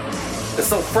taste. It's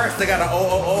so fresh, they got an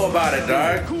about it,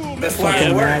 dog. Cool That's why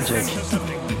it works. Magic.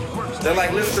 They're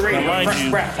like Listerine, fresh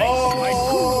breath.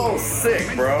 Oh,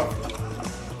 sick, bro.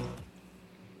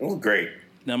 It was great.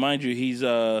 Now, mind you, he's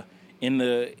in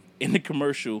the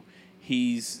commercial.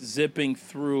 He's zipping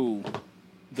through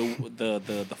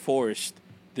the forest.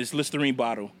 This Listerine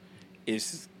bottle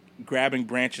is grabbing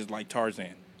branches like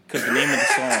Tarzan because the name of the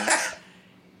song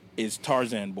is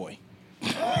Tarzan Boy.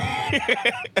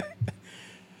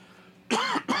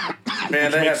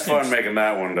 Man, they had fun making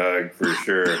that one, dog, for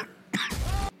sure.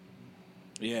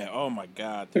 Yeah. Oh my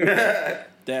god. Dude.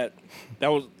 that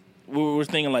was we were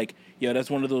thinking like, yeah, that's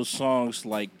one of those songs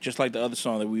like just like the other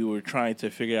song that we were trying to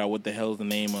figure out what the hell's the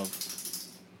name of.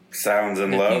 Sounds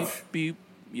in Love. Beep.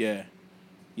 Yeah.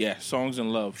 Yeah. Songs in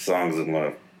Love. Songs in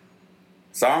Love.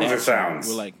 Songs or sounds?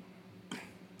 We're like,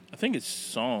 I think it's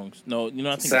songs. No, I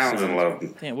think Sounds it's in Love.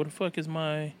 Damn, what the fuck is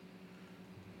my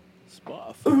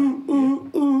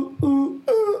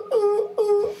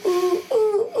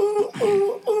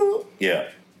Yeah.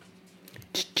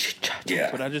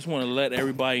 But I just want to let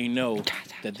everybody know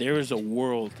that there is a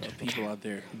world of people out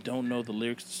there who don't know the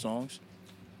lyrics to songs,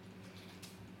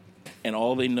 and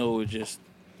all they know is just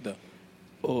the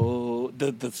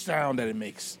sound that it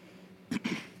makes.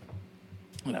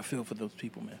 And I feel for those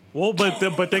people, man. Well, but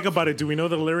think about it. Do we know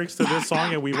the lyrics to this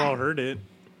song? And we've all heard it.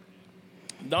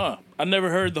 Nah, I never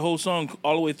heard the whole song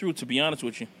all the way through, to be honest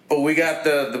with you. But we got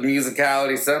the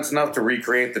musicality sense enough to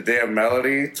recreate the damn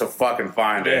melody to fucking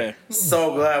find it.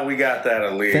 So glad we got that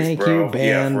at least, Thank bro. you,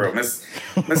 band. Yeah, for real. Miss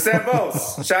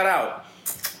Sambos, shout out.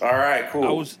 All right,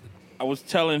 cool. I was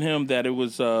telling him that it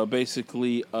was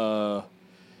basically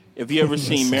if you ever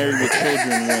seen Married with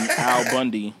Children when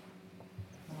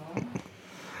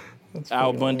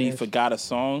Al Bundy forgot a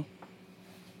song.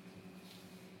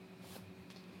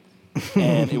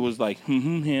 And it was like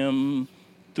him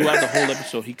throughout the whole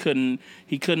episode. He couldn't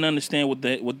understand what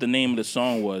the name of the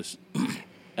song was. And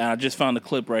I just found the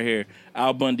clip right here.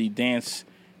 Al Bundy dance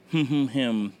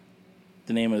him,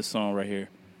 the name of the song right here.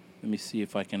 Let me see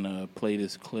if I can play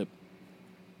this clip.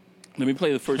 Let me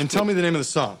play the first. And clip. tell me the name of the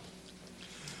song.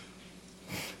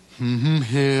 Him.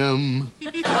 Him.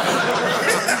 Him.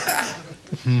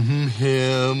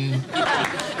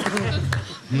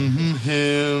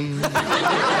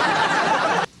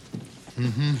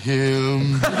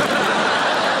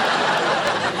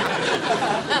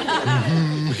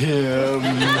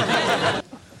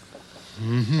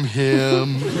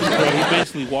 Him. So he's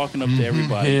basically walking up to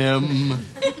everybody. Him.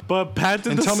 But Pat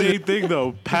did the same thing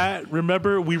though. Pat,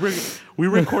 remember we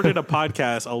recorded a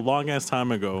podcast a long ass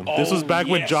time ago. This was back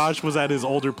when Josh was at his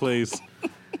older place,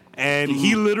 and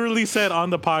he literally said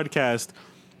on the podcast,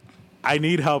 "I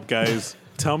need help, guys.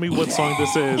 Tell me what song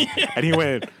this is." And he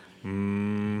went,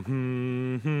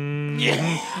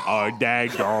 oh,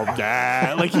 dad.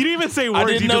 Like, he didn't even say words. I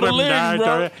didn't know the lyrics,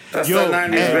 bro. That's the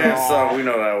 90s band song. We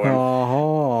know that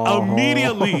one.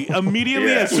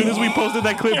 Immediately, as soon as we posted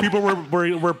that clip, people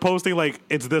were posting, like,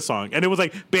 it's this song. And it was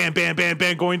like, bam, bam, bam,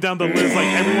 bam, going down the list. Like,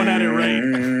 everyone had it right.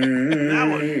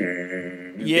 That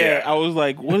one. Yeah, I was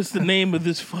like, what is the name of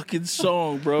this fucking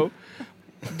song, bro?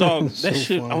 Dog, that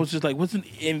shit, funny. I was just like,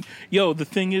 the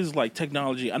thing is, like,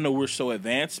 technology, I know we're so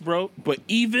advanced, bro, but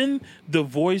even the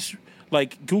voice,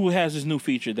 like, Google has this new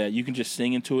feature that you can just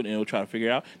sing into it and it'll try to figure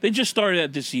it out. They just started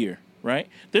that this year, right?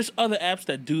 There's other apps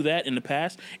that do that in the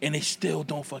past, and they still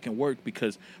don't fucking work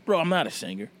because, bro, I'm not a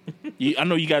singer. I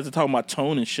know you guys are talking about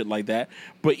tone and shit like that,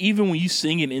 but even when you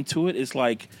sing it into it, it's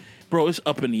like, bro, it's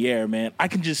up in the air, man. I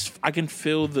can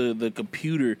feel the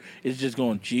computer is just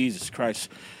going, Jesus Christ.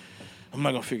 I'm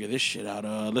not gonna figure this shit out.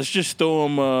 Let's just throw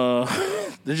him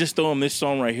this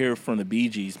song right here from the Bee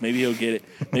Gees. Maybe he'll get it.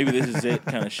 Maybe this is it,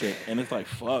 kind of shit. And it's like,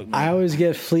 fuck, man. I always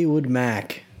get Fleetwood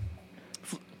Mac.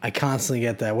 I constantly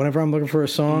get that. Whenever I'm looking for a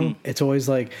song, it's always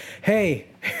like, hey,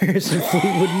 here's some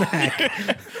Fleetwood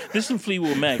Mac. This is some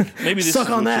Fleetwood Mac. Maybe this suck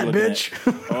is on that, bitch.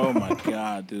 Oh my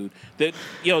god, dude. There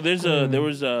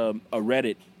was a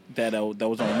Reddit that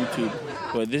was on YouTube,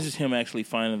 but this is him actually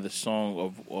finding the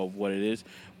song of what it is.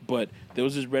 But there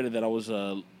was this Reddit that I was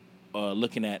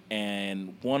looking at,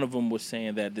 and one of them was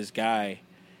saying that this guy,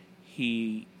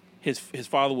 his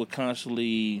father would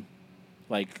constantly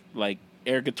like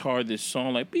air guitar this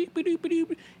song like beep beep beep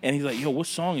beep, and he's like, yo, what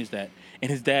song is that? And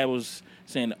his dad was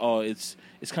saying, oh, it's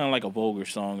kind of like a vulgar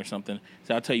song or something.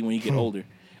 So I'll tell you when you get older.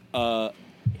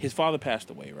 His father passed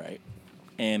away, right?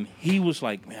 And he was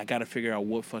like, man, I got to figure out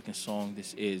what fucking song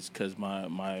this is because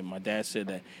my dad said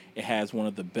that it has one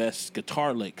of the best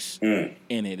guitar licks in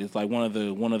it. It's like one of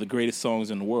the greatest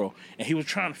songs in the world. And he was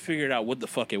trying to figure it out what the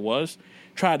fuck it was.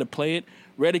 Tried to play it.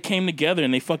 Reddit came together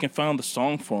and they fucking found the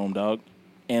song for him, dog.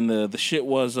 And the shit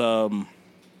was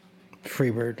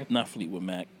Freebird, not Fleetwood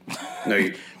Mac.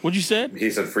 No, what'd you said? He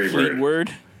said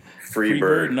Freebird.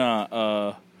 Freebird.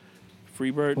 Nah.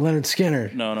 Freebird? Leonard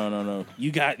Skinner. No.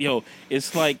 You got,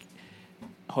 it's like,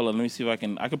 hold on, let me see if I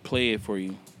can play it for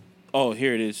you. Oh,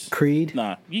 here it is. Creed?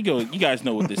 Nah, you guys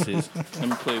know what this is. Let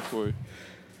me play it for you.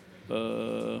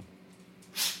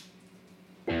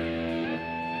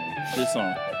 This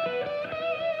song.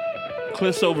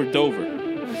 Cliffs Over Dover.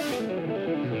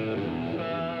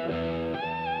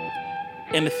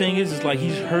 And the thing is like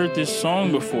he's heard this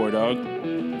song before, dog.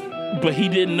 But he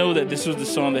didn't know that this was the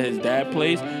song that his dad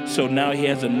plays, so now he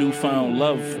has a newfound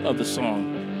love of the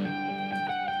song.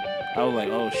 I was like,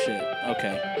 oh shit,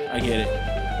 okay, I get it.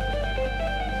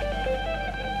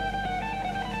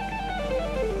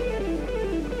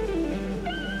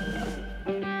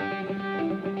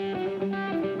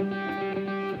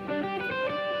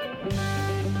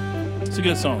 It's a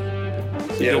good song.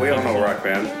 Yeah, we all know Rock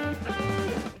Band.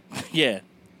 Yeah.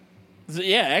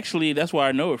 Yeah, actually, that's where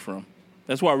I know it from.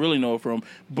 That's where I really know it from.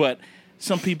 But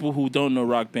some people who don't know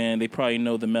Rock Band, they probably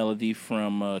know the melody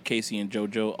from Casey and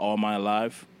JoJo, All My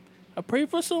Life. I pray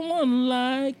for someone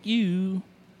like you.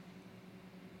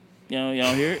 Y'all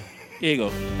hear it? Here you go.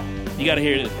 You got to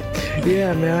hear it.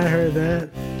 Yeah, man, I heard that.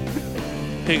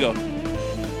 Here you go.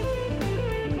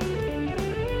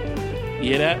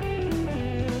 You hear that?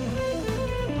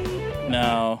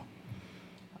 Now,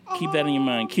 keep that in your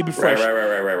mind. Keep it fresh.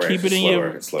 Right. Keep it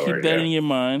in Slower, keep that in your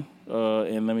mind.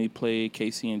 And let me play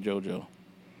Casey and JoJo.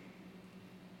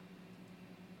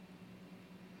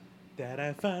 That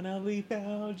I finally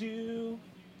found you.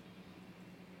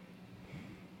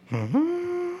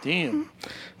 Damn.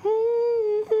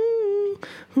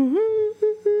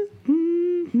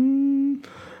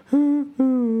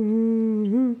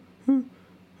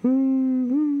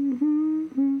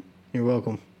 You're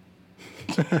welcome.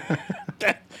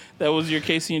 That was your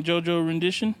Casey and JoJo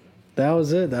rendition? That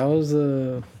was it. That was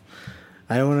the.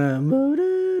 I don't want to.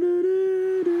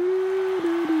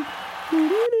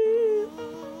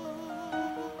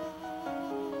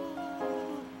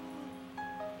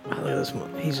 Look at this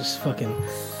one. He's just fucking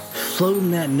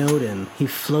floating that note in. He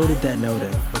floated that note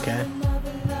in. Okay.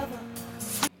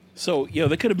 So, there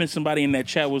could have been somebody in that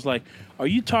chat was like, "Are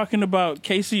you talking about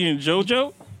Casey and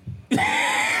JoJo?"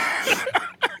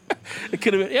 It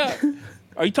could have been, yeah.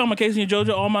 Are you talking about Casey and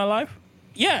JoJo All My Life?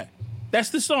 Yeah. That's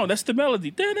the song. That's the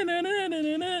melody. And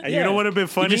you know what would have been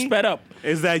funny? You just sped up.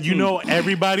 Is that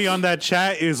everybody on that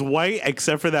chat is white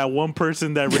except for that one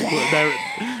person that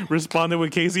responded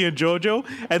with Casey and JoJo,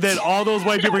 and then all those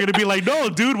white people are gonna be like, "No,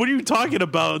 dude, what are you talking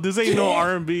about? This ain't no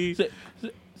R&B."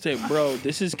 Say, bro,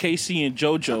 this is Casey and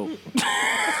JoJo.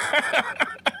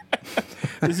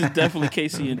 This is definitely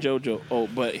Casey and JoJo. Oh,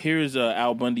 but here's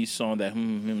Al Bundy's song, that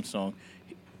him song.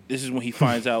 This is when he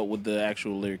finds out what the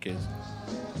actual lyric is.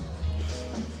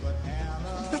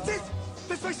 That's it!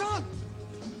 That's my song!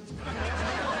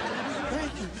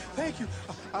 Thank you.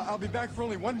 I'll be back for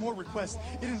only one more request.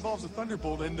 It involves a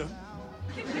thunderbolt and... That's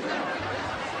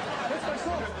my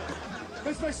song!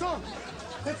 That's my song!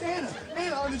 That's Anna!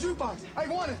 Anna on the jukebox! I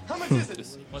want it! How much is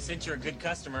it? Well, since you're a good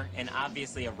customer and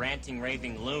obviously a ranting,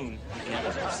 raving loon, you can have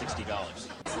it for $60.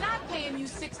 He's not paying you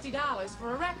 $60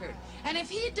 for a record. And if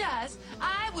he does,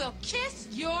 I will kiss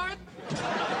your...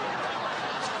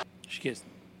 She kissed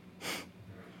him.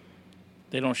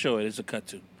 They don't show it. It's a cut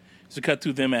to. It's a cut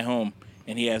to them at home,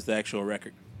 and he has the actual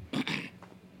record.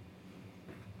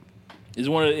 It's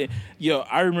one of the...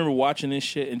 I remember watching this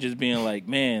shit and just being like,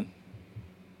 man...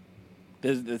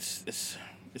 It's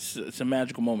a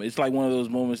magical moment. It's like one of those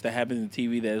moments that happens in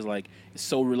TV that is like, it's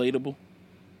so relatable.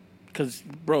 Because,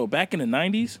 bro, back in the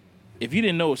 90s, if you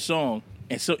didn't know a song,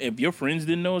 and so if your friends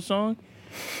didn't know a song,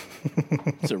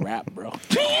 it's a wrap, bro.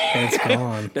 It's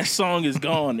gone. That song is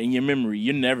gone in your memory.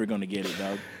 You're never going to get it,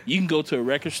 dog. You can go to a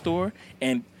record store,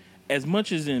 and as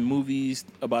much as in movies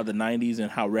about the 90s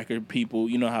and how record people,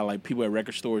 how like people at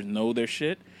record stores know their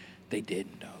shit, they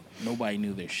didn't, dog. Nobody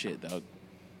knew their shit, dog.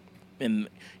 And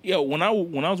when I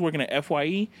was working at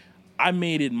FYE, I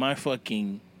made it my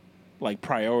fucking like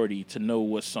priority to know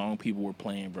what song people were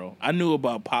playing, bro. I knew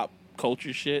about pop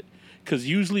culture shit because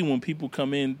usually when people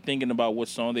come in thinking about what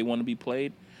song they want to be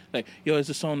played, like, it's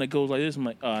a song that goes like this. I'm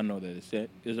like, oh, I know that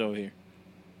it's over here,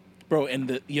 bro. And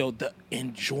the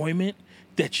enjoyment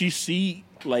that you see,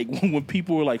 like when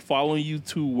people are like following you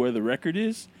to where the record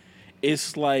is,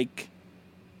 it's like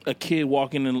a kid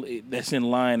walking in that's in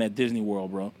line at Disney World,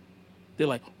 bro. They're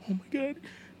like, oh my God,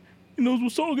 he knows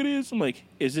what song it is. I'm like,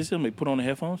 is this him? Like, put on the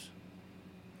headphones.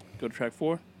 Go to track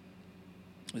 4.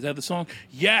 Is that the song?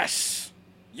 Yes.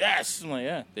 I'm like,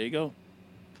 yeah, there you go.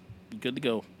 Good to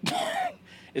go.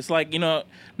 It's like, not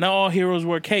all heroes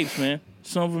wear capes, man.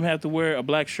 Some of them have to wear a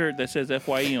black shirt that says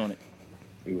FYE on it.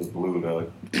 It was blue,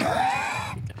 though.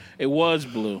 It was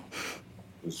blue.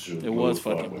 It was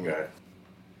fucking blue. Guy.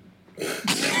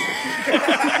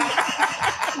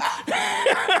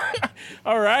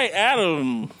 All right,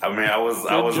 Adam. I mean, I was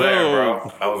there,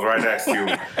 bro. I was right next to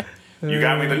you. You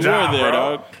got me the job, there,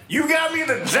 bro. dog. You got me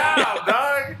the job,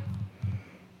 dog.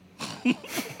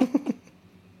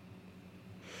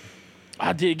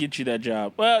 I did get you that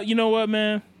job. Well, you know what,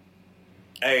 man?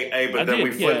 Hey, but then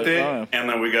we flipped it, and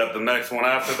then we got the next one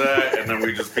after that, and then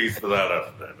we just pieced it out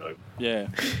after that, dog. Yeah.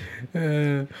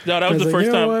 No, that was the first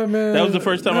time. That was the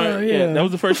first time. That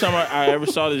was the first time I ever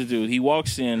saw this dude. He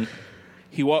walks in.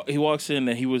 He walks in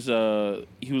and he was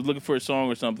looking for a song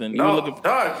or something. No,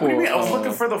 dog. What do you mean? I was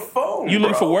looking for the phone. You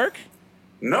looking for work?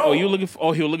 No. Oh, he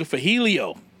was looking for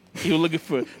Helio. He was looking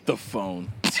for the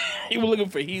phone. He was looking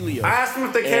for Helio. I asked him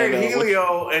if they carried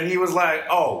Helio, and he was like,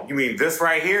 "Oh, you mean this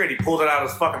right here?" And he pulled it out of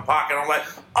his fucking pocket. I'm like,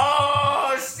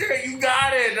 "Oh shit, you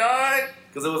got it, dog!"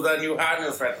 Because it was that new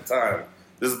hotness at the time.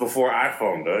 This is before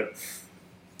iPhone, dog.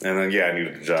 And then I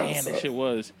needed the job. Damn, that shit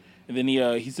was. And then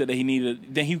he said that he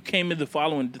needed. Then he came in the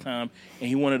following time and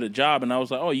he wanted a job, and I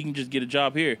was like, "Oh, you can just get a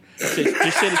job here." I said,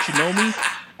 "Just say that you know me."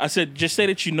 I said, "Just say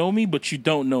that you know me, but you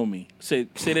don't know me. Say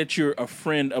that you're a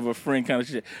friend of a friend, kind of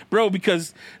shit, bro."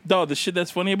 Because dog, the shit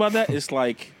that's funny about that is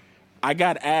like, I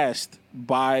got asked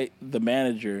by the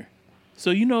manager, "So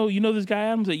you know this guy?"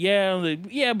 Adam said, "Yeah." I'm like,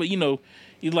 "Yeah, but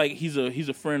he's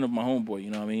a friend of my homeboy.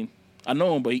 You know what I mean? I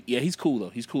know him, but he's cool though.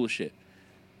 He's cool as shit."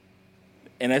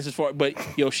 And that's as far. But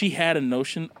she had a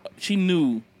notion. She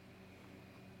knew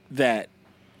that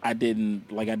I didn't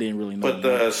really know.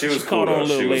 But she was cool.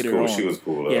 She was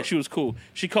cool. Though. Yeah, she was cool.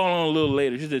 She called on a little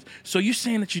later. She said, "So you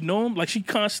saying that you know him?" Like she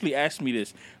constantly asked me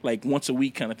this, like once a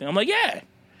week kind of thing. I'm like, "Yeah,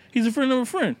 he's a friend of a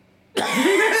friend."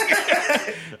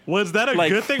 Was that a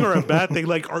good thing or a bad thing?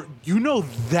 Like, you know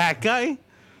that guy?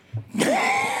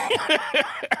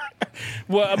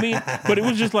 Well, I mean, but it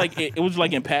was just like it was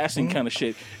like in passing kind of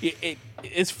shit.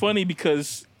 It's funny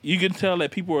because you can tell that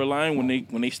people are lying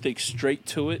when they stick straight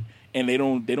to it and they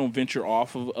don't venture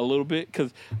off of a little bit.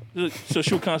 So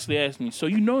she'll constantly ask me, "So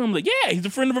you know him?" I'm like, "Yeah, he's a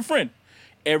friend of a friend."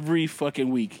 Every fucking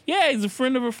week. "Yeah, he's a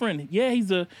friend of a friend." "Yeah,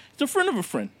 he's a friend of a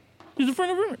friend." "He's a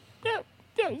friend of a friend."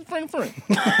 Yeah, he's a friend of a friend.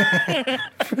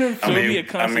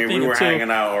 I mean, we were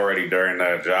hanging out already during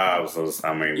that job, so we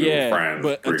were friends.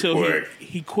 But until quick.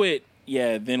 he quit,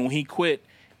 then when he quit,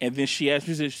 and then she asked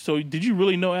me, she said, "So did you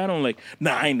really know Adam?" I'm like,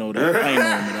 "Nah, I ain't know that. I ain't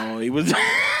know him at all. He was."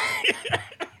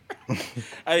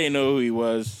 I didn't know who he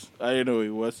was.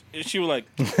 And she was like,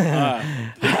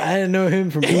 I didn't know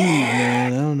him from Eve,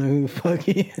 man. I don't know who the fuck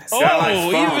he is.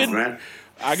 Man.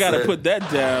 I gotta put that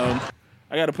down.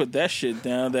 I gotta put that shit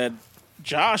down. That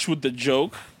Josh with the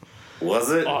joke. Was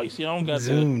it? Oh, you see, I don't got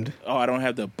zoomed. I don't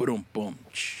have the boom boom.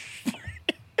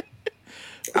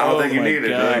 I don't think you need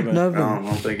it. I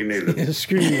don't think you need it.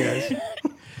 Screw you guys.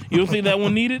 You don't think that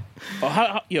one needed?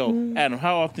 Adam,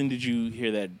 how often did you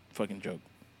hear that fucking joke?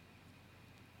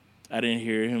 I didn't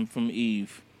hear him from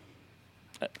Eve.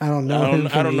 I don't know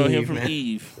him from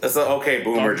Eve. That's an okay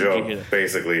boomer joke,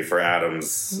 basically, for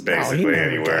Adams,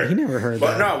 anywhere. He never heard that.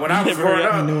 But no, when I was growing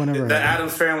up, the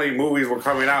Addams Family movies were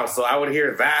coming out, so I would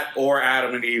hear that or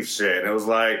Adam and Eve shit. And it was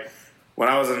like, when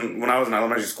I was in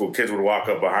elementary school, kids would walk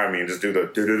up behind me and just do the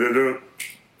do-do-do-do.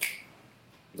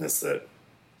 That's it.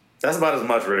 That's about as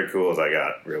much ridicule as I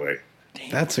got, really.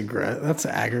 That's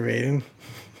aggravating.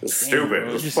 It's stupid.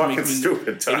 It was fucking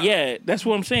stupid. Yeah, that's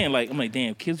what I'm saying. Like, I'm like,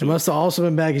 damn, kids. It must have also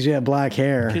been back because you had black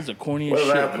hair. Kids are corny as shit.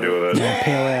 What does that have to do with it?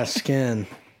 Pale ass skin.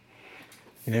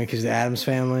 Because the Addams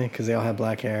Family, because they all had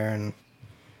black hair and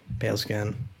pale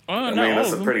skin. Oh, no,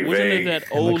 that's a pretty Wasn't vague. it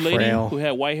that old lady frail. who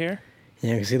had white hair?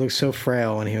 Yeah, because he looked so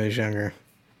frail when he was younger.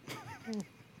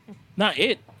 Not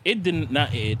it. It didn't.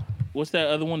 Not it. What's that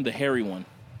other one? The hairy one.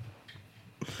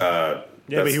 But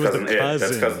he was the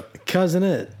cousin. Cousin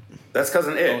It. That's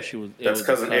Cousin It. Oh, That's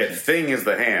Cousin It. Thing is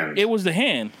the hand. It was the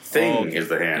hand. Thing is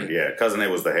the hand. Yeah, Cousin It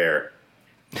was the hair.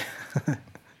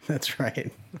 That's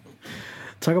right.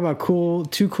 Talk about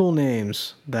two cool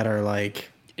names that are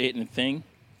like It and Thing.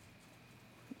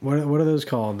 What are those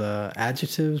called?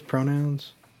 Adjectives,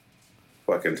 pronouns?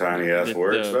 Fucking tiny ass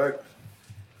words, fuck.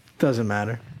 Doesn't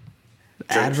matter.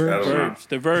 Adverbs? Verbs.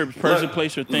 The verbs, person,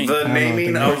 place, or thing. The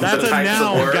naming of the types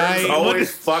of words always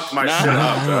fucked my shit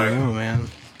up, I don't know, man.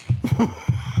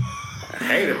 I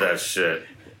hated that shit.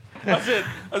 I said,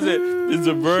 it's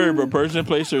a verb, a person,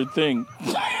 place, or thing.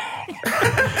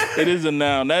 It is a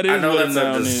noun. That is what a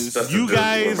noun is. You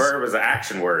guys, a verb is an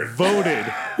action word.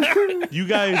 Voted. You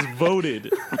guys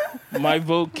voted. My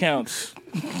vote counts.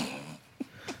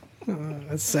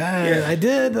 That's sad. Yeah. I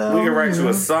did, though. We can write you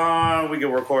a song. We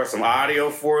can record some audio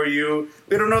for you.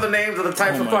 We don't know the names of the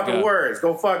types of fucking words.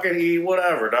 Go fucking eat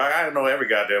whatever, dog. I don't know every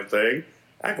goddamn thing.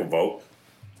 I can vote.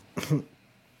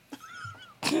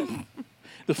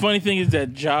 The funny thing is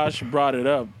that Josh brought it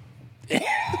up.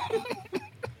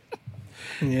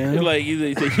 Yeah. Like,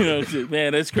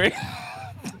 man, that's great.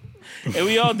 And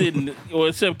we all didn't, well,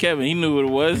 except Kevin. He knew what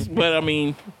it was. But, I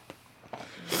mean,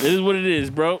 this is what it is,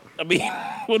 bro. I mean,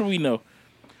 what do we know?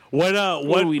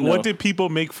 What did people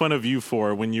make fun of you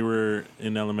for when you were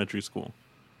in elementary school?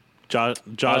 Josh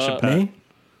and Pat. Me?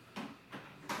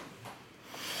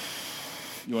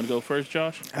 You want to go first,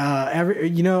 Josh?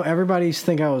 Everybody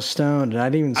think I was stoned, and I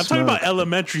didn't even I'm smoke. talking about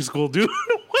elementary school, dude.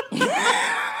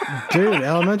 Dude,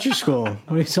 elementary school.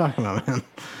 What are you talking about, man?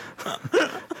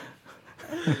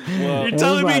 Well, you're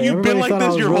telling me you've been like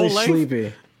this your whole life?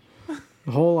 Sleepy.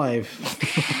 Whole life.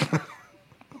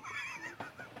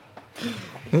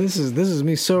 This is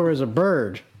me sober as a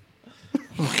bird.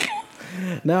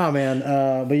 No, man.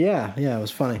 But yeah, it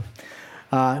was funny.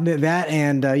 That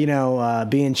and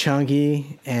being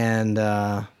chunky and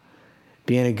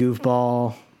being a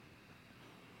goofball.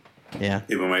 Yeah.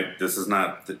 Yeah, but this is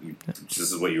not. This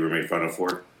is what you were made fun of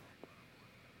for.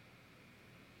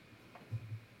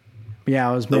 Yeah,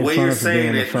 I was the made way fun you're of for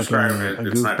saying being it, a describing it, fucking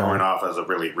it's not goofball. going off as a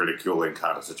really ridiculing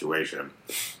kind of situation.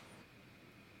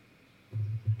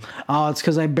 Oh, it's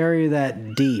because I bury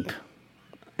that deep,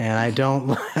 and I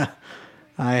don't.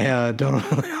 I don't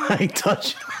really like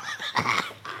touching.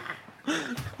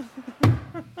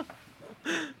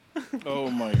 Oh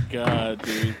my god,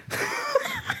 dude.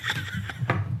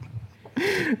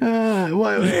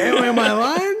 What am I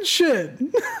lying? Shit.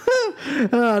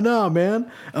 No,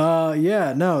 man.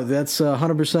 Yeah, no, that's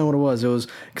 100% what it was. It was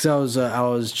because I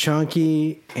was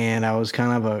chunky and I was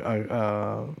kind of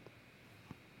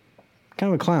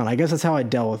a clown. I guess that's how I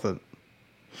dealt with it.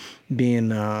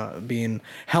 Being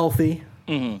healthy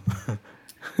and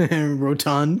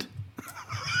rotund.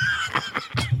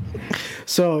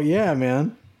 So yeah,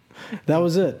 man, that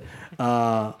was it.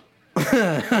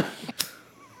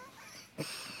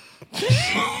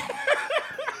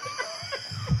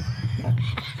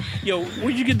 Yo,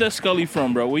 where'd you get that Scully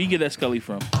from, bro? Where you get that Scully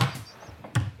from?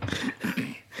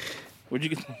 Where'd you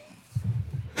get?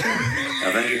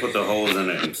 I think he put the holes in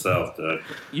it himself, dude.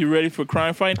 You ready for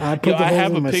crime fight? I put the I holes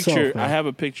have a in myself, picture. man. I have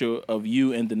a picture of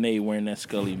you and Danae wearing that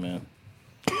Scully, man,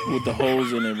 with the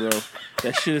holes in it, bro.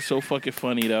 That shit is so fucking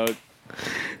funny, dog.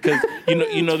 Because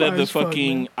you know that the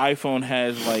fucking iPhone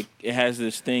has it has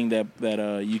this thing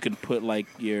that you can put like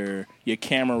your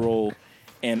camera roll,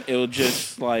 and it'll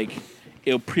just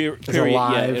it'll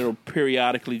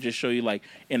periodically just show you like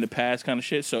in the past kind of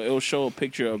shit. So it'll show a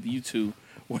picture of you two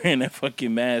wearing that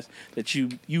fucking mask that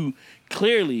you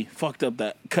clearly fucked up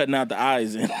that cutting out the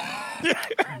eyes in.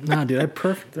 Nah, dude, they're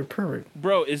perfect.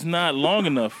 Bro, it's not long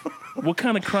enough. What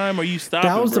kind of crime are you stopping?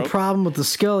 That was bro? the problem with the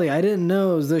Scully. I didn't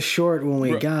know it was this short when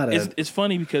we got it. It's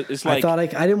funny because it's like I thought I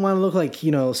didn't want to look like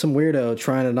some weirdo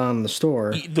trying it on in the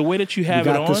store. The way that you have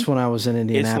we it got on. this when I was in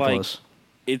Indianapolis.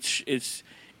 It's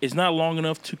not long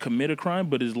enough to commit a crime,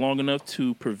 but it's long enough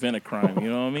to prevent a crime. You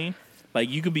know what I mean? Like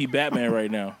you could be Batman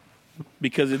right now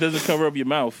because it doesn't cover up your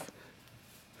mouth.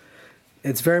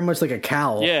 It's very much like a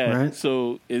cowl. Yeah. Right?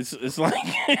 So it's like,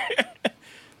 and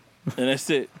that's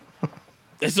it.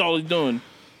 That's all he's doing.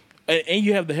 And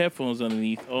you have the headphones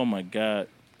underneath. Oh my god!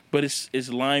 But it's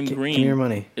lime green. Give me your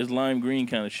money. It's lime green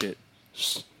kind of shit.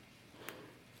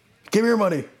 Give me your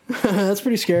money. That's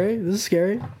pretty scary. This is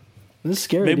scary.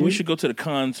 Maybe dude. we should go to the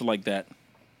cons like that.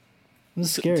 This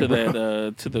is scary. To bro.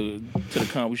 that to the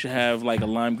con. We should have like a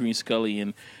lime green Scully,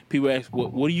 and people ask,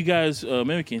 "What are you guys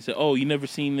mimicking?" Say, "Oh, you never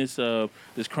seen this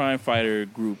this crime fighter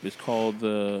group? It's called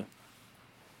the."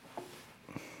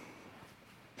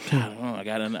 I don't know. I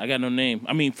got no name.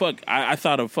 I mean, fuck. I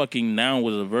thought a fucking noun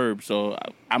was a verb, so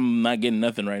I'm not getting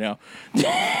nothing right now.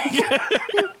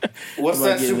 What's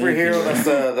that superhero?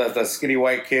 That's the skinny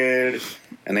white kid,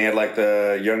 and they had like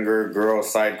the younger girl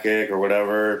sidekick or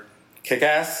whatever.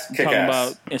 Kick-Ass? Talking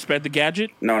about Inspector Gadget?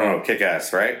 No,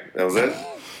 Kick-Ass, right? That was it?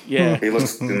 Yeah. He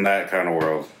looks in that kind of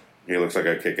world. He looks like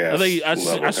a Kick-Ass.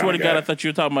 I swear to God, I thought you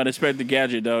were talking about Inspector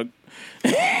Gadget, dog.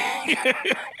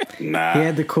 Nah. He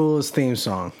had the coolest theme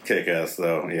song. Kick-Ass,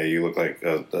 though. Yeah, you look like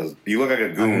a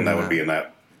goon that would be in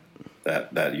that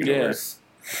universe.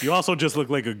 Yeah. You also just look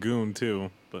like a goon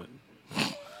too, but.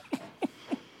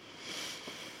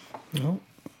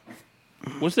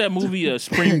 What's that movie?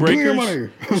 Spring Breakers.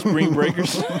 Spring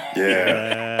Breakers.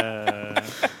 Yeah.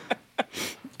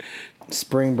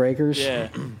 Spring Breakers. Yeah,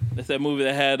 that's that movie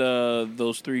that had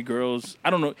those three girls.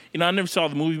 I don't know. I never saw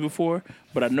the movie before,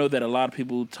 but I know that a lot of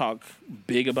people talk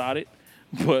big about it.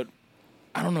 But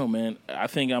I don't know, man. I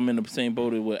think I'm in the same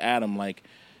boat with Adam. Like,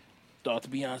 to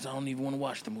be honest, I don't even want to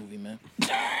watch the movie, man.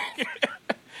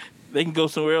 They can go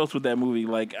somewhere else with that movie.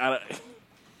 Like, I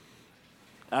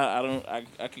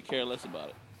could care less about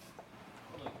it.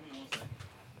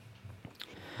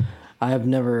 I have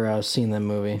never seen that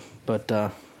movie, but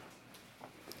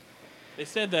they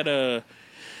said that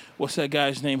what's that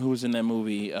guy's name who was in that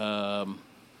movie? Damn,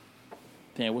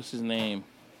 what's his name?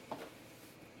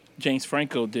 James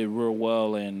Franco did real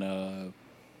well, and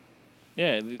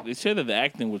yeah, they said that the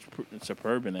acting was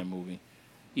superb in that movie.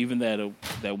 Even that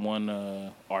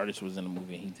one artist was in the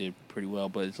movie, he did pretty well.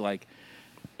 But it's like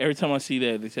every time I see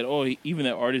that, they said, "Oh, even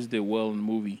that artist did well in the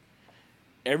movie."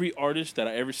 Every artist that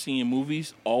I ever see in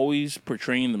movies always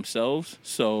portraying themselves,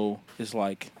 so it's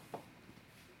like, I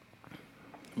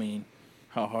mean,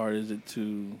 How hard is it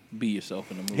to be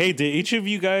yourself in a movie? Hey, did each of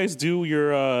you guys do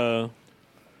your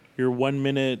 1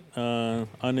 minute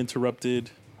uninterrupted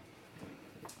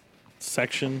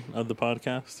section of the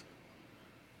podcast?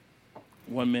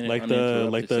 1 minute, like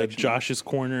the section. Josh's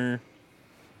Corner.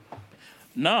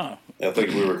 Nah, I think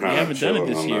we were kind of haven't done it chilling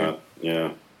this on year. that.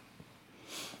 Yeah.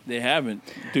 They haven't,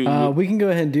 dude. We can go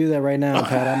ahead and do that right now,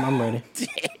 Pat. I'm ready.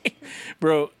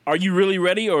 Bro, are you really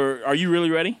ready, or are you really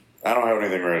ready? I don't have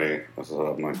anything ready. So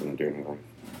I'm not going to do anything.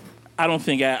 I don't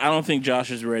think Josh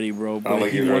is ready, bro. But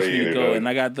think he he's wants ready me to either, go, dog. and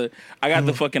I got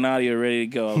the fucking audio ready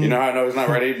to go. You know how I know he's not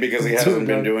ready? Because he hasn't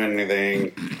been doing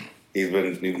anything. He's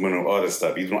been doing other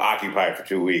stuff. He's been occupied for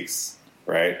 2 weeks,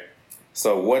 right?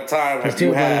 So what time have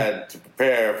you had to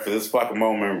prepare for this fucking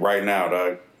moment right now,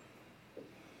 Doug?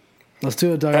 Let's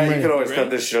do it, Doug. Hey, you can always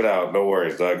cut this shit out. No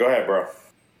worries, Doug. Go ahead, bro.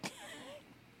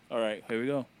 All right, here we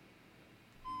go.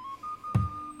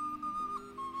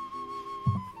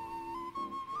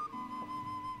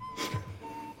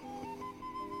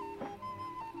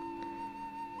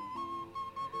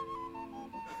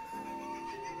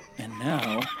 And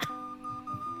now,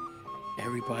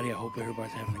 everybody, I hope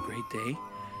everybody's having a great day.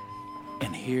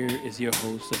 And here is your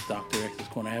host of Dr. X's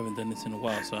Corner. I haven't done this in a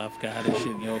while, so I forgot how this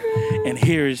shit, And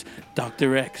here's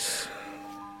Dr. X.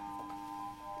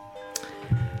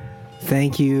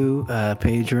 Thank you,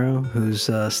 Pedro, who's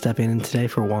stepping in today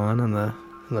for Juan on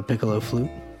the piccolo flute.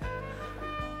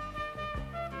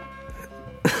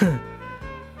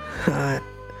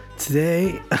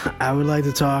 Today, I would like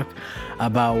to talk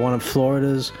about one of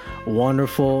Florida's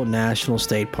wonderful national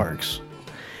state parks.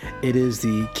 It is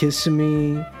the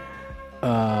Kissimmee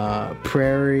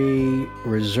Prairie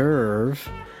Reserve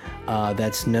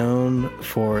that's known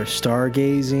for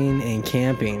stargazing and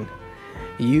camping.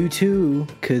 You too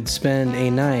could spend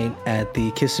a night at the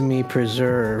Kissimmee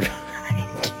Preserve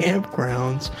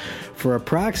campgrounds for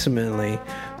approximately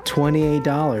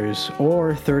 $28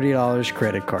 or $30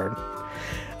 credit card.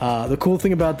 The cool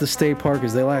thing about the state park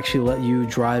is they'll actually let you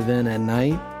drive in at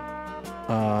night,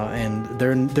 and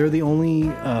they're the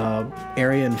only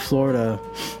area in Florida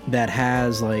that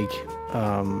has like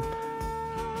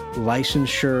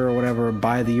licensure or whatever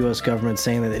by the U.S. government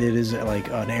saying that it is like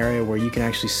an area where you can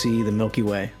actually see the Milky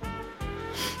Way.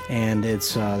 And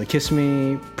it's the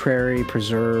Kissimmee Prairie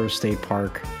Preserve State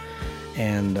Park,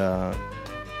 and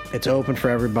it's open for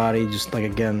everybody. Just like,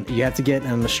 again, you have to get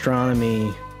an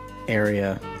astronomy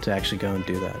area to actually go and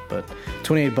do that, but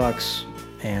 $28,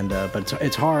 and but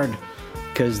it's hard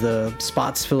because the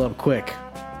spots fill up quick.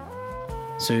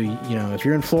 So if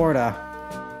you're in Florida,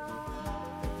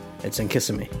 it's in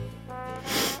Kissimmee.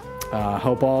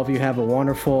 Hope all of you have a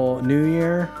wonderful New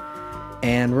Year,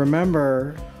 and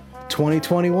remember,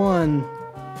 2021,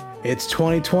 it's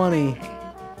 2020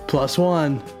 plus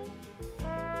one.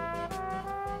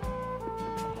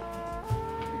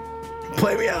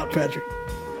 Play me out, Patrick.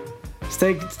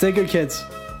 Stay good, kids.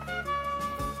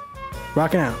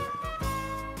 Rocking out.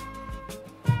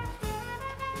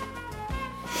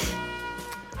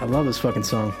 I love this fucking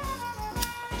song.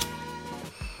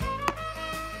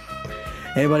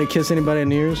 Anybody kiss anybody on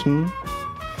New Year's?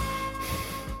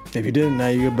 If you didn't, now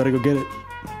you better go get it.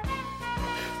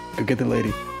 Go get the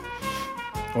lady.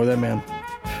 Or that man.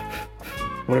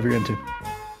 Whatever you're into.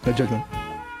 No judgment.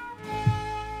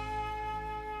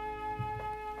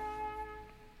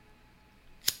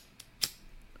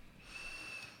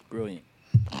 Brilliant.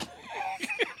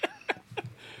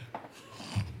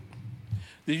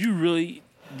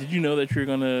 Did you know that you're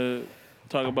gonna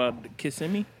talk about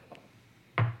Kissimmee?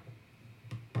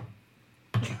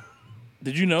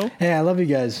 Did you know? Hey, I love you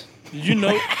guys. Did you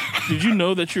know? Did you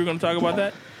know that you were gonna talk about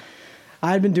that?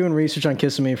 I've been doing research on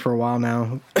Kissimmee for a while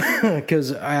now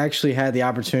because I actually had the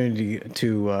opportunity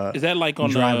to is that like on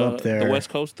drive up there. The west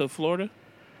coast of Florida,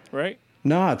 right?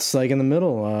 No, it's like in the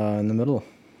middle.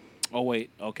 Oh wait,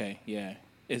 okay, yeah,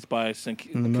 it's by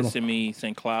Kissimmee,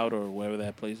 St. Cloud, or wherever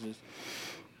that place is.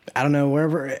 I don't know,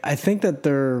 wherever. I think that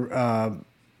they're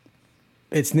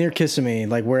it's near Kissimmee,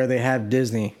 like where they have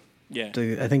Disney. Yeah,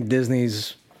 I think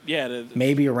Disney's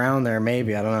maybe around there,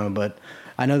 maybe, I don't know, but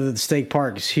I know that the state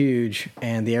park is huge,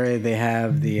 and the area they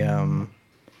have the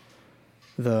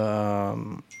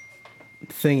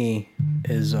thingy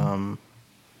is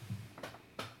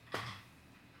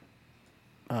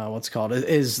what's it called?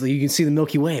 Is you can see the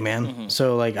Milky Way, man. Mm-hmm.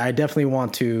 So like, I definitely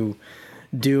want to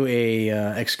do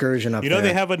a excursion up there. You know,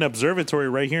 they have an observatory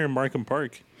right here in Markham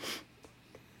Park.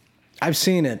 I've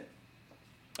seen it.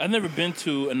 I've never been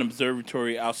to an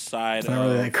observatory outside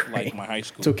of like my high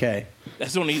school. It's okay.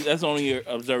 That's the only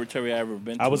observatory I've ever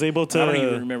been to. I was able to. I don't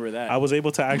even remember that. I was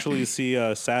able to actually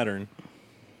see Saturn.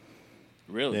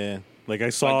 Really? Yeah, Like I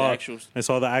saw actual-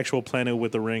 the actual planet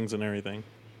with the rings and everything.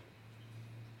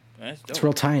 That's dope. It's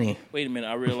real tiny. Wait a minute,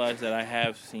 I realized that I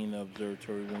have seen the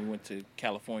observatory when we went to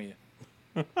California.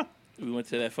 We went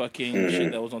to that fucking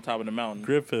shit that was on top of the mountain.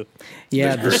 Griffith.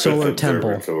 Yeah, the solar temple.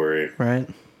 Observatory. Right?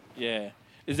 Yeah.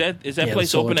 Is that Yeah, place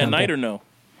the solar open at temple. night or no?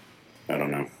 I don't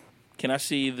know. Can I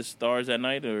see the stars at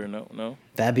night or no? No.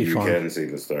 That'd be You fun. can see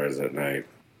the stars at night.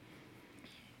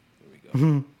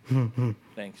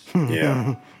 Thanks.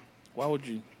 Yeah. Why would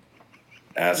you?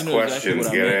 Ask You know exactly questions,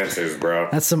 what I get meant. answers, bro.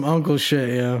 That's some uncle shit,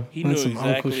 yeah. He knew That's some uncle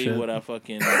exactly shit. what I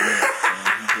fucking meant. Man.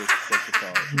 He just what you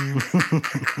call it.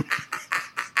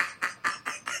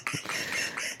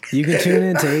 You can tune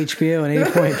into HBO and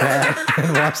 8 Point Pat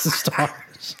and watch the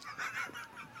stars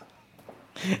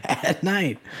at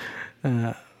night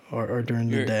or during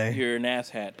the day. You're an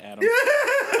asshat, Adam.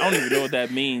 I don't even know what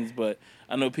that means, but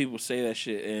I know people say that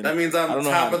shit. And That means I'm I don't on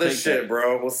know how top to of this take shit, that.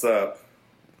 bro. What's up?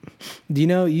 Do you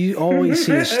know you always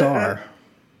see a star?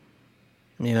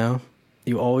 You know?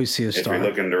 You always see a If star. you're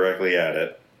looking directly at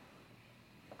it.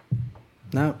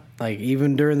 No, like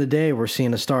even during the day, we're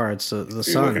seeing a star. It's the If you're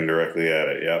sun. looking directly at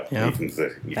it, yep. Yeah. You can see,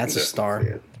 you That's can a star.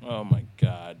 definitely see it. Oh my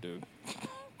god, dude.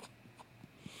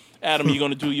 Adam, you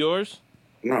gonna do yours?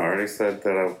 No, I already said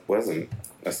that I wasn't.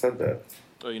 I said that.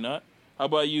 Oh, you not? How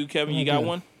about you, Kevin? You got Okay.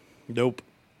 one? Nope.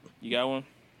 You got one?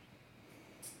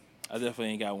 I definitely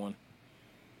ain't got one.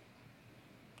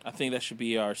 I think that should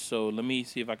be our. So let me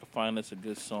see if I can find us a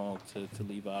good song to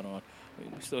leave out on.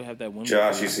 Wait, we still have that one.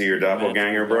 Josh, you see your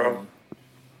doppelganger, bro?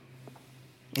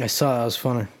 I saw that was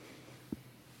funny.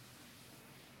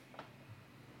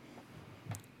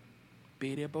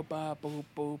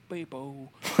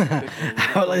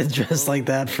 I would like to dress like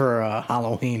that for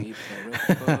Halloween.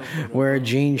 Wear a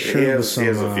jean shirt He with has, some, he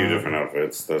has a few different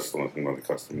outfits. That's one of the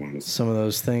custom ones. some of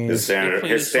those things. His standard, They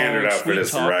his play the standard song outfit is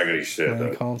Sweet some Talk. raggedy shit. What are they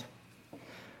Though. called?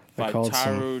 They're By called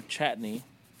some. Tyro Chatney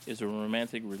is a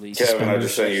romantic release. Kevin, I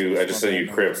just sent you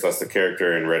Crips. That's the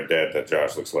character in Red Dead that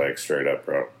Josh looks like, straight up,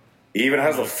 bro. He even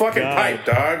has the fucking God. pipe,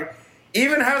 dog.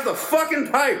 Even has the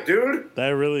fucking pipe, dude. That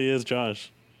really is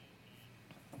Josh.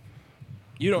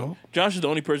 You don't. Josh is the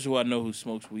only person who I know who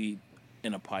smokes weed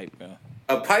in a pipe, man.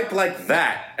 A pipe like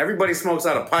that. Everybody smokes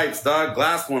out of pipes, dog.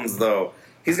 Glass ones, though.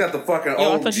 He's got the fucking Yo,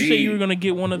 OG I thought you said you were gonna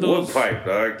get one of those wood pipe,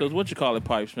 dog. Those what you call it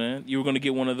pipes, man. You were gonna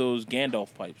get one of those Gandalf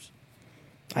pipes.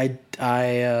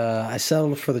 I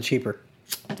settled for the cheaper.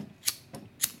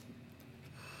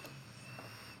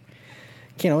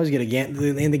 Can't always get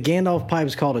and the Gandalf pipe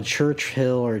is called a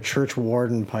Churchill or a Church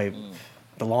Warden pipe.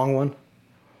 The long one.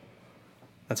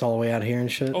 That's all the way out here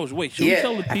and shit. Oh, wait, should we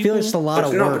tell the people? I feel it's a lot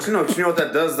of work. But you know what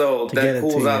that does, though? to get That it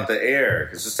cools to out you. the air.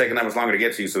 It's just taking that much longer to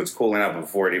get to you, so it's cooling out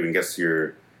before it even gets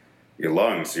to your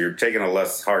lungs. So you're taking a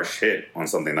less harsh hit on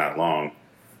something that long,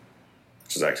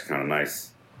 which is actually kind of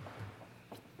nice.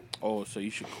 Oh, so you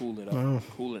should cool it up. Oh.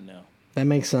 Cool it now. That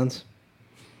makes sense.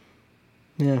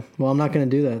 Yeah. Well, I'm not going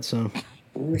to do that, so.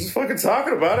 We're just fucking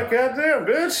talking about it, goddamn,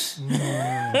 bitch.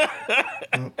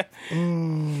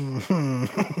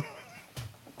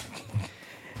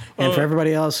 And for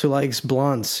everybody else who likes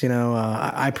blunts, you know,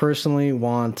 I personally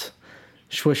want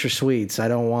Swisher Sweets. I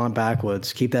don't want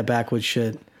backwoods. Keep that backwoods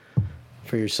shit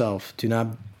for yourself. Do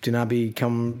not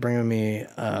come bringing me.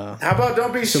 How about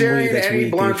don't be some sharing weed that's any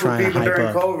weak blunts you're with trying to people hype during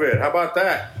up. COVID? How about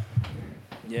that?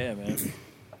 Yeah, man.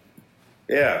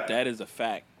 Yeah. That is a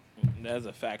fact. That is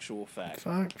a factual fact.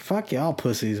 Fuck y'all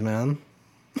pussies, man.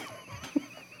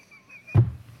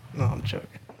 No, I'm joking.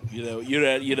 You know,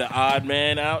 you're the odd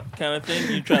man out kind of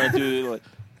thing. You trying to do like,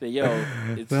 say, yo,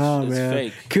 it's man.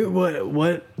 fake.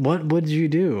 What would you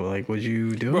do? Like, would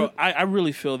you do Bro, it? I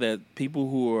really feel that people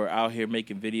who are out here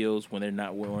making videos when they're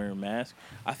not wearing masks,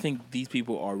 I think these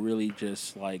people are really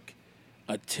just like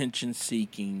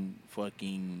attention-seeking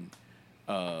fucking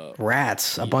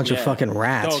Rats. A bunch of fucking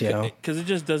rats, yo. Because it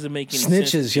just doesn't make any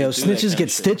sense. Snitches, yo. to do that Snitches kind get of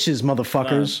shit. stitches,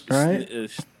 motherfuckers. Nah, all right?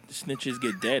 Snitches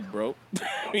get dead, bro. What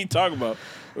are you talking about?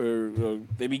 Or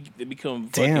they become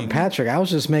Damn, fucking, Patrick, I was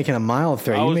just making a mild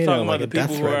threat. I You was made talking like about a the people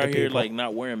death who are threat out to here people. like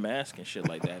not wearing masks and shit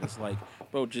like that. It's like,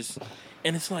 bro,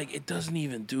 and it's like it doesn't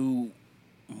even do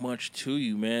much to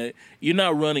you, man. You're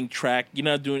not running track. You're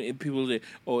not doing it. People say,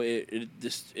 oh, it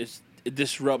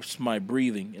disrupts my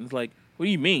breathing, and it's like, what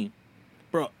do you mean,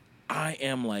 bro? I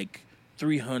am like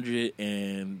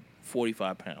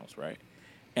 345 pounds, right?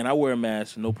 And I wear a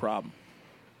mask, no problem.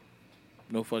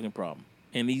 No fucking problem.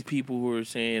 And these people who are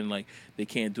saying like they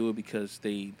can't do it because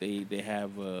they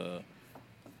have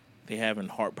they having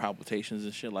heart palpitations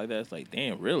and shit like that. It's like,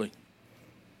 damn, really?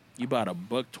 You bought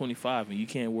 $125 and you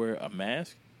can't wear a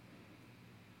mask?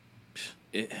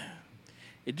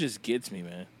 It just gets me,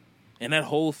 man. And that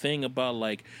whole thing about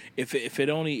like if the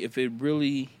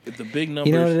big numbers,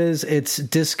 You know what it is? It's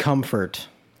discomfort.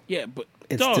 yeah, but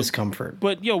It's discomfort.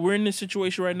 But yo, we're in this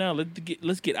situation right now.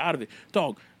 Let's get out of it,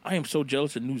 dog. I am so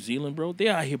jealous of New Zealand, bro. They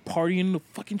out here partying in the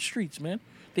fucking streets, man.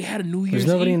 They had a New Year's. There's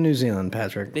nobody Eve. in New Zealand,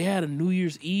 Patrick. They had a New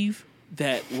Year's Eve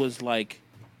that was like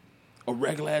a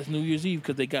regular ass New Year's Eve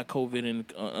because they got COVID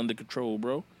under control,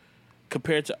 bro.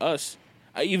 Compared to us,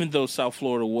 even though South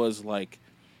Florida was like,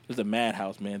 it was a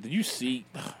madhouse, man. Did you see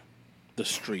the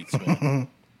streets, man?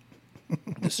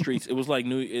 The streets. It was like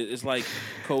it's like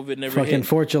COVID never Fucking hit.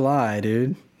 4th of July,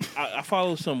 dude. I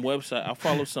follow some website. I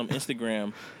follow some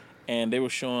Instagram, and they were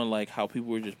showing like how people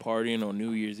were just partying on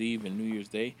New Year's Eve and New Year's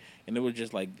Day, and it was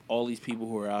just like all these people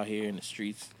who are out here in the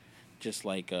streets, just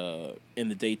like in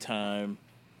the daytime.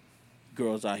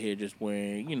 Girls out here just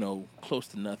wearing, close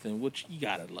to nothing, which you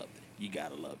gotta love it. You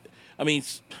gotta love it. I mean,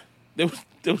 there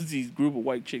was these group of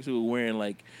white chicks who were wearing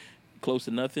like close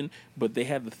to nothing, but they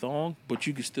had the thong, but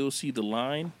you could still see the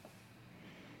line.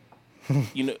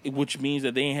 Which means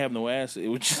that they ain't have no ass. It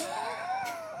was just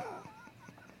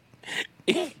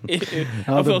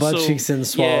the butt cheeks didn't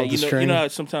swallow the string. You know how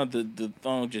sometimes the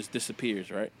thong just disappears,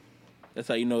 right? That's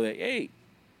how you know that. Hey,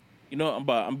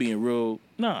 I'm being real.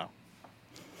 Nah.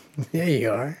 Yeah, you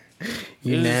are.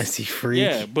 You nasty freak.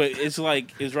 Yeah, but it's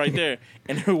like it's right there,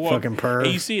 and they're walking. Fucking perv.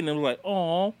 And you see it, and they're like,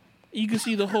 "Oh, you can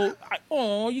see the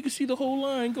whole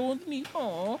line go underneath.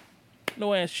 Oh,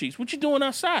 no ass cheeks. What you doing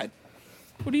outside?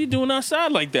 What are you doing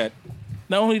outside like that?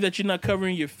 Not only that you're not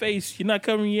covering your face, you're not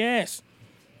covering your ass,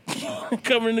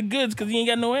 covering the goods because you ain't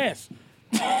got no ass.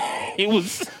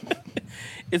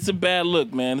 It's a bad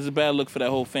look, man. It's a bad look for that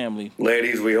whole family.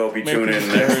 Ladies, we hope you tune in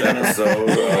next episode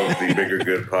of the Bigger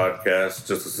Good podcast.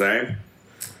 Just the same.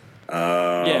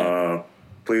 Yeah.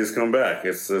 Please come back.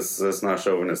 It's not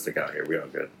chauvinistic out here. We all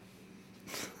good.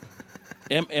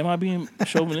 Am I being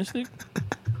chauvinistic?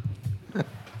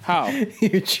 How?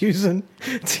 You're choosing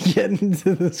to get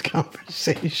into this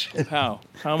conversation. How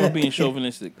am I being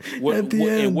chauvinistic? At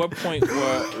what point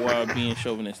were I being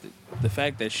chauvinistic? The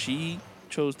fact that she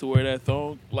chose to wear that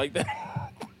thong like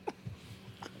that.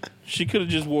 She could have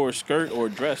just wore a skirt or a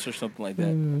dress or something like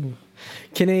that.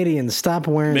 Canadians, stop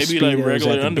wearing maybe Speedos like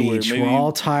regular at the underwear. beach. Maybe We're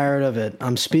all tired of it.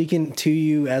 I'm speaking to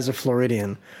you as a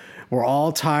Floridian. We're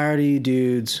all tired of you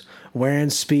dudes wearing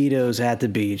Speedos at the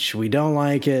beach. We don't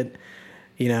like it.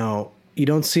 You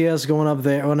don't see us going up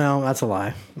there. Oh, no, that's a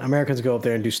lie. Americans go up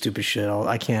there and do stupid shit.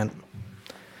 I can't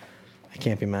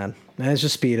be mad. And it's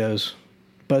just Speedos.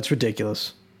 But it's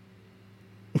ridiculous.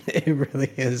 It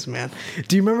really is, man.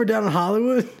 Do you remember down in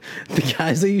Hollywood, the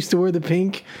guys that used to wear the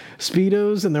pink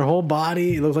Speedos and their whole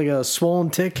body looked like a swollen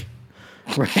tick,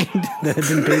 right? That had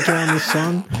been baking on the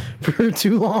sun for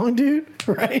too long, dude,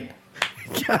 right?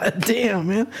 God damn,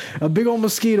 man. A big old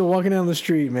mosquito walking down the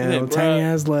street, man. With tiny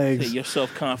ass legs. Your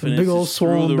self-confidence. Big old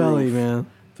swollen belly, man.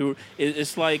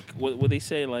 It's like what they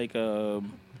say, like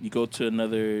you go to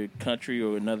another country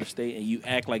or another state and you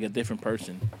act like a different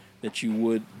person that you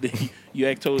would. You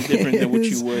act totally different than what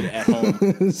you would at home.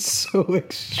 It's so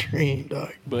extreme,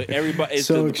 dog. But everybody,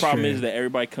 the problem is that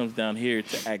everybody comes down here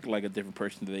to act like a different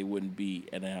person that they wouldn't be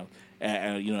at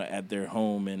at their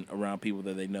home and around people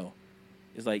that they know.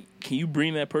 It's like, can you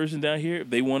bring that person down here? If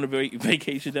they want to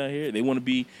vacation down here, they want to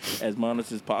be as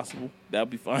modest as possible, that'll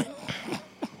be fine.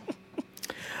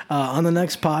 On the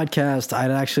next podcast,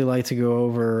 I'd actually like to go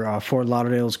over Fort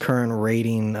Lauderdale's current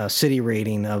rating, city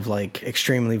rating of like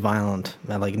extremely violent,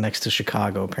 like next to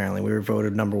Chicago. Apparently, we were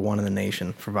voted number 1 in the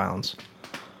nation for violence.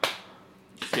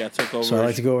 Yeah, I took over. So I'd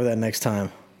like to go over that next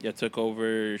time. Yeah, took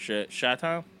over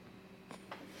Chi-Town.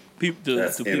 Do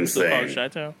people still call it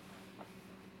Chi-Town?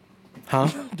 Huh?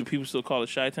 Do people still call it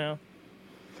Chi-Town?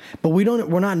 But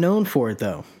we're not known for it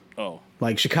though. Oh,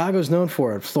 like Chicago's known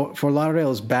for it. Fort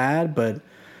Lauderdale is bad, but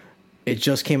it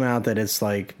just came out that it's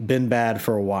like been bad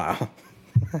for a while.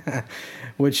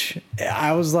 Which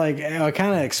I was like, I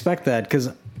kind of expect that because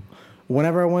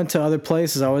whenever I went to other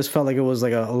places, I always felt like it was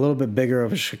like a little bit bigger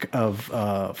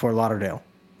of Fort Lauderdale.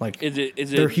 Like, is it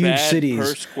they're huge bad cities,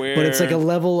 per square? but it's like a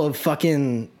level of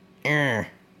fucking.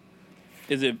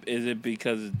 Is it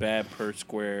because it's bad per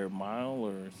square mile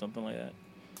or something like that?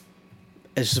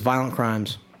 It's just violent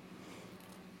crimes.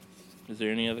 Is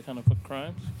there any other kind of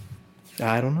crimes?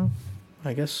 I don't know.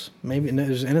 I guess maybe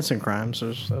there's innocent crimes.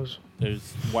 There's those.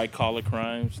 There's white collar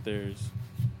crimes. There's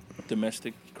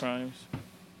domestic crimes.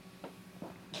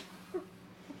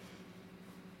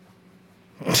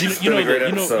 You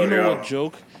know what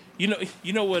joke? You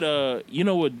know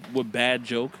what bad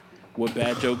joke? What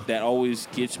bad joke that always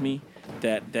gets me?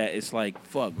 That it's like,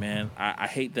 fuck, man. I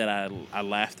hate that I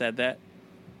laughed at that.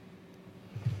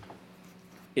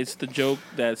 It's the joke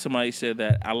that somebody said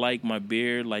that I like my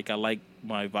beer like I like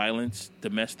my violence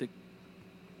domestic.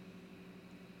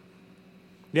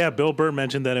 Yeah, Bill Burr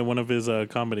mentioned that in one of his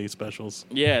comedy specials.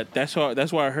 Yeah, that's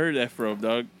where I heard that from,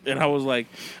 dog. And I was like,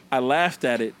 I laughed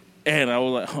at it, and I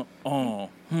was like,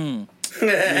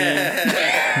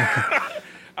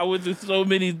 I went through so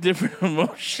many different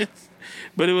emotions,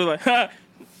 but it was like,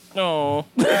 oh.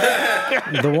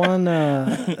 The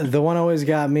one always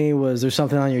got me was there's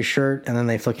something on your shirt, and then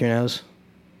they flick your nose.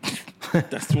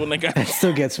 That's the one that got me. That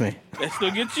still gets me. That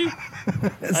still gets you?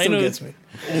 It still gets me.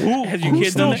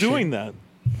 Who's still doing that?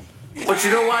 But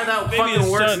you know why that fucking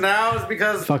works now is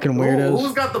because fucking weirdos.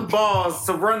 Who's got the balls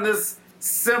to run this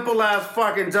simple ass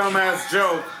fucking dumbass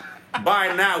joke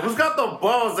by now? Who's got the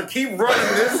balls to keep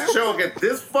running this joke at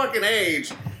this fucking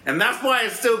age? And that's why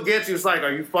it still gets you. It's like,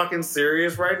 are you fucking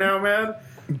serious right now, man?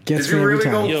 Gets Did you me every really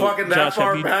time. go fucking that Josh,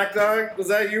 far back, dog? Was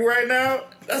that you right now?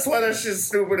 That's why that shit's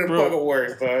stupid and Bro. fucking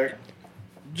works, dog.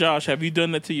 Josh, have you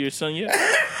done that to your son yet?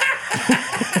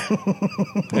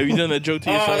 Have you done that joke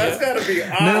to your son that's yet? gotta be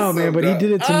awesome. No, man, but he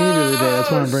did it to me the other day.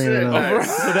 That's why I'm bringing it up.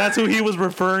 So that's who he was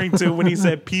referring to when he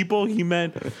said people. He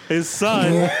meant his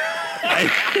son.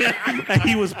 And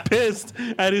he was pissed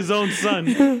at his own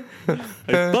son. Like,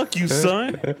 fuck you,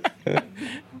 son.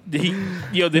 Did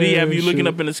he have you looking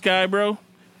up in the sky, bro?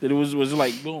 That it was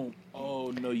like boom.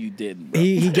 Oh no, you didn't, bro.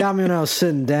 He got me when I was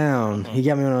sitting down.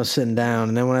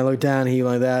 And then when I looked down, he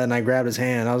like that, and I grabbed his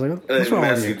hand. I was like, "What's wrong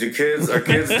with you?" Are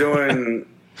kids doing?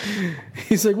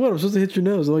 He's like, "What? I'm supposed to hit your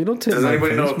nose." I'm like, "Don't take Does my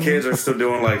anybody face, know if man." kids are still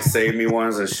doing like save me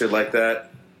ones and shit like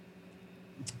that?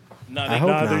 No, I hope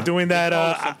Nah, they're not. doing that.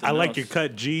 something I like else. your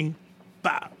cut, G.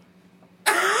 Bow.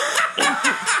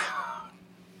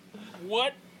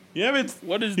 What? You haven't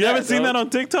What is you that, haven't seen dog? that on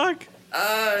TikTok?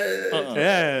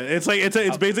 Yeah,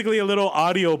 it's basically a little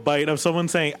audio bite of someone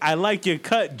saying, "I like your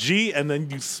cut, G," and then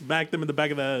you smack them in the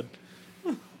back of the head.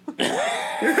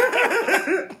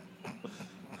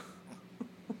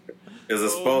 Is it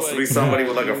supposed to be somebody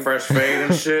with like a fresh fade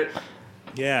and shit?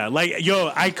 Yeah, like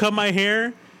I cut my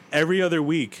hair every other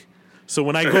week, so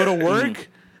when I go to work,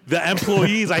 the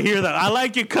employees, I hear that I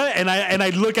like your cut, and I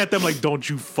look at them like, "Don't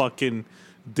you fucking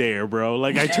dare, bro!"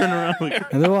 Like I turn around,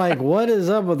 like, And they're like, "What is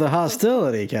up with the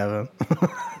hostility, Kevin?"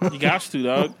 You got to,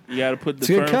 dog. You got to put the It's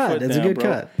a good firm cut. foot It's a down, good bro.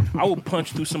 cut. I will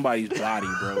punch through somebody's body,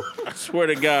 bro. I swear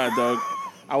to God, dog.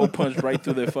 I will punch right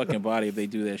through their fucking body if they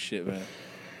do that shit, man.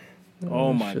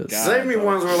 Oh my God. Save me bro.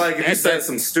 ones where like if you That's said that-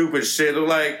 some stupid shit, they're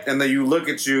like, and then they look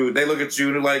at you, and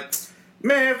they're like,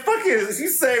 man, fuck it, you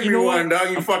saved You me know one, what?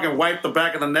 dog. You fucking wipe the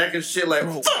back of the neck and shit, like,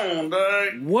 boom,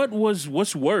 dog.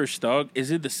 What's worse, dog? Is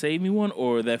it the save me one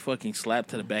or that fucking slap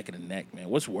to the back of the neck, man?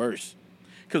 What's worse?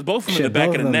 Because both of them in the Shit, back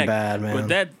both of the of them neck. bad, man.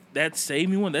 But that save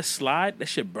me one, that slide, that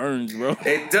shit burns, bro.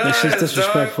 It That's does. just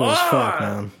disrespectful dog. as fuck, Fuck.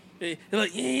 man.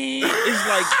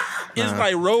 It's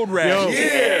like road rash.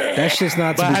 Yeah. That's just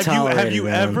not to but be have tolerated. you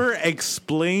man. ever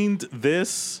explained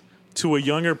this to a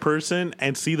younger person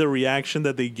and see the reaction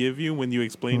that they give you when you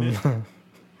explain it?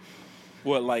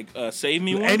 What, like save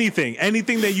me one?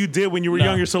 Anything that you did when you were No.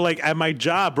 younger. So like at my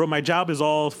job, bro, my job is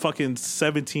all fucking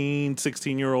 17,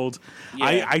 16-year-olds.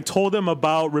 Yeah. I told them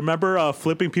about, remember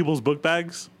flipping people's book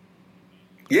bags?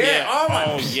 Yeah. Oh my.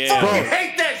 Oh, yeah. Fucking Bro.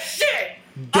 hate that shit.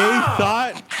 They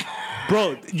thought,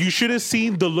 bro, you should have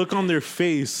seen the look on their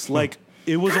face. Like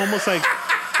it was almost like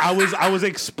I was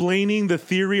explaining the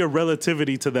theory of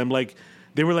relativity to them. Like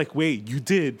they were like, "Wait, you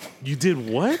did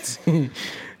what?"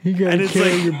 You gotta And it's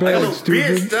carry like- your Like a bag, little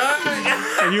bitch, stupid. dog.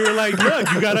 And you were like,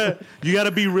 "Look, you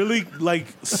gotta be really like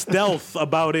stealth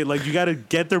about it. Like you gotta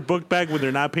get their book bag when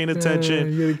they're not paying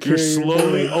attention. you gotta You're carry your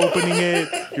slowly bag." opening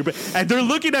it, and they're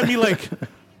looking at me like."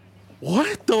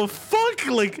 What the fuck?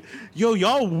 Like, yo,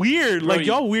 y'all weird. Like,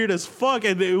 y'all weird as fuck.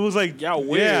 And it was like, Y'all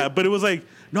weird. Yeah, but it was like,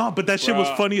 no, but that shit was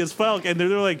Bruh. funny as fuck. And they're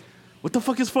like, what the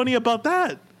fuck is funny about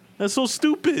that? That's so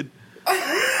stupid.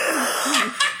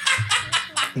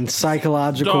 And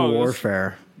psychological Dog, it's-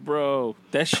 warfare. Bro,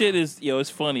 that shit is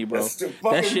it's funny, bro. That's the That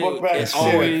fucking shit book bag it shit.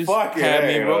 always Fucking had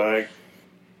me, hey, bro. like,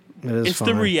 It is It's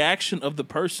funny. the reaction of the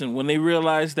person when they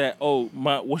realize that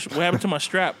what happened to my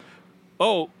strap?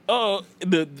 The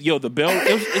bell.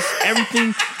 It's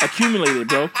everything accumulated,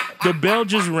 bro. The bell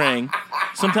just rang.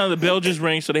 Sometimes the bell just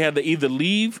rang, so they had to either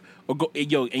leave or go.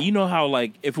 And you know how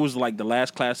like if it was like the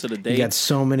last class of the day, You got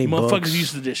so many motherfuckers books.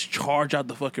 used to just charge out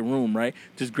the fucking room, right?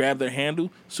 Just grab their handle.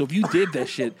 So if you did that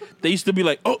shit, they used to be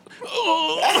like,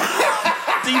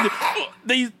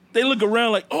 they look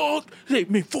around like, hey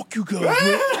man, fuck you guys,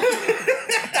 man.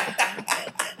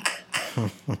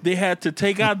 They had to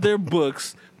take out their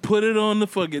books, put it on the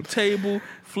fucking table,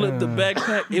 flip the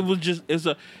backpack.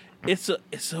 it's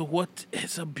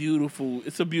a beautiful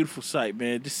sight,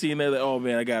 man. Just seeing that, like, oh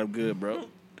man, I got him good, bro.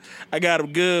 I got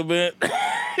him good, man.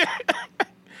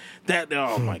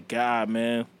 Oh my God,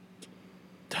 man.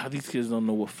 These kids don't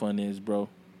know what fun is, bro.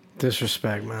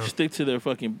 Disrespect, man. Stick to their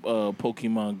fucking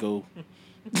Pokemon Go.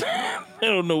 They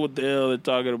don't know what the hell they're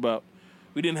talking about.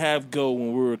 We didn't have Go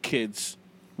when we were kids.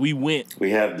 We went.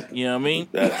 We had, you know what I mean?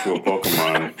 The actual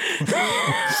Pokemon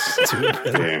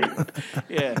game.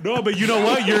 Yeah. No, but you know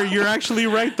what? You're actually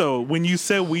right though. When you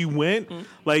said we went,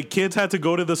 like kids had to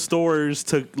go to the stores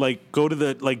to like go to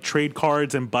the like trade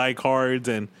cards and buy cards,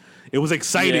 and it was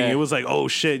exciting. Yeah. It was like, oh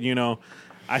shit, you know,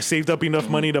 I saved up enough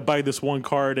money to buy this one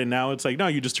card, and now it's like, no,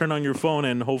 you just turn on your phone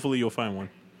and hopefully you'll find one.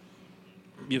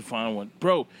 You'll find one,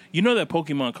 bro. You know that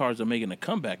Pokemon cards are making a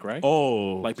comeback, right?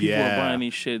 Oh, like people are buying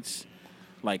these shits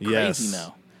like crazy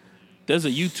now. There's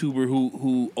a YouTuber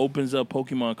who opens up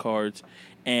Pokemon cards,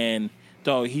 and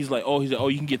dog, he's like, oh,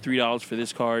 you can get $3 for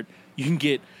this card. You can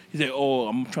get. He's like, oh,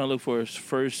 I'm trying to look for his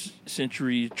first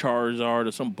century Charizard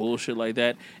or some bullshit like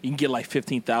that. You can get like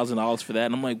 $15,000 for that,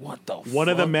 and I'm like, what the? One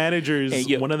of the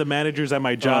managers at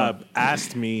my job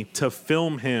asked me to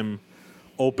film him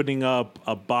opening up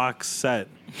a box set,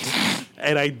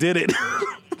 and I did it.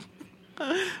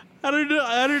 I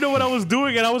don't know what I was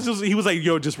doing, and he was like,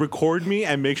 yo, just record me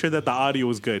and make sure that the audio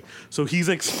was good. So he's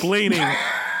explaining,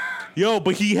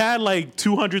 but he had like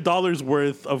 $200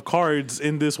 worth of cards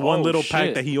in this one little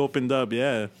pack that he opened up.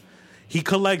 Yeah. He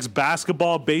collects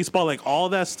basketball, baseball, like all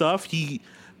that stuff. He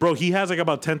has like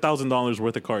about $10,000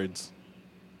 worth of cards.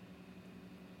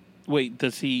 Wait,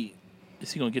 is he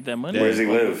gonna get that money? Where does he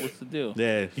live? What's the deal?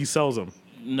 Yeah, he sells them.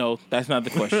 No, that's not the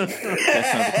question.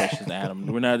 That's not the question, Adam.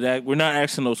 We're not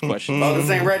asking those questions. Oh, this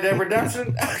ain't Red Dead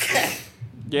Redemption? Okay.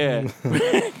 Yeah.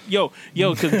 yo,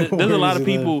 because there's a lot of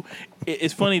people.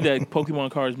 It's funny that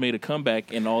Pokemon cards made a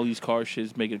comeback and all these card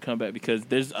shits make a comeback because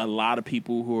there's a lot of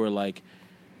people who are like,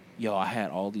 yo, I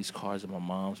had all these cards at my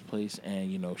mom's place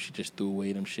and, she just threw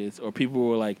away them shits. Or people who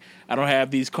were like, I don't have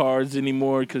these cards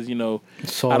anymore because, I don't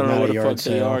know what the fuck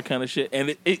they are kind of shit.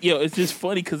 And, it's just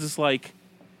funny because it's like,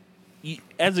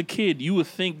 as a kid, you would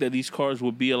think that these cards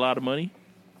would be a lot of money.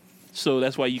 So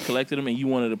that's why you collected them and you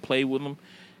wanted to play with them.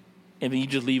 And then you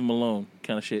just leave them alone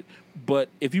kind of shit. But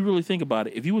if you really think about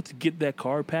it, if you were to get that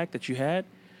card pack that you had,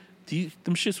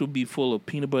 them shits would be full of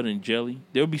peanut butter and jelly.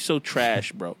 They would be so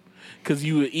trash, bro. Because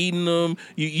you were eating them.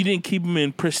 You didn't keep them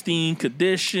in pristine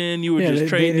condition. You were just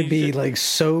trading. They'd be like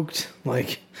soaked.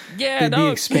 Like, they'd be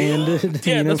expanded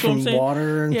that's from what I'm saying.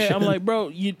 Water and shit. I'm like,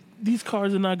 bro, these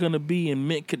cards are not going to be in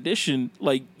mint condition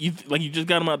like you just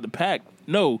got them out the pack.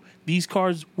 No, these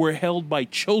cards were held by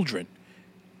children.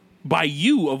 By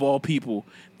you, of all people.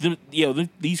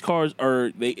 These cards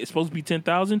it's supposed to be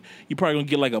 $10,000. You're probably going to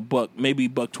get like $1, maybe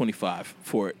 $1.25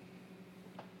 for it.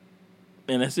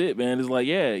 And that's it, man. It's like,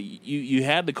 yeah, you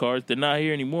had the cards. They're not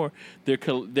here anymore.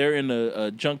 They're in a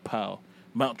junk pile,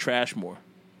 Mount Trashmore.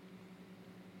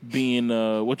 Being,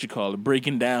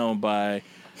 breaking down by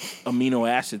amino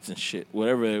acids and shit.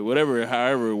 Whatever,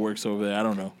 however it works over there. I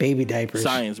don't know. Baby diapers.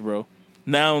 Science, bro.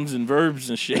 Nouns and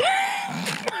verbs and shit.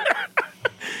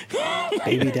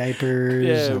 Baby diapers.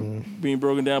 Yeah, and being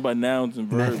broken down by nouns and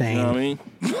verbs. methane. You know what I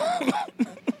mean?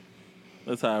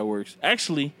 That's how it works.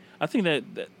 Actually, I think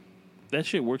that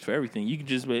shit works for everything. You can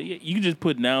just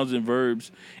put nouns and verbs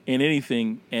in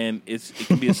anything, and it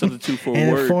can be a substitute for a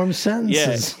and word. It forms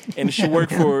sentences. Yeah, and it should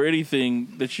work for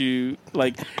anything that you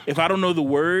like. If I don't know the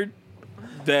word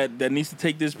that needs to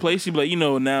take this place, you'd be like,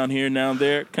 a noun here, noun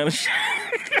there, kind of shit.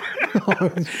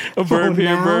 A verb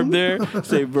here, noun? verb there.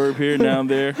 Say verb here, noun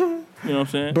there. You know what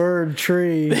I'm saying? Bird,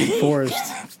 tree, forest.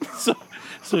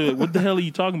 So what the hell are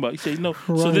you talking about? You say no.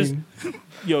 Running.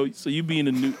 So you be in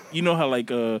the new. You know how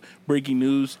like breaking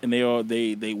news and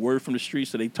they word from the street,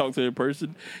 so they talk to the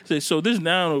person. Say so this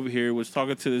noun over here was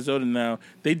talking to this other noun.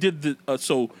 They did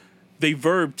they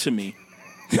verbed to me.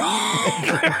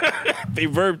 They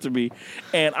verbed to me,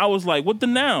 and I was like, "What the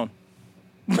noun?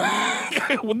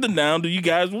 What the noun do you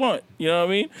guys want? You know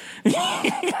what I mean?"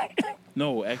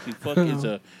 No, actually, fuck is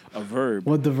a verb.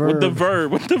 What the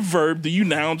verb? What the verb do you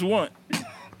nouns want?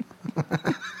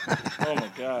 Oh my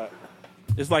god.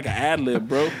 It's like an ad lib,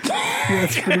 bro.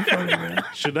 That's pretty funny, man.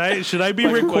 Should I be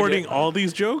recording all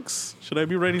these jokes? Should I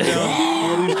be writing down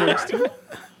all these jokes too?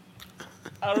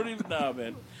 I don't even know,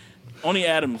 man. Only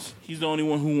Adams. He's the only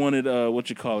one who wanted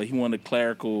He wanted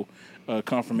clerical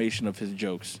confirmation of his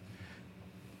jokes.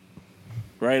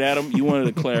 Right, Adam? You wanted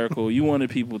a clerical. You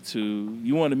wanted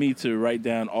me to write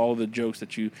down all the jokes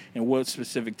that and what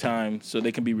specific time so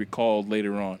they can be recalled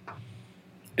later on.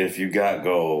 If you got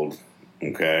gold,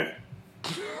 okay,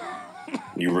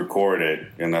 You record it,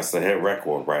 and that's the hit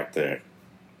record right there.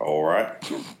 All right.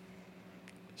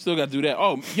 Still got to do that.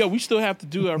 Oh, yo, we still have to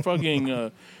do our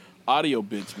fucking audio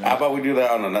bits, man. How about we do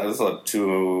that on this is a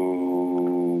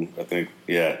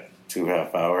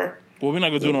 2.5 hour. Well, we're not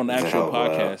gonna do it on the actual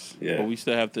podcast. Yeah. But we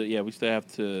still have to. Yeah, we still have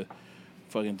to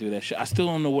fucking do that shit. I still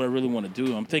don't know what I really want to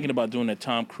do. I'm thinking about doing that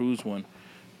Tom Cruise one,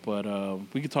 but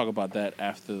we could talk about that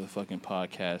after the fucking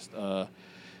podcast.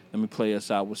 Let me play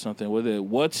us out with something.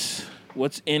 What's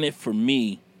in it for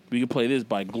me? We can play this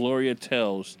by Gloria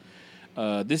Tells.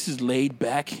 This is Laid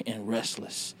Back and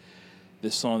Restless.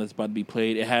 This song that's about to be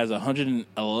played. It has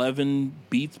 111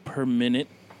 beats per minute,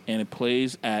 and it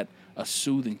plays at a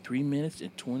soothing 3 minutes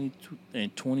and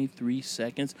 23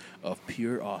 seconds of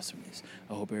pure awesomeness.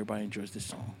 I hope everybody enjoys this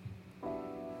song.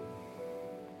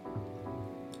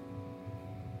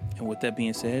 And with that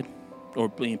being said, or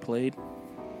being played,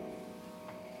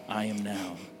 I am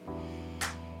now.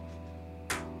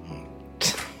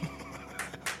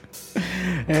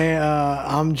 Hey,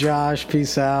 I'm Josh.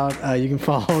 Peace out. You can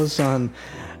follow us on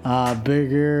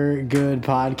Bigger Good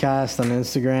Podcast on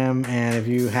Instagram. And if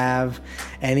you have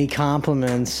any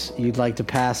compliments you'd like to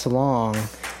pass along,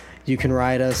 you can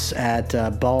write us at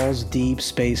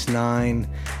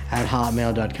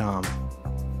ballsdeep9@hotmail.com.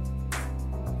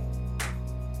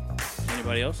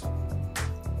 Anybody else?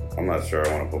 I'm not sure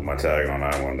I want to put my tag on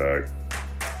that one, Doug.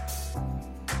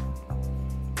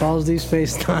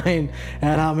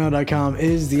 ballsdeep9@hotmail.com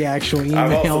is the actual email.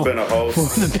 I've also been a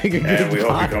host, for the Bigger Good and we Podcast.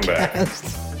 hope you come back.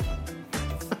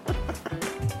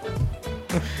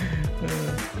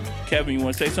 Kevin, you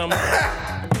want to say something?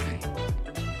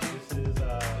 This is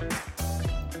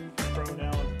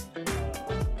pronoun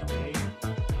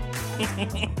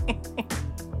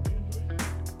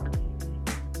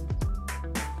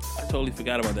I totally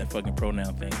forgot about that fucking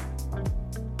pronoun thing.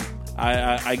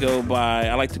 I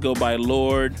like to go by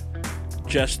Lord,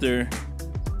 Jester,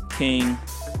 King,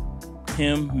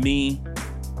 him, me,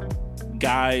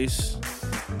 guys,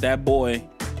 that boy,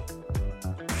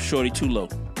 Shorty Tulo.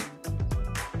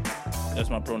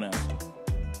 That's my pronouns.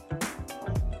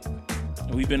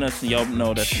 And we've been us, and y'all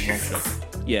know that's the wrong show.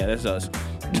 Yeah, that's us.